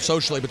hang out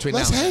socially between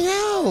Let's now and hang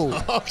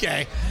out. then.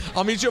 Okay.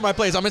 I'll meet you at my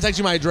place. I'm going to text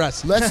you my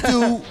address. Let's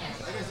do.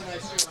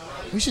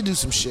 We should do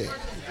some shit.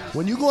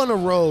 When you go on the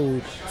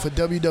road for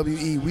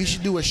WWE, we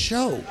should do a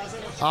show.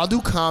 I'll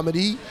do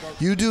comedy.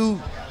 You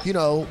do,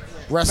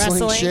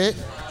 wrestling shit.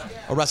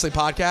 A wrestling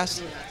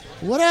podcast.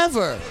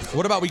 Whatever.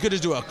 What about we could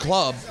just do a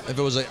club if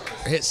it was a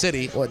hit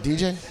city What,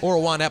 DJ? or a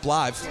One-Ep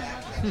Live.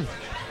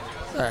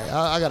 All right,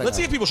 I gotta Let's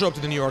go. see if people show up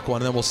to the New York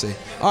one, and then we'll see.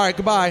 All right,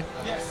 goodbye.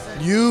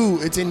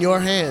 It's in your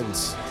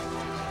hands.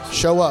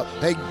 Show up.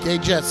 Hey,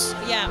 Jess.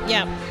 Yeah.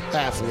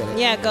 Forget it.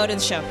 Yeah, go to the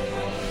show.